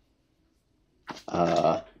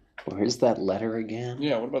 Where's that letter again?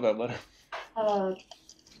 Yeah, what about that letter? Pot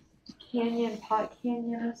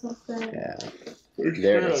canyon or something. Yeah. It's There it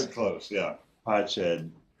fairly is. close, yeah. Potshed.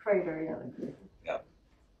 Crater, yeah.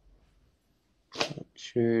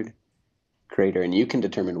 Assured crater, and you can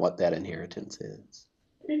determine what that inheritance is.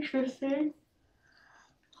 Interesting.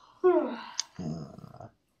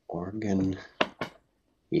 Organ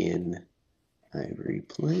in Ivory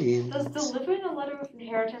Plains. Does delivering a letter of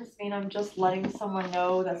inheritance mean I'm just letting someone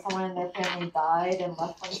know that someone in their family died and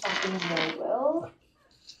left them something in their will?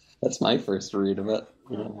 That's my first read of it.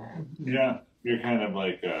 Yeah. You're kind of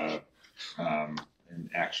like an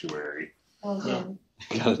actuary. Okay.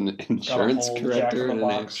 Got an insurance corrector and an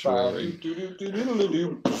actuary.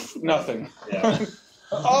 Nothing. Yeah.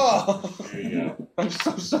 Oh! There you go. I'm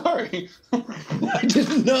so sorry. I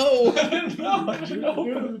didn't know. I didn't know. I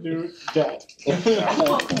didn't know. Debt.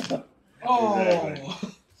 Oh.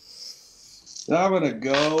 I'm gonna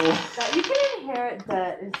go. That you can inherit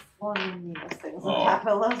debt is one of the meanest things in Oh.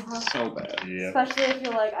 capitalism. So bad. Yeah. Especially if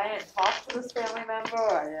you're like, I didn't talk to this family member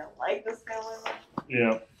or I didn't like this family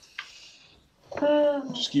Yeah.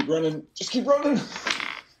 member. Just keep running. Just keep running.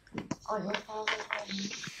 On your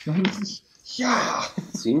father's Yeah.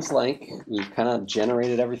 Seems like we've kind of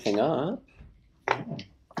generated everything up.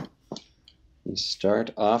 We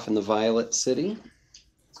start off in the Violet City.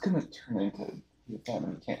 It's gonna turn into that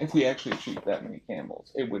many if we actually achieve that many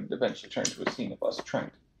camels, it would eventually turn to a scene of us trying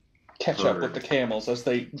to catch up with the camels as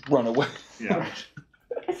they run away. Yeah.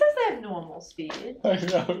 It says they have normal speed. I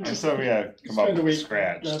know. And so we gotta come up with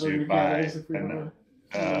scratch to buy.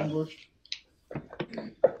 And,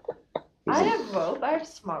 I have rope. I have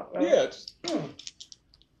smart rope. Yeah. Just,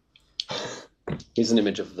 Here's an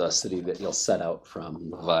image of the city that you'll set out from,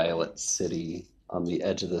 the Violet City on the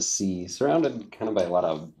edge of the sea, surrounded kind of by a lot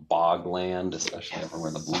of bog land, especially over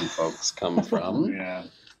where the blue folks come from. yeah.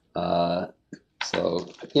 So,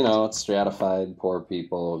 you know, it's stratified, poor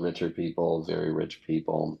people, richer people, very rich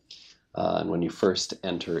people. And when you first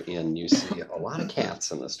enter in, you see a lot of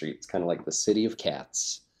cats in the street. It's kind of like the city of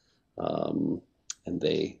cats. And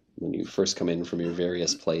they, when you first come in from your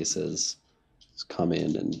various places, just come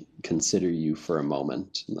in and consider you for a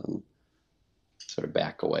moment and then sort of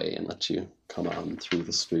back away and let you come on through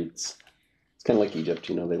the streets. It's kind of like Egypt,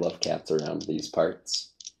 you know, they love cats around these parts.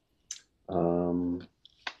 And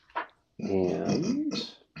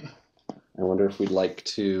I wonder if we'd like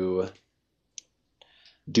to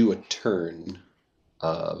do a turn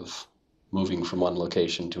of moving from one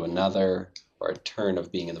location to another, or a turn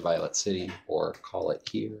of being in the Violet City, or call it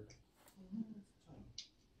here.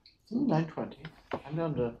 9:20. I'm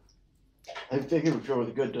down to. I think it would feel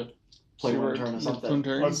really good to play one turn or something.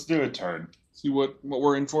 Let's do a turn. See what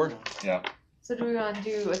we're in for. Yeah. So do we want to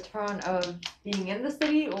do a turn of being in the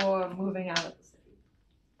city or moving out of the city?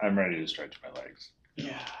 I'm ready to stretch my legs.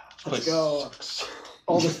 Yeah. Let's go.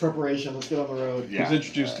 All this preparation. Let's get on the road. It was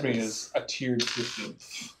introduced to me as a tiered system.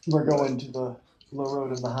 We're going to the low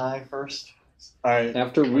road and the high first.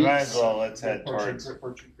 After We might weeks, as well. Let's head towards.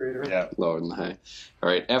 Orchard Crater. Yeah. lower than the high. All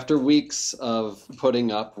right. After weeks of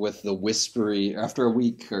putting up with the whispery, after a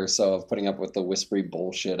week or so of putting up with the whispery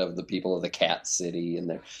bullshit of the people of the cat city,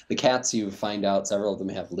 and the cats, you find out several of them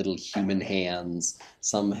have little human hands.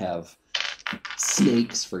 Some have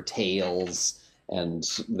snakes for tails. And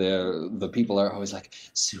the people are always like,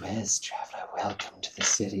 Suez traveler, welcome to the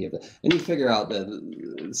city of the... And you figure out that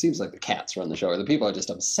it seems like the cats run the show, or the people are just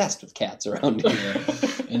obsessed with cats around here.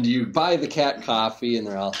 And you buy the cat coffee, and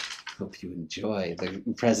they're all, hope you enjoy the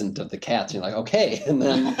present of the cats. And you're like, okay. And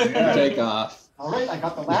then you take off. All right, I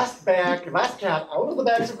got the last cat out of the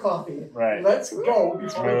bags of coffee. Right. Let's go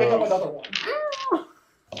before we pick up another one.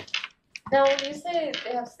 Now, when you say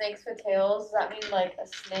they have snakes for tails, does that mean like a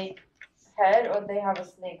snake head or they have a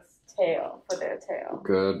snake's tail for their tail?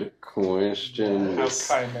 Good question. How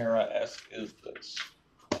chimera-esque is this?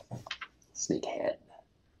 Snake head.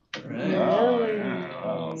 Really?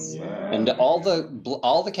 And all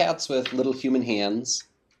the cats with little human hands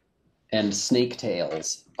and snake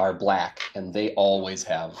tails are black, and they always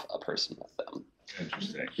have a person with them.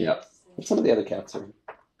 Interesting. Yep. Some of the other cats are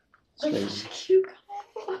strange. Cute.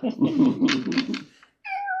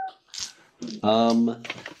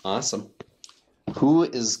 Awesome. Who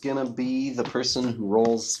is gonna be the person who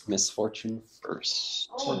rolls misfortune first?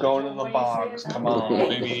 We're going in the bogs. Come on,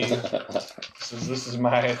 baby. This is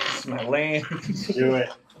my lane. Do it.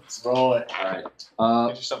 Let's roll it. All right.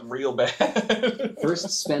 Get you something real bad. First,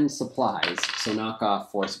 spend supplies. So knock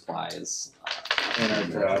off 4 supplies. In our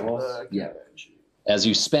travels. Yeah. As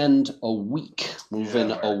you spend a week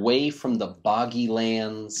moving away from the boggy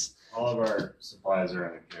lands. All of our supplies are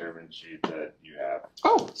in the caravan sheet that you have.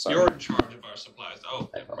 Oh, sorry. You're in charge of our supplies. Oh,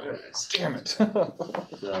 I apologize. damn it.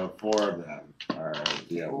 So 4 of them are.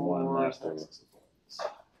 You have 1 left over.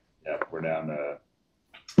 Yep, we're down to.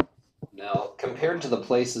 Now, compared to the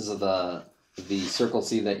places of the Circle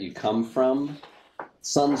C that you come from,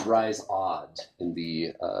 suns rise odd in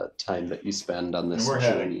the time that you spend on this And we're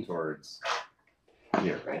journey. heading towards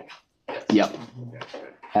here, right? Yep. Yeah, good.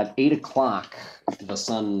 At 8 o'clock, the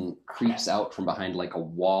sun creeps out from behind like a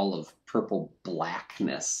wall of purple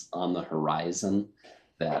blackness on the horizon.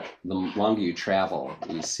 That the longer you travel,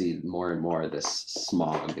 you see more and more this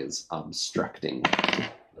smog is obstructing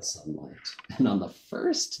the sunlight. And on the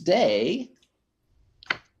first day,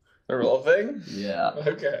 The real thing? yeah,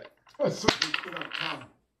 Okay.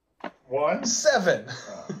 1. 7.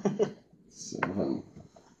 7.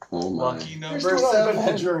 Oh my. Lucky We're number still on a bit of a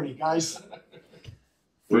 7. journey, guys.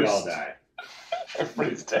 We all die.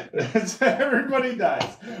 Everybody's dead. Everybody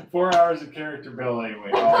dies. 4 hours of character building.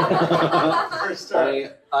 We all first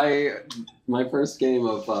start. My first game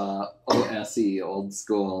of OSE, old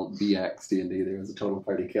school BX D&D, there was a total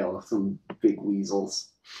party kill of some big weasels.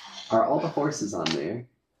 Are all the horses on there?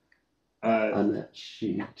 On that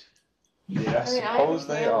sheet? Yeah, I mean, I suppose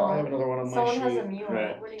they I are. have another one on my Someone sheet. has a mule.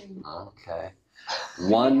 Right. What do you Okay. have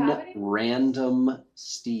One any? random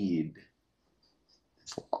steed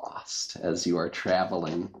is lost as you are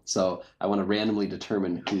traveling. So I want to randomly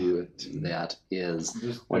determine who that is.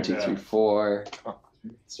 Just 1, 2, pick 3, up. 4.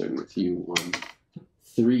 Starting with you. 1,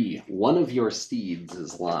 3. One of your steeds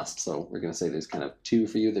is lost. So we're going to say there's kind of 2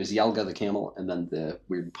 for you. There's Yelga the camel, and then the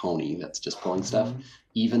weird pony that's just pulling stuff.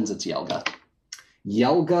 Evens, it's Yelga.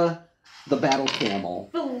 Yelga, the battle camel,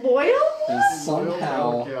 The loyal is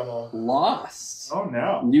somehow Camel. lost. Oh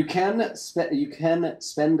no. You can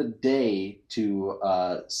spend a day to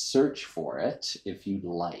search for it if you'd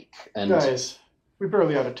like. And Guys, we're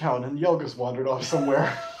barely out of town, and Yelga's wandered off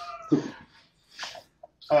somewhere.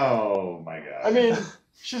 Oh my god. I mean,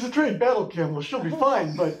 she's a trained battle camel. She'll be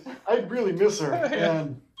fine, but I really miss her.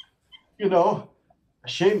 And, you know, a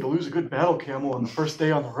shame to lose a good battle camel on the first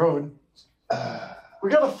day on the road. We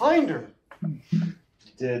gotta find her.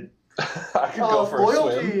 Did I could go for a swim.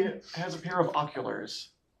 Loyalty has a pair of oculars,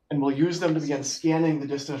 and we'll use them to begin scanning the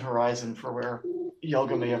distant horizon for where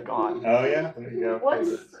Yelga may have gone. oh yeah, there you go. What's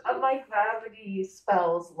my gravity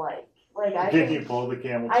spells like? Like I Can you can, pull the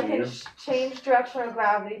camel I to can you? change direction of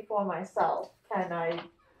gravity for myself. Can I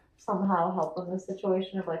somehow help in this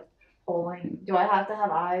situation of like pulling? Do I have to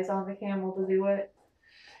have eyes on the camel to do it?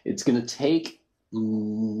 it's going to take.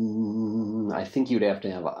 I think you'd have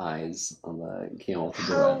to have eyes on the camel to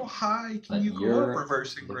do How it. high But can you go you're- up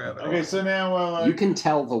reversing gravity? Okay, so now You can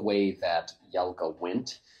tell the way that Yelga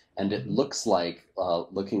went, and it looks like,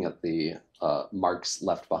 looking at the marks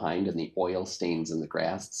left behind and the oil stains in the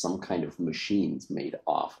grass, some kind of machines made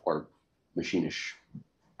off, or machinish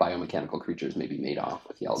biomechanical creatures may be made off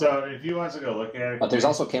with Yelga. so if you want to go look at it, But there's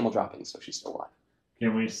also camel droppings, so she's still alive.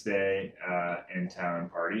 can we stay in town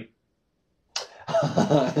and party?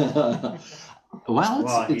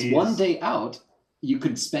 Well, it's he's- 1 day out. You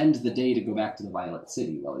could spend the day to go back to the Violet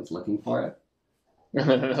City while he's looking for it. And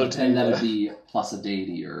that would be plus a day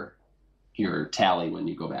to your tally when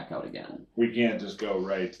you go back out again. We can't just go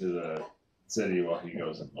right to the city while he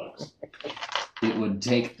goes and looks. It would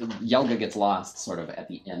take Yelga gets lost sort of at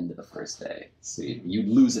the end of the first day, so you'd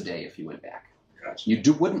lose a day if you went back. Gotcha.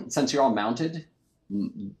 You wouldn't, since you're all mounted.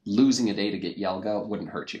 Losing a day to get Yelga wouldn't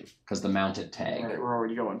hurt you because the mounted tag. Alright, we're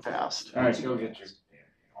already going fast. All right, go get your.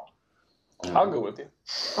 I'll go with you.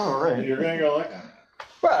 Alright. You're gonna go look at it.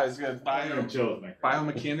 Well, it's good. I'm gonna chill with my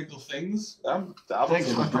Biomechanical things.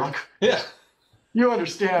 Thanks, Brock. Yeah. You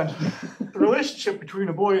understand. The relationship between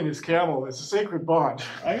a boy and his camel is a sacred bond.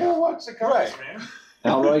 I gotta watch the cards, man.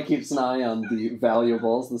 Alroy keeps an eye on the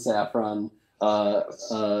valuables, the saffron,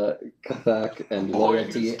 Kathak and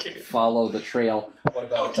Loyalty follow the trail. What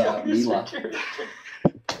about Mila?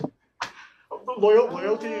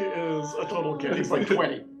 Loyalty is a total kid. He's like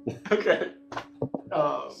 20. Okay.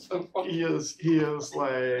 He is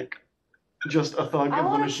like just a thug I of the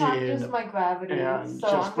want to practice machine my gravity, and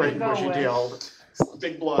so just I'm bright gonna bushy go with. tailed,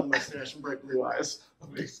 big blonde mustache and bright blue eyes.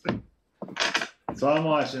 So I'm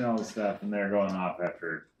watching all the stuff, and they're going off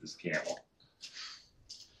after this camel.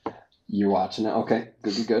 You're watching it. Okay,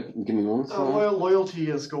 good. Give me one. Loyalty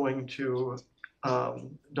is going to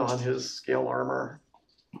don his scale armor,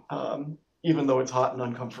 even though it's hot and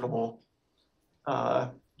uncomfortable,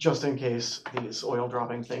 just in case these oil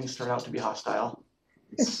dropping things turn out to be hostile.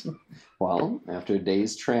 Well, after a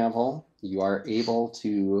day's travel, you are able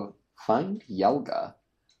to find Yelga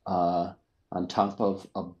on top of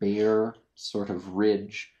a bare sort of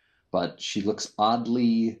ridge, but she looks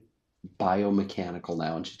oddly biomechanical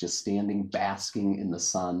now, and she's just standing basking in the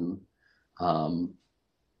sun.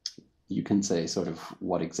 You can say sort of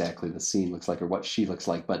what exactly the scene looks like or what she looks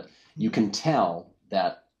like, but you can tell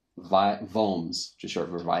that VOMs, just short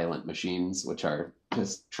for violent machines, which are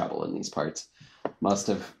just trouble in these parts, must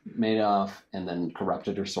have made off and then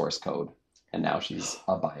corrupted her source code, and now she's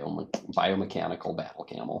a biomechanical battle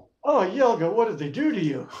camel. Oh, Yelga, what did they do to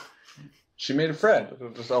you? She made a friend.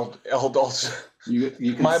 Just You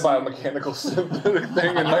can my see, biomechanical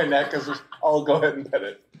thing in my neck is just, I'll go ahead and pet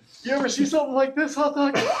it. You ever see something like this, hot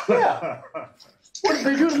dog? Yeah. What did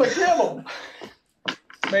they do to my camel?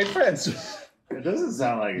 Made friends. It doesn't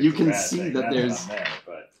sound like it's You a can bad see thing. that That's there's- not there,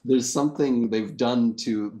 but there's something they've done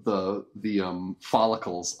to the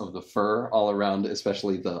follicles of the fur all around,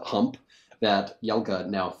 especially the hump, that Yelga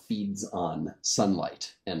now feeds on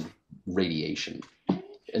sunlight and radiation.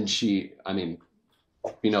 And she, I mean,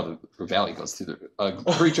 you know, the valley goes through a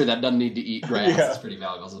creature that doesn't need to eat grass Yeah. is pretty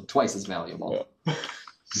valuable, so twice as valuable. Yeah.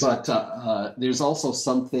 But there's also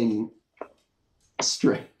something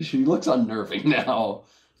strange. She looks unnerving now.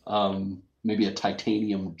 Maybe a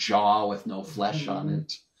titanium jaw with no flesh on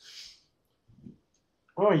it.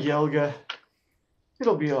 Oh, Yelga,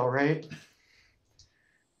 it'll be all right.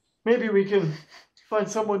 Maybe we can find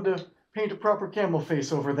someone to paint a proper camel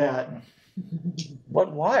face over that.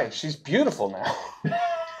 But why? She's beautiful now.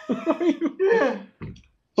 Yeah,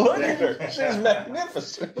 Look at her. She's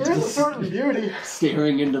magnificent. there is a certain beauty.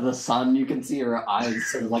 Staring into the sun, you can see her eyes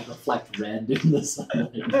sort of like reflect red in the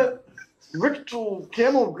sunlight. That ritual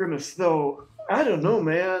camel grimace, though, I don't know,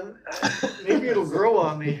 man. Maybe it'll grow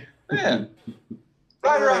on me. Man.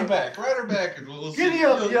 Ride her on back. Ride her back and we'll see. Giddy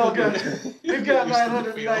up, Yelga. We've got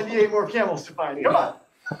 998 more camels to find. Come on.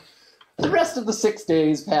 The rest of the 6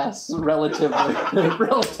 days pass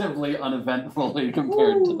relatively uneventfully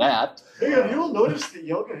compared to that. Hey, have you all noticed that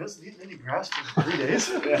Yelga hasn't eaten any grass for 3 days?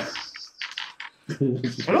 yeah.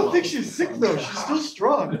 I don't think she's sick, though. She's still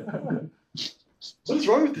strong. What is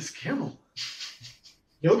wrong with this camel?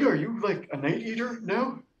 Yelga, are you like a night eater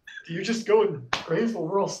now? Do you just go and graze while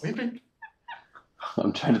we're all sleeping?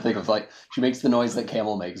 I'm trying to think of like, she makes the noise that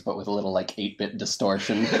camel makes, but with a little like 8-bit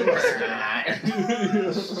distortion.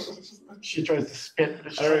 She tries to spit,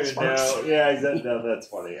 but I don't it's even know. Yeah, no, that's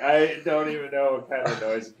funny. I don't even know what kind of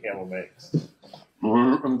noise a camel makes.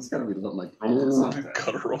 It's gotta be something like.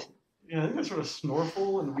 Guttural. Yeah, I think that's sort of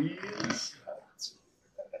snorkel and wheeze. That's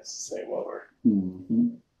say what we're.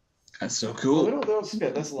 Mhm. That's so Oh, they cool. don't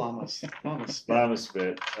spit. That's llamas. Llamas spit. Llama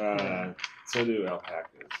spit. So do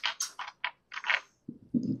alpacas.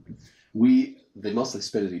 They mostly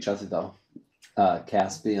spit at each other though.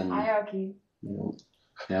 Caspian, Hierarchy. you know,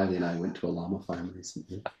 Abby and I went to a llama farm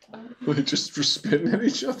recently. We just were spitting at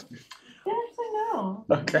each other. Yes, I know.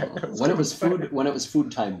 Okay. When it was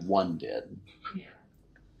food time, one did.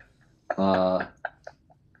 The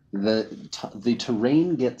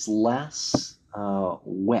terrain gets less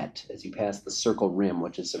wet as you pass the circle rim,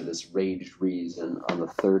 which is sort of this raged region. On the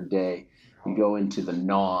third day, you go into the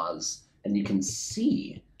Naws, and you can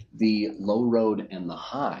see the low road and the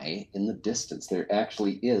high in the distance. There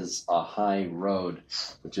actually is a high road,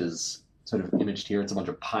 which is sort of imaged here. It's a bunch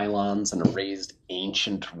of pylons and a raised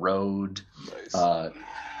ancient road. Nice.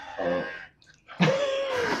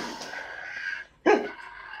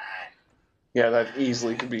 Yeah, that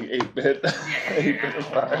easily could be 8-bit. 8-bit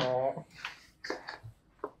file.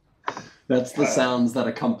 That's the sounds that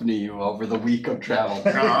accompany you over the week of travel.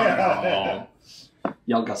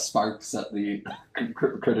 Yelga sparks at the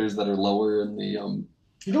critters that are lower in the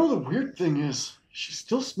You know, the weird thing is, she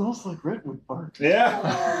still smells like redwood bark. Yeah.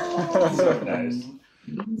 So nice.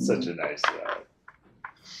 Such a nice.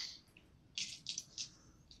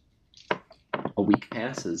 A week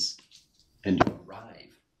passes, and you arrive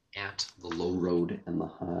at the low road and the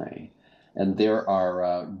high. And there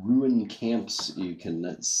are ruined camps. You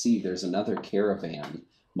can see there's another caravan,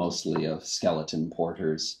 mostly of skeleton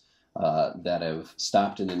porters, that have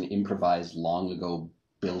stopped in an improvised long ago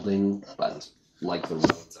building, but like the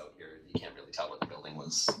roads out here, you can't really tell what the building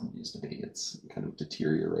used to be. It's kind of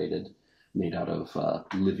deteriorated, made out of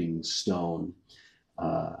living stone.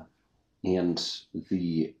 And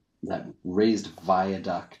that raised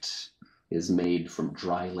viaduct is made from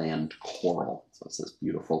dryland coral. So it's this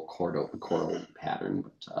beautiful coral pattern,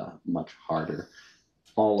 but much harder.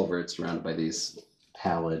 All over it's surrounded by these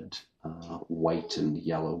pallid white and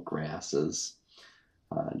yellow grasses.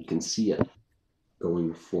 You can see it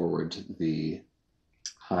going forward the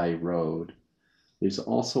high road. There's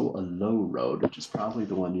also a low road, which is probably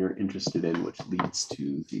the one you're interested in, which leads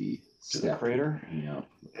to the crater? Yeah.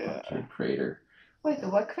 Crater. Wait, the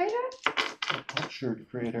what crater? Orchard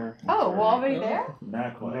crater. Oh, we're already there?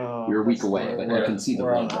 Not quite. No, You're a week that's away, but you can see the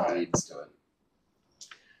we're one on that the- leads to it.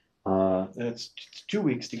 It's 2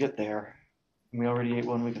 weeks to get there. We already ate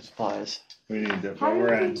 1 week of supplies. We need to, How but do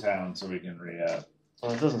we're we- in town, so we can re-up.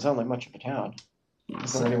 Well, it doesn't sound like much of a town.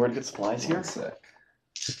 Is there anywhere to get supplies here? One sec.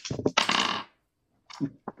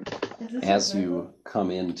 Is this As a river? you come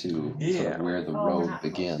into sort of where the Oh, we're road not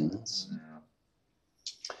begins,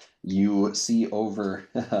 you see over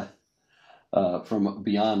from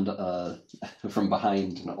beyond, from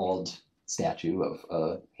behind an old statue of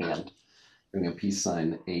a hand bring a peace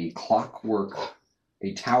sign, a clockwork,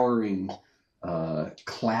 a towering,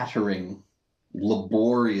 clattering,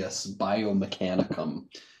 laborious biomechanicum.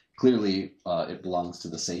 Clearly, it belongs to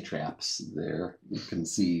the satraps. There you can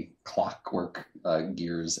see clockwork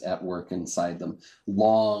gears at work inside them.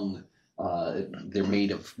 Long, they're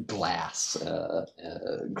made of glass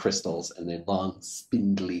crystals, and their long,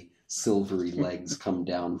 spindly, silvery legs come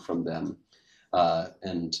down from them.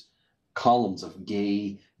 And columns of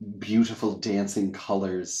gay, beautiful dancing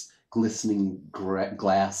colors, glistening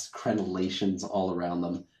glass crenellations all around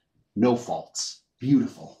them. No faults.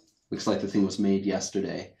 Beautiful. Looks like the thing was made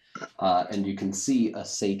yesterday. And you can see a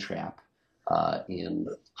satrap in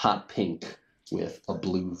hot pink with a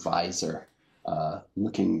blue visor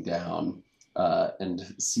looking down and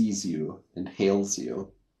sees you and hails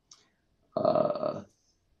you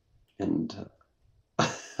and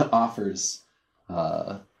offers,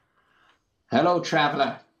 "Hello,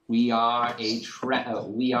 traveler. We are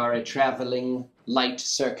a traveling light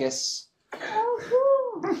circus.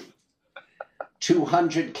 Oh, cool.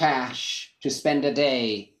 200 cash to spend a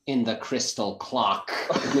day in the crystal clock."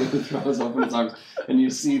 And he throws open his arms, and you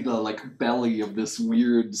see the belly of this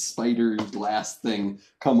weird spider glass thing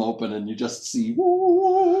come open, and you just see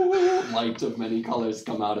light of many colors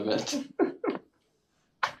come out of it.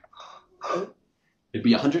 It'd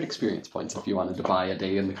be 100 experience points if you wanted to buy a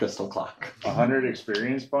day in the crystal clock. 100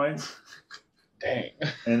 experience points, Dang.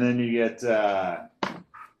 and then you get.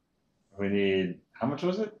 We need. How much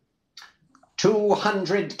was it?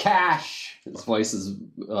 200 cash. His voice is Is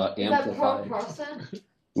that per amplified. person?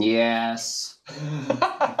 Yes.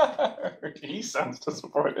 He sounds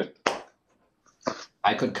disappointed.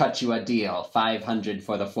 I could cut you a deal. 500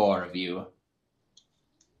 for the 4 of you.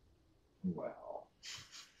 Well,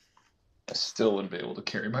 I still wouldn't be able to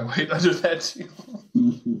carry my weight under that deal.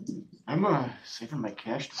 I'm saving my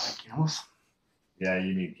cash to buy camels. yeah,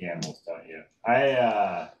 you need camels, don't you? I don't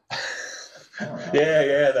know.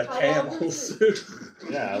 Yeah, the How long camels.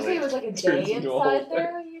 Yeah, Did you say it was like a turns day into a whole inside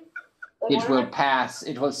there? It will pass.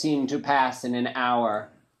 It will seem to pass in an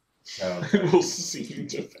hour. so, It will seem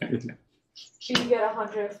to. You can get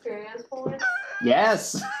 100 experience points.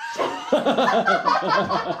 Yes.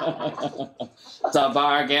 It's a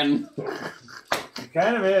bargain. it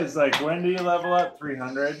kind of is. Like, when do you level up?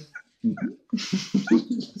 300?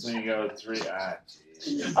 So you go 3.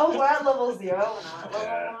 Geez. Oh, we're at level 0 not level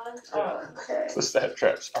Yeah. 1? Oh, okay. The stat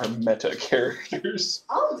traps are meta characters.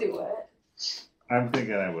 I'll do it. I'm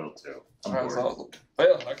thinking I will too. I'm That's bored. awesome.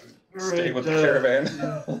 Well, I can stay with the caravan.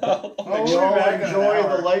 I'll Oh, make you sure all back in an enjoy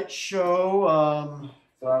hour. the light show.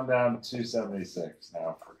 So I'm down 276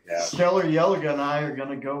 now for cap. Stellar Yelliga and I are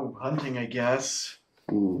gonna go hunting, I guess.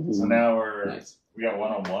 So now Nice. we got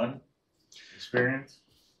 101 experience.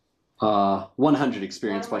 100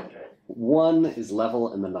 experience point. 100. 1 is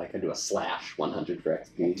level, and then I can do a slash 100 for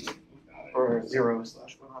XP. Or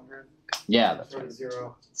 0/100. Yeah, that's Or right.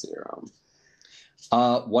 0. 0.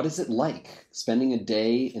 What is it like spending a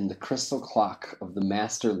day in the crystal clock of the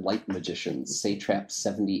master light magicians, Satrap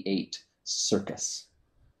 78 Circus?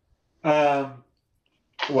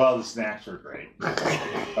 Well, the snacks were great.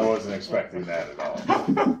 I wasn't expecting that at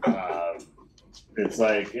all. It's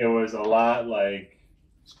like, it was a lot like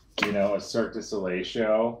a Cirque du Soleil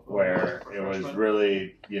show where it was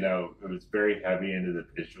really, it was very heavy into the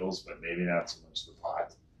visuals, but maybe not so much the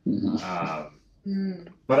plot.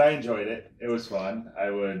 But I enjoyed it. It was fun. I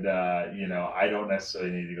would, I don't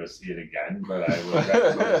necessarily need to go see it again, but I would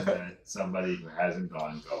recommend that somebody who hasn't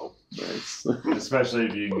gone go. Nice. Especially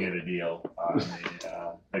if you can get a deal on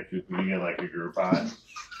like if you can get like a Groupon.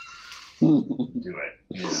 Do it,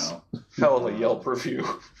 Hell of a Yelp review.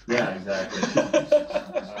 Yeah, exactly.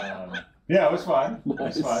 Yeah, it was fun.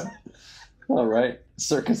 Nice. It was fun. All right.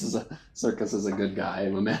 Circus is a good guy.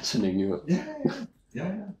 I'm imagining you.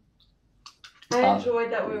 Yeah. I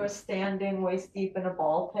enjoyed that we were standing waist deep in a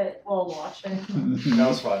ball pit while watching. That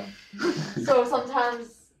was fun. So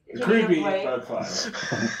sometimes you need a Creepy, break. but fun.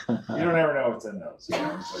 You don't ever know what's in those.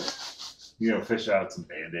 It's like, fish out some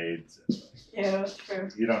Band-Aids. Yeah, that's true.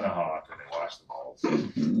 You don't know how often they wash the balls.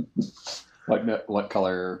 What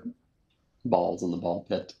color balls in the ball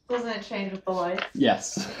pit? Doesn't it change with the lights?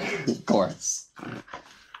 Yes, of course.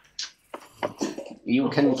 You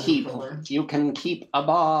can keep a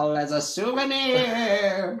ball as a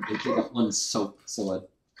souvenir. You pick up one soap, so a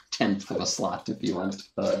tenth of a slot if you want.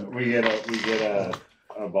 We get a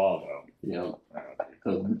ball though.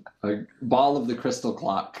 A ball of the crystal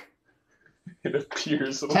clock. It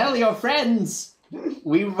appears. Tell your friends.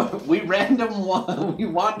 We wander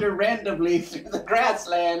randomly through the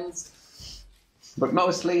grasslands, but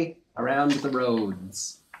mostly around the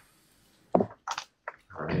roads. All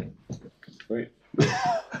right. Wait.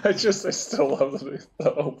 I still love the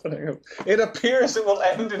opening of. It appears it will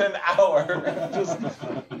end in an hour.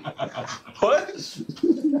 What?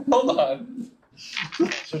 Hold on.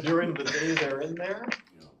 So during the day they're in there,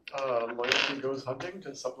 Loyalty goes hunting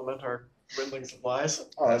to supplement our dwindling supplies.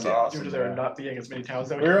 Oh, that's awesome. Due to there not being as many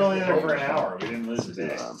towns out We here. were only there for an hour. We didn't lose a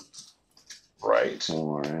day. Right.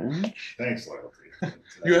 Orange. Thanks, Loyalty.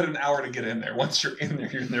 You had an hour to get in there. Once you're in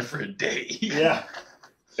there for a day. Yeah.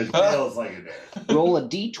 It feels like a day. Roll a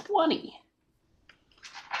d20.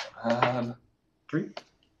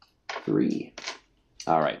 3.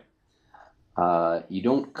 All right. You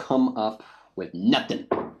don't come up with nothing.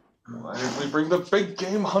 Why did we bring the big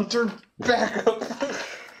game hunter back up?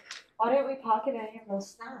 Why didn't we pocket any of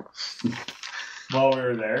those snacks? While we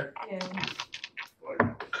were there. Yeah.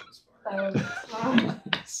 That was smart.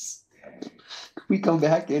 We come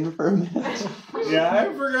back in for a minute. Yeah, I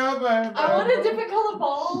forgot my. I want a different color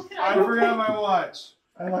ball. I forgot my watch.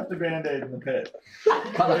 I left the Band-Aid in the pit.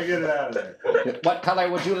 Gotta get it out of there. What color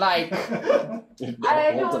would you like? I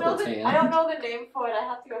don't know the name for it. I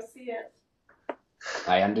have to go see it.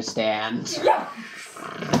 I understand. Yeah.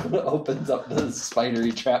 Opens up the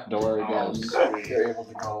spidery trapdoor again. You're able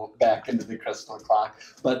to go back into the crystal clock.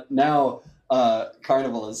 But now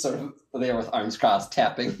Carnival is sort of there with arms crossed,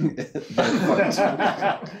 tapping their foot.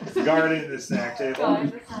 Guarding the snack table.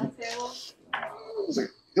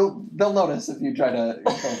 They'll notice if you try to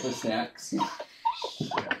go for snacks.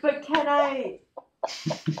 But can I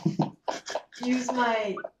use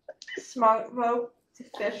my smart rope to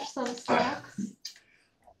fish some snacks?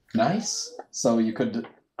 Nice. So you could,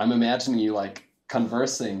 I'm imagining you like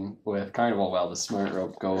conversing with Carnival while the smart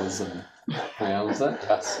rope goes and rounds it.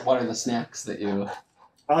 What are the snacks that you...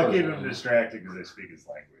 I'll keep him distracted because I speak his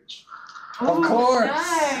language. Of course.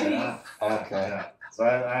 Nice. Yeah. Okay. Yeah. So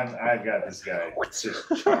I've got this guy just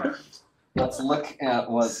charmed. Let's look at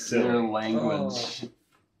what their language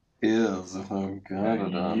is. If I've got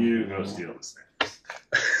it on. You go steal the snacks.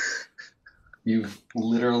 You've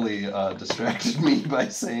literally distracted me by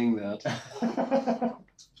saying that.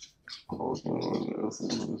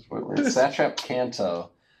 Satrap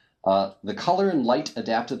Canto. The color and light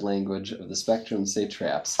adapted language of the Spectrum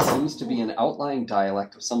satraps seems to be an outlying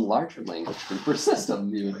dialect of some larger language group or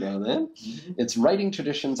system. You would know that. Its writing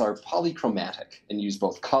traditions are polychromatic and use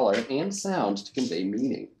both color and sound to convey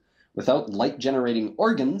meaning. Without light-generating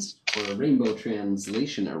organs or a rainbow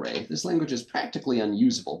translation array, this language is practically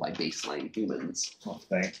unusable by baseline humans. Well,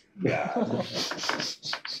 thank God.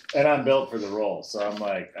 And I'm built for the role, so I'm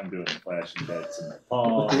doing the flashing bits in my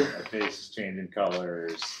palm, my face is changing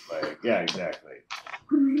colors, yeah, exactly.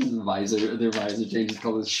 Their visor changes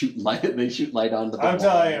colors, they shoot light onto the I'm walls.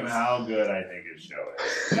 telling him how good I think his show is.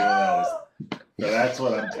 So that's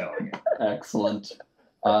what I'm telling him. Excellent.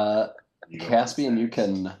 Caspian, you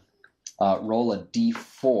can roll a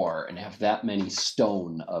d4 and have that many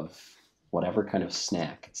stone of whatever kind of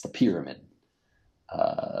snack. It's the pyramid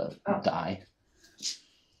die.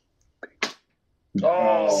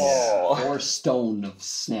 Oh. 4 stone of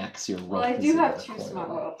snacks. Your Well, I do have 2 smart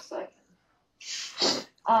ropes.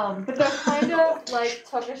 But they're kind of like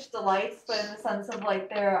Turkish delights, but in the sense of like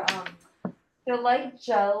they're They're like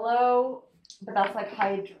Jello, but that's like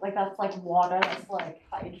that's like water that's like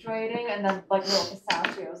hydrating, and then like little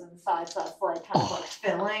pistachios inside, so that's like kind of like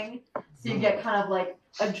filling. So you get kind of like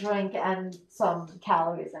a drink and some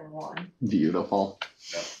calories in one. Beautiful.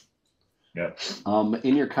 Yep.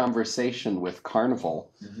 In your conversation with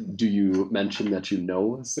Carnival, do you mention that you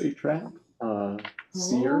know Satrap?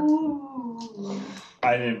 Seer? Ooh.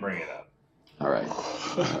 I didn't bring it up. All right.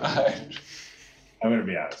 I'm going to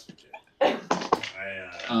be honest with you.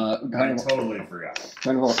 I totally forgot.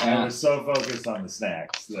 Carnival, I was so focused on the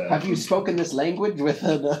snacks. have you spoken this language with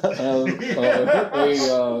what's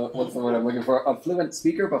the word I'm looking for? A fluent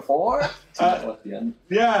speaker before? Yeah,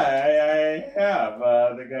 I have.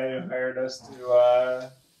 The guy who hired us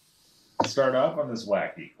to start off on this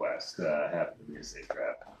wacky quest happened to be a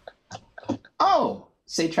satrap. Oh,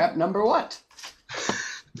 Satrap number what?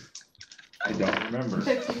 I don't remember.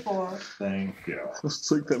 54. Thank you.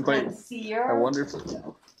 Looks like that might. And Seer. I wonder if it's.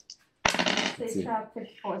 Satrap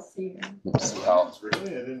 54 Seer. Oh, Really?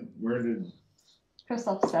 I didn't. Where did.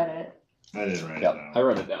 Christoph said it. I didn't write it Yep, down. I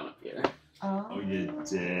wrote it down up here. Oh, you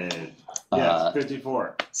did. Yeah,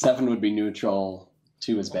 54. 7 would be neutral.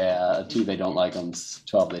 2 is bad. 2 they don't like them.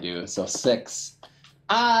 12 they do. So 6.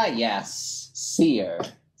 Ah, yes, Seer.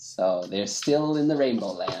 So they're still in the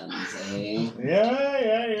Rainbow Lands, eh?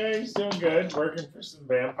 Yeah, he's doing good. Working for some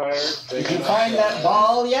vampires. Did you find that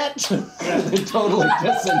ball yet? They're totally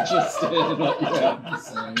disinterested in what you have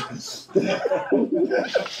to say.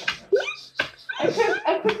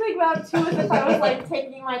 I quickly grabbed 2 as if I was like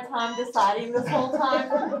taking my time deciding this whole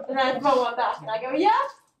time, and then I throw one back and I go, yeah.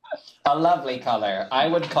 A lovely color. I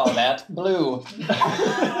would call that blue.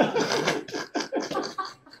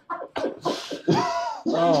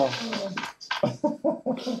 Oh.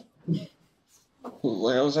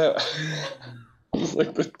 What was that? It was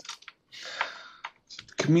like the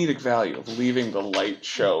comedic value of leaving the light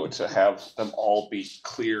show to have them all be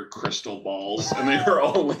clear crystal balls, and they were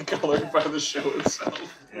only colored by the show itself.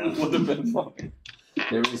 Yeah. It would have been funny.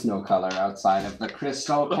 There is no color outside of the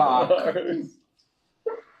crystal clock.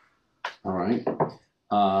 All right.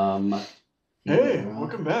 Hey,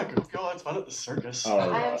 welcome back. Let's go. It's fun at the circus. Oh,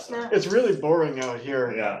 I have awesome. snacks. It's really boring out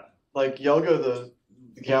here. Yeah. Like Yelga, the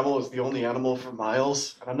camel, is the only animal for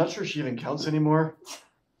miles, and I'm not sure she even counts anymore.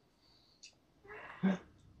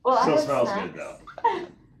 Well, I Still have smells snacks. good though.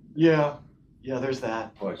 Yeah, there's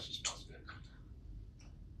that. Boy, it just smells good.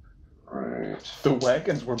 Right. The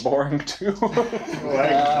wagons were boring too.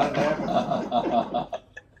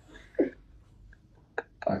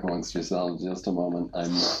 Talk amongst yourselves just a moment.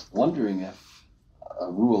 I'm wondering if a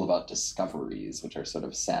rule about discoveries, which are sort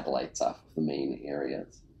of satellites off of the main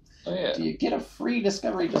areas. Oh, yeah. Do you get a free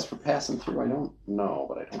discovery just for passing through? I don't know,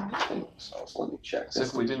 but I don't think so. So let me check. As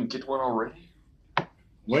if we didn't get one already.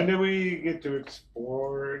 When do we get to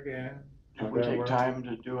explore again? If we take time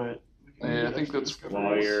to do it. we can Yeah, do I think extra that's discoveries.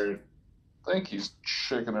 While you're I think he's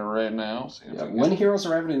checking it right now. See if Yeah, I can- when heroes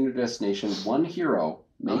arrive at a new destination, one hero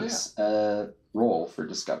makes a roll for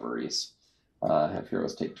discoveries. Have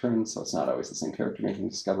heroes take turns, so it's not always the same character making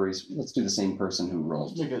discoveries. Let's do the same person who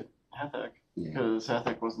rolled. Make it Hathak, Yeah. because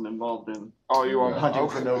Hathak wasn't involved in Oh, you want hunting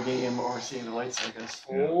okay. for no game or seeing the lights, I guess.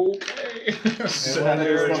 Okay. so Sat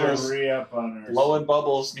there there's just a re-up on our blowing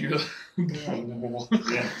bubbles near the.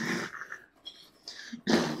 Yeah.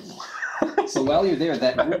 So while you're there,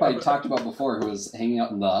 that group I talked about before, who was hanging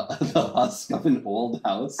out in the husk of an old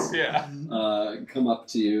house, Yeah. come up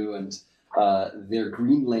to you, and they're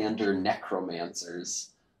Greenlander necromancers.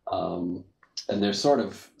 And they're sort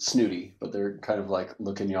of snooty, but they're kind of like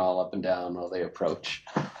looking you all up and down while they approach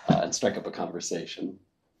and strike up a conversation.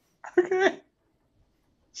 Okay.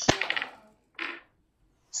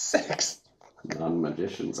 6.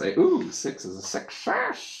 Non-magicians say, ooh, 6 is a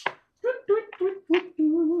success.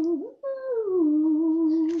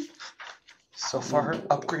 So far,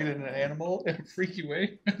 upgraded an animal in a freaky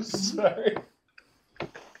way. Sorry.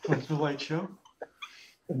 What's the light show?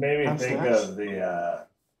 It made me That's think nice. of the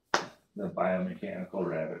biomechanical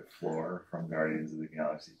rabbit floor from Guardians of the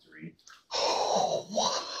Galaxy 3. Oh,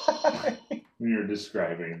 why? When you're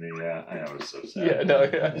describing the, I know it's so sad. Yeah, no,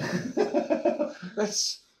 yeah.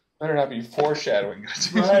 That's better not be foreshadowing.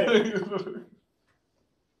 Right.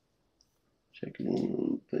 Checking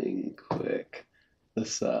one thing quick.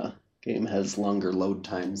 This game has longer load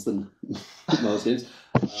times than most games.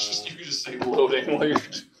 You could just say loading while you're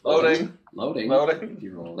loading. Loading. Loading.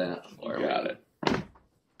 You roll that for You got me. it.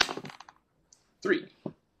 3.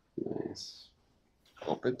 Nice.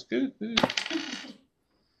 Hope it's good.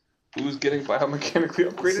 Who's getting biomechanically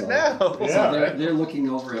upgraded So- now? So they're looking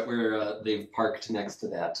over at where they've parked next to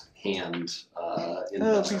that hand in Oh,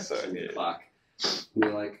 the so in the good. clock. And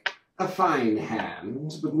they're like, a fine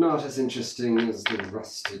hand, but not as interesting as the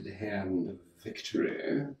rusted hand of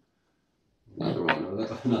victory. Another one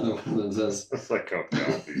of them says, That's like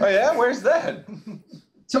coffee. Oh yeah, where's that?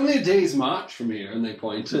 it's only a day's march from here, and they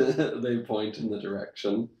point in the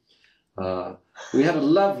direction. We had a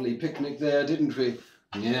lovely picnic there, didn't we?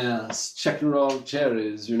 Yes, check-and-roll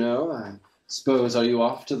cherries, you know. I suppose, are you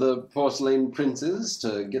off to the Porcelain Prince's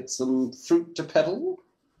to get some fruit to peddle?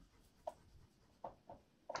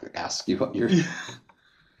 Ask you what you're...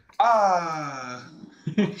 I'm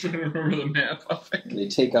trying to remember the map. They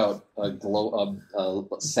take out a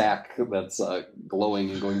sack that's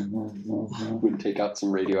glowing and going, and take out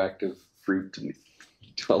some radioactive fruit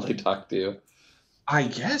while they talk to you. I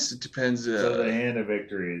guess it depends. So the hand of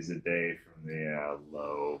victory is a day from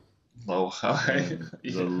the low high.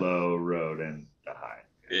 The low road and the high.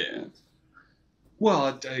 Yeah.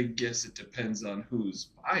 Well, I guess it depends on who's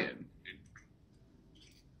buying.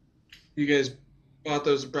 You guys bought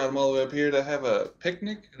those and brought them all the way up here to have a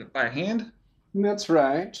picnic by hand? That's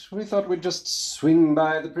right. We thought we'd just swing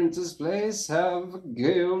by the prince's place, have a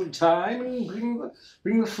gay old time, and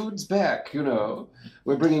bring the foods back, you know.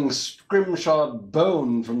 We're bringing scrimshawed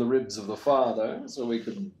bone from the ribs of the father, so we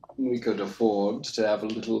could afford to have a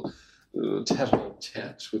little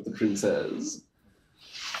tete-a-tete with the princess.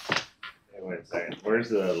 Hey, wait a second. Where's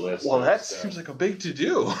the list? Well, that seems like a big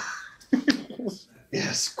to-do.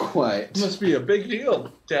 Yes, quite. Must be a big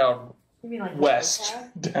deal down You mean like west.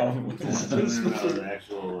 Down west. No, the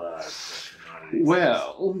actual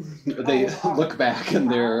Well, they look back and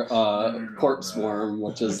their corpse swarm,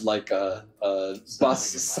 which is like a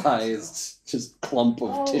bus-sized just clump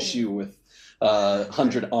of tissue with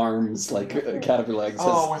 100 arms, like caterpillar legs.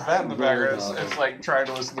 Oh, with that in the background, it's like trying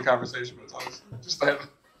to listen to the conversation, but it's just that.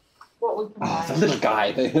 What we Oh, the little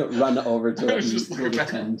guy, they run over to it Just and look back.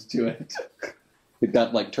 attend to it. It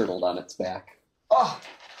got like turtled on its back. Oh!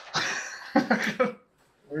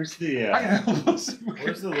 Where's the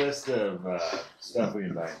where's the list of stuff we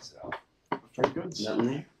can buy and sell? Very good.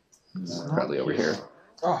 Nothing. Probably over here.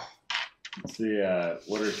 Oh. Let's see,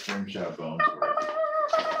 what are scrimshaw bones worth?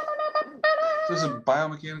 Is this a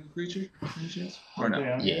biomechanical creature? Any chance? Or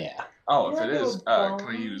no? Yeah. Oh, if it is, can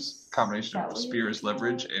I use combination of spear as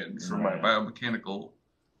leverage and for my biomechanical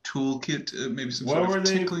toolkit, maybe some What sort were of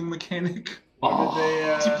they- tickling mechanic? What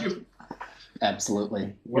did they,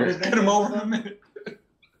 Absolutely. what did they Get him have over with a them? minute.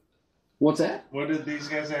 What's that? What did these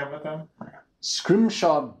guys have with them?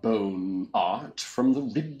 Scrimshaw bone art from the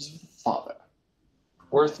ribs of the father.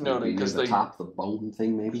 Worth noting, Maybe because near they the top of the bone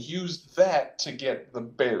thing, maybe. used that to get the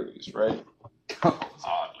berries, right?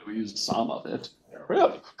 Hardly. We used some of it.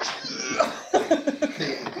 Really?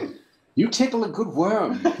 You tickle a good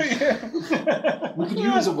worm. We could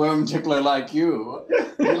use a worm tickler like you.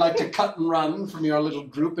 Would you like to cut and run from your little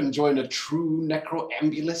group and join a true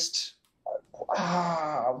necroambulist?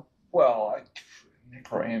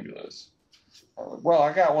 Necroambulance. Well,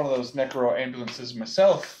 I got one of those necroambulances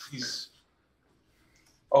myself. He's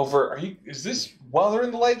over. Is this while they're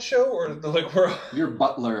in the light show, or like we're? Your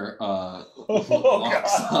butler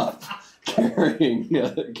walks up carrying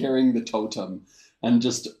the totem and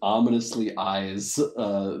just ominously eyes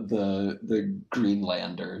the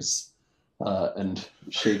Greenlanders and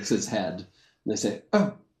shakes his head. And they say,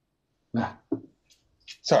 "Oh,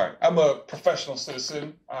 Sorry, I'm a professional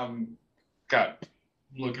citizen. Got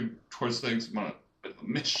looking towards things. I'm on a bit of a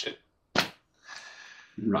mission.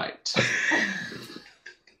 right."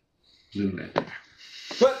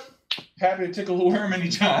 But happy to tickle a worm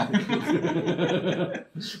anytime.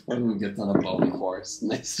 One of them gets on a bone horse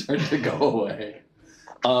and they start to go away.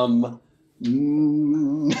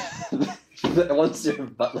 Once your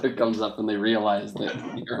butler comes up and they realize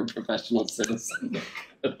that you're a professional citizen,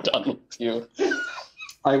 they're done with you.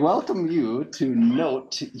 I welcome you to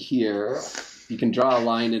note here. You can draw a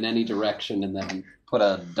line in any direction and then put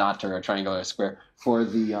a dot or a triangle or a square for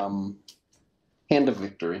the Hand of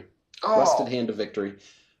Victory. Rusted Hand of Victory.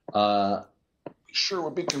 Sure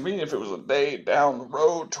would be convenient if it was a day down the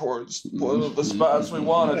road towards one of the spots we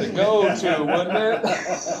wanted to go to, wouldn't it?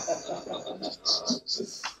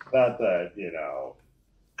 Not that, you know.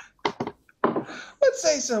 Let's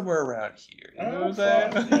say somewhere around here. You know what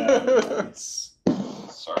I'm saying?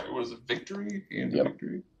 Sorry, what is it? Victory? Hand of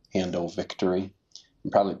Victory? Hand of Victory.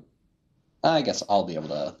 And probably, I guess I'll be able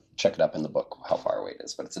to check it up in the book how far away it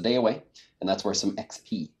is, but it's a day away, and that's worth some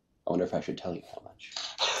XP. I wonder if I should tell you how much.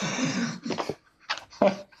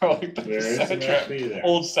 I like the There is some soundtrack. XP there.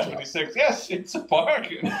 Old 76. Yes, it's a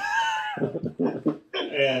bargain.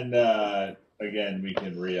 And again, we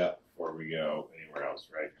can re-up before we go anywhere else,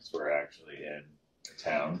 right? Because we're actually in a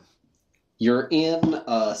town. You're in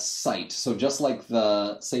a site, so just like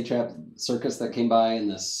the Satrap circus that came by and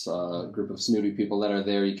this group of snooty people that are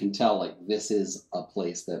there, you can tell like this is a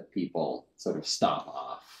place that people sort of stop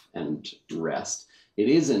off and rest. It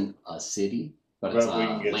isn't a city, but it's we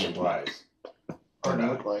can get landmark. supplies. Doesn't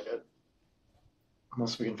look like it.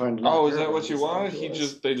 Unless we can find. Oh, is that what you wanted?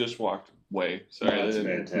 They just walked away. Sorry, That's they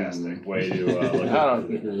didn't. fantastic. Way to look I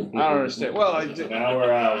don't understand. Well, I did. Now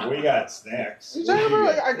we're we got snacks.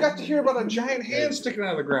 I got to hear about a giant hand sticking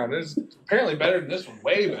out of the ground. It's apparently better than this one.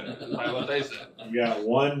 Way better than what they said. We got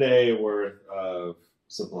 1 day worth of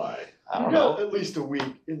supply. I don't We got know. at least a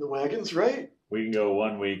week in the wagons, right? We can go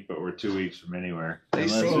 1 week, but we're 2 weeks from anywhere. They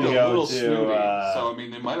Unless seemed we a go little to, snooty. So I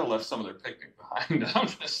mean, they might have left some of their picnic behind. I'm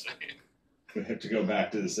just saying. we have to go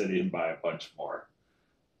back to the city and buy a bunch more.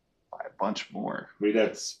 Buy a bunch more. We'd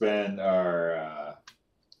have to spend our.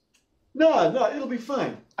 No, it'll be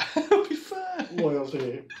fine. It'll be fun.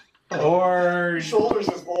 Loyalty. Or Shoulders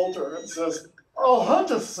his bolter and says, "Oh,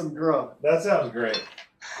 hunt us some grub." that sounds great.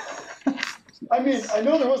 I mean, I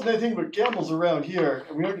know there wasn't anything but camels around here,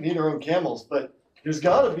 and we don't eat our own camels, but there's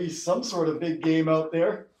got to be some sort of big game out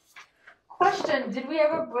there. Question, did we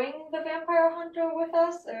ever bring the vampire hunter with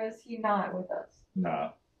us, or is he not with us?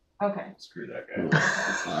 No, Okay. screw that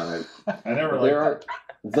guy. All right. I never There liked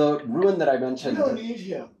are the ruin that I I mentioned. don't need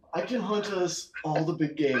him. I can hunt us all the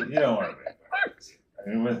big game. You don't want to be. I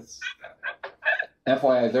mean, with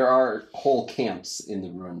FYI, there are whole camps in the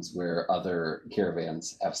ruins where other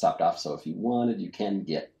caravans have stopped off. So if you wanted, you can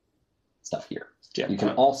get stuff here. Yeah. You can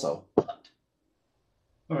also hunt.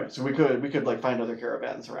 All right, so we could like find other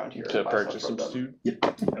caravans around here To and buy purchase stuff some from them.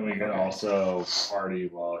 food. and we can also party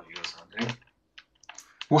while he goes hunting.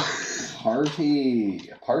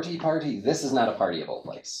 Party. This is not a partyable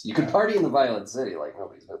place. You could party in the Violent City like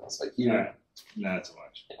nobody's business, but here, Not so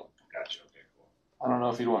much. Gotcha. Okay, cool. I don't know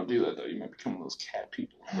if you'd want to do that though. You might become one of those cat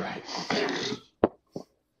people. Right.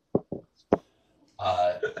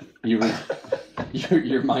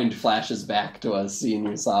 your mind flashes back to a scene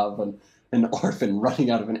we saw of an orphan running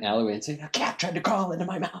out of an alleyway and saying, "A cat tried to crawl into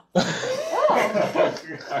my mouth."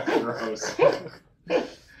 Gross.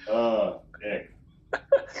 Nick.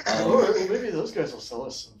 Or well, maybe those guys will sell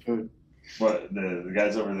us some food. What, the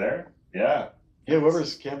guys over there? Yeah. Yeah,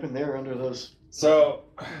 whoever's camping there under those. So,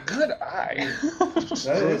 Good eye.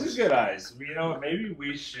 that is a good eyes. You know what? Maybe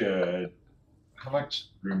we should. How much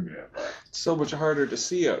room do we have left? It's so much harder to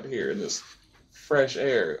see out here in this fresh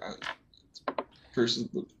air versus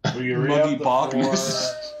the We muggy re-up the bogness.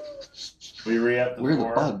 floor. We re-up the Where are the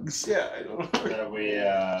floor. bugs Yeah, I don't know. Then we,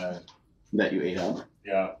 that you ate up?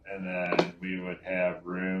 yeah, and then we would have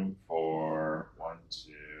room for 1,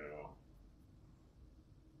 2.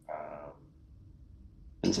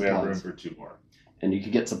 And We have room supplies. for 2 more. And you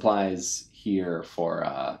could get supplies here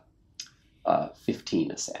for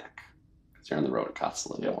 15 a sack. Because you're on the road, it costs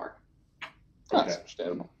a little more. That's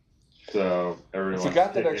understandable. So everyone. If we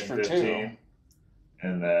got that kick in extra 15, and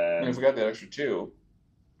And if then we got the extra 2,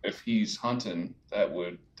 if he's hunting, that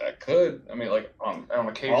could. I mean, like on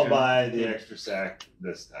occasion. I'll buy the extra sack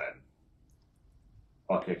this time.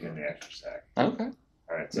 I'll kick in the extra sack. Okay.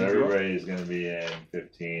 All right, so If you want. everybody's going to be in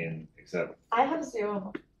 15, except I have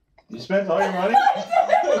 0. you spent all your money.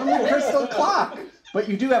 On the crystal clock! But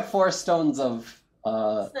you do have 4 stones of.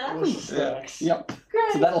 Delicious snacks. Yep.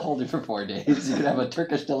 So that'll hold you for 4 days. You can have a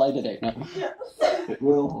Turkish delight a day. No, it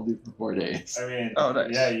will hold you for 4 days. I mean, Oh,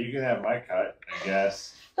 nice. yeah, you can have my cut, I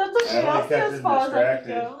guess. That's I okay, only I'll stay kept as him far as I can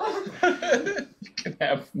distracted. go. You can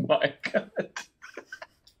have my cut.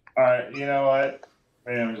 All right, you know what?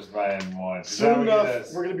 Maybe I'm just buying one. 'Cause Soon now we enough, get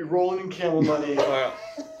this. we're gonna be rolling in camel money. Well,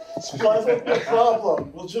 Supplies won't be a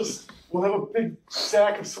problem. We'll have a big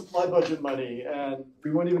sack of supply budget money, and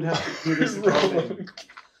we won't even have to do this accounting.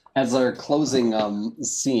 As our closing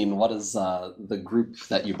scene, what is the group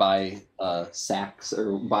that you buy sacks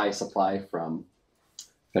or buy supply from?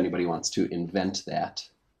 If anybody wants to invent that.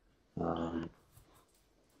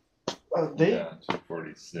 They Yeah,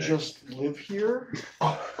 246. just live here,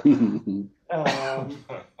 Mhm.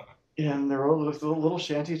 in their own little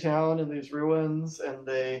shanty town in these ruins, and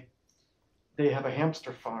they have a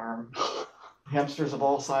hamster farm. Hamsters of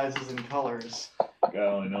all sizes and colors. God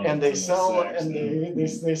only knows And they what's in those sell sacks and now.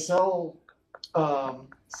 they sell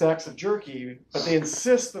sacks of jerky, but they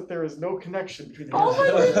insist that there is no connection between the Oh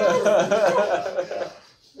hamsters.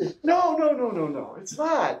 No, it's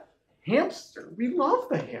not. Hamster. We love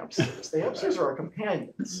the hamsters. The hamsters are our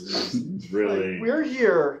companions. It's really Like, we're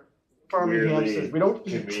here farming weirdly hamsters. We don't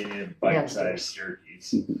eat convenient bite-sized hamsters.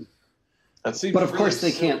 jerkies. that seems But of really course, they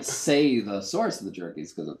silly. can't say the source of the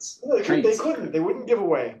jerkies because it's No, they trade couldn't. secret. They wouldn't give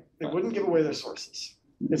away. They wouldn't give away their sources.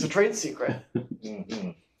 It's a trade secret,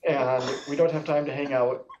 Mhm. and we don't have time to hang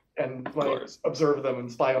out and like observe them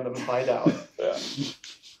and spy on them and find out. Yeah.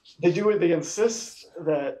 They do it. They insist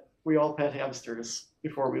that we all pet hamsters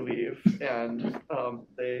before we leave, and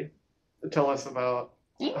they tell us about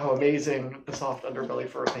how amazing the soft underbelly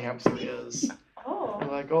fur of the hamster is. Oh. And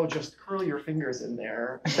like, oh, just curl your fingers in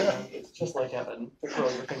there, and it's just like heaven to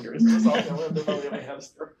curl your fingers in the soft underbelly of a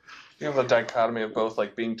hamster. You have the dichotomy of both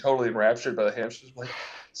like being totally enraptured by the hamsters, like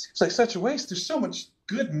seems like such a waste. There's so much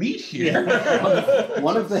good meat here.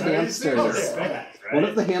 One of the hamsters. Right? One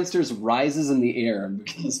of the hamsters rises in the air and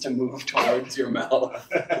begins to move towards your mouth.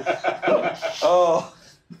 Oh.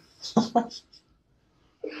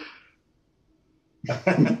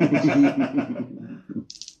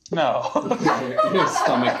 No. Your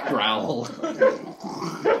stomach growl.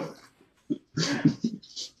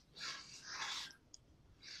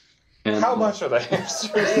 And How much are the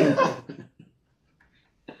hamsters?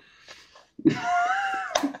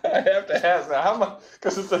 I have to ask now, how much?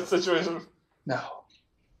 Because it's that situation. No.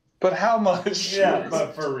 But how much? Yeah,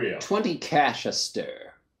 but for real. 20 cash a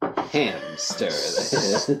stir. Hamster.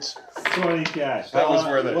 That is. 20 cash. That was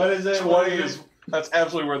worth it. What is it? 20 is, that's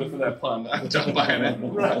absolutely worth it for that pun. I'm done buying it.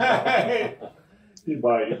 Right. You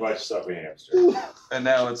buy yourself a hamster. And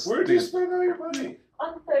now it's. Where'd you spend all your money?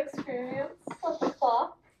 On the experience of the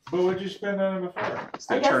clock. But what'd you spend on it before? It's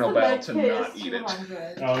the eternal battle to not eat it.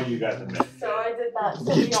 200. Oh, you got the mint. So I did that so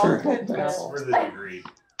we all could That's go. for the degree.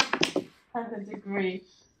 And a degree.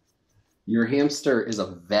 Your hamster is a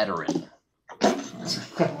veteran.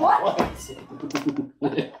 What?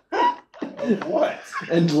 What?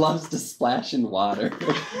 And loves to splash in water.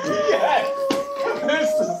 Yes! This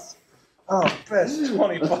is. Oh, best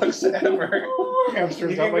 $20 ever.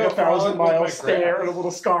 Hamster's You got can like go a 1,000-mile frolic with my stare grandma. and a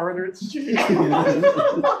little scar under its cheek.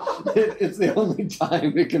 It's the only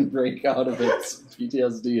time it can break out of its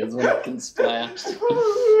PTSD is when it can splash.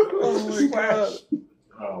 Oh my god.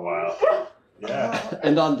 Oh, wow. Yeah.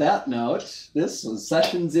 And on that note, this was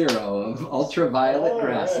session 0 of Ultraviolet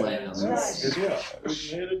Grasslands. Nice. Good deal. We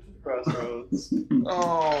made it to the crossroads.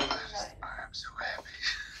 Oh, I'm so happy.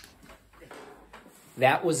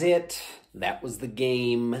 That was it. That was the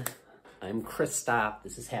game. I'm Christoph.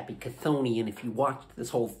 This is Happy Chthonian. If you watched this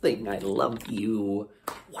whole thing, I love you.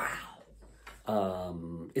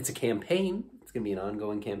 Wow. It's a campaign. It's going to be an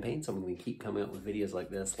ongoing campaign, so I'm going to keep coming up with videos like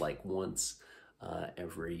this, like once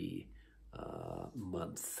every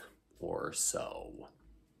month or so.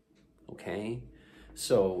 Okay?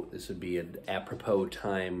 So this would be an apropos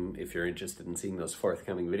time, if you're interested in seeing those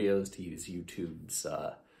forthcoming videos, to use YouTube's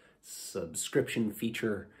subscription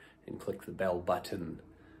feature and click the bell button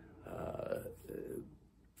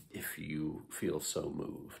if you feel so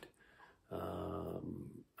moved.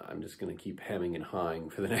 I'm just going to keep hemming and hawing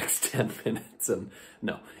for the next 10 minutes. And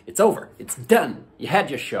no, it's over. It's done. You had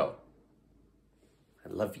your show. I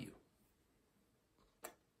love you.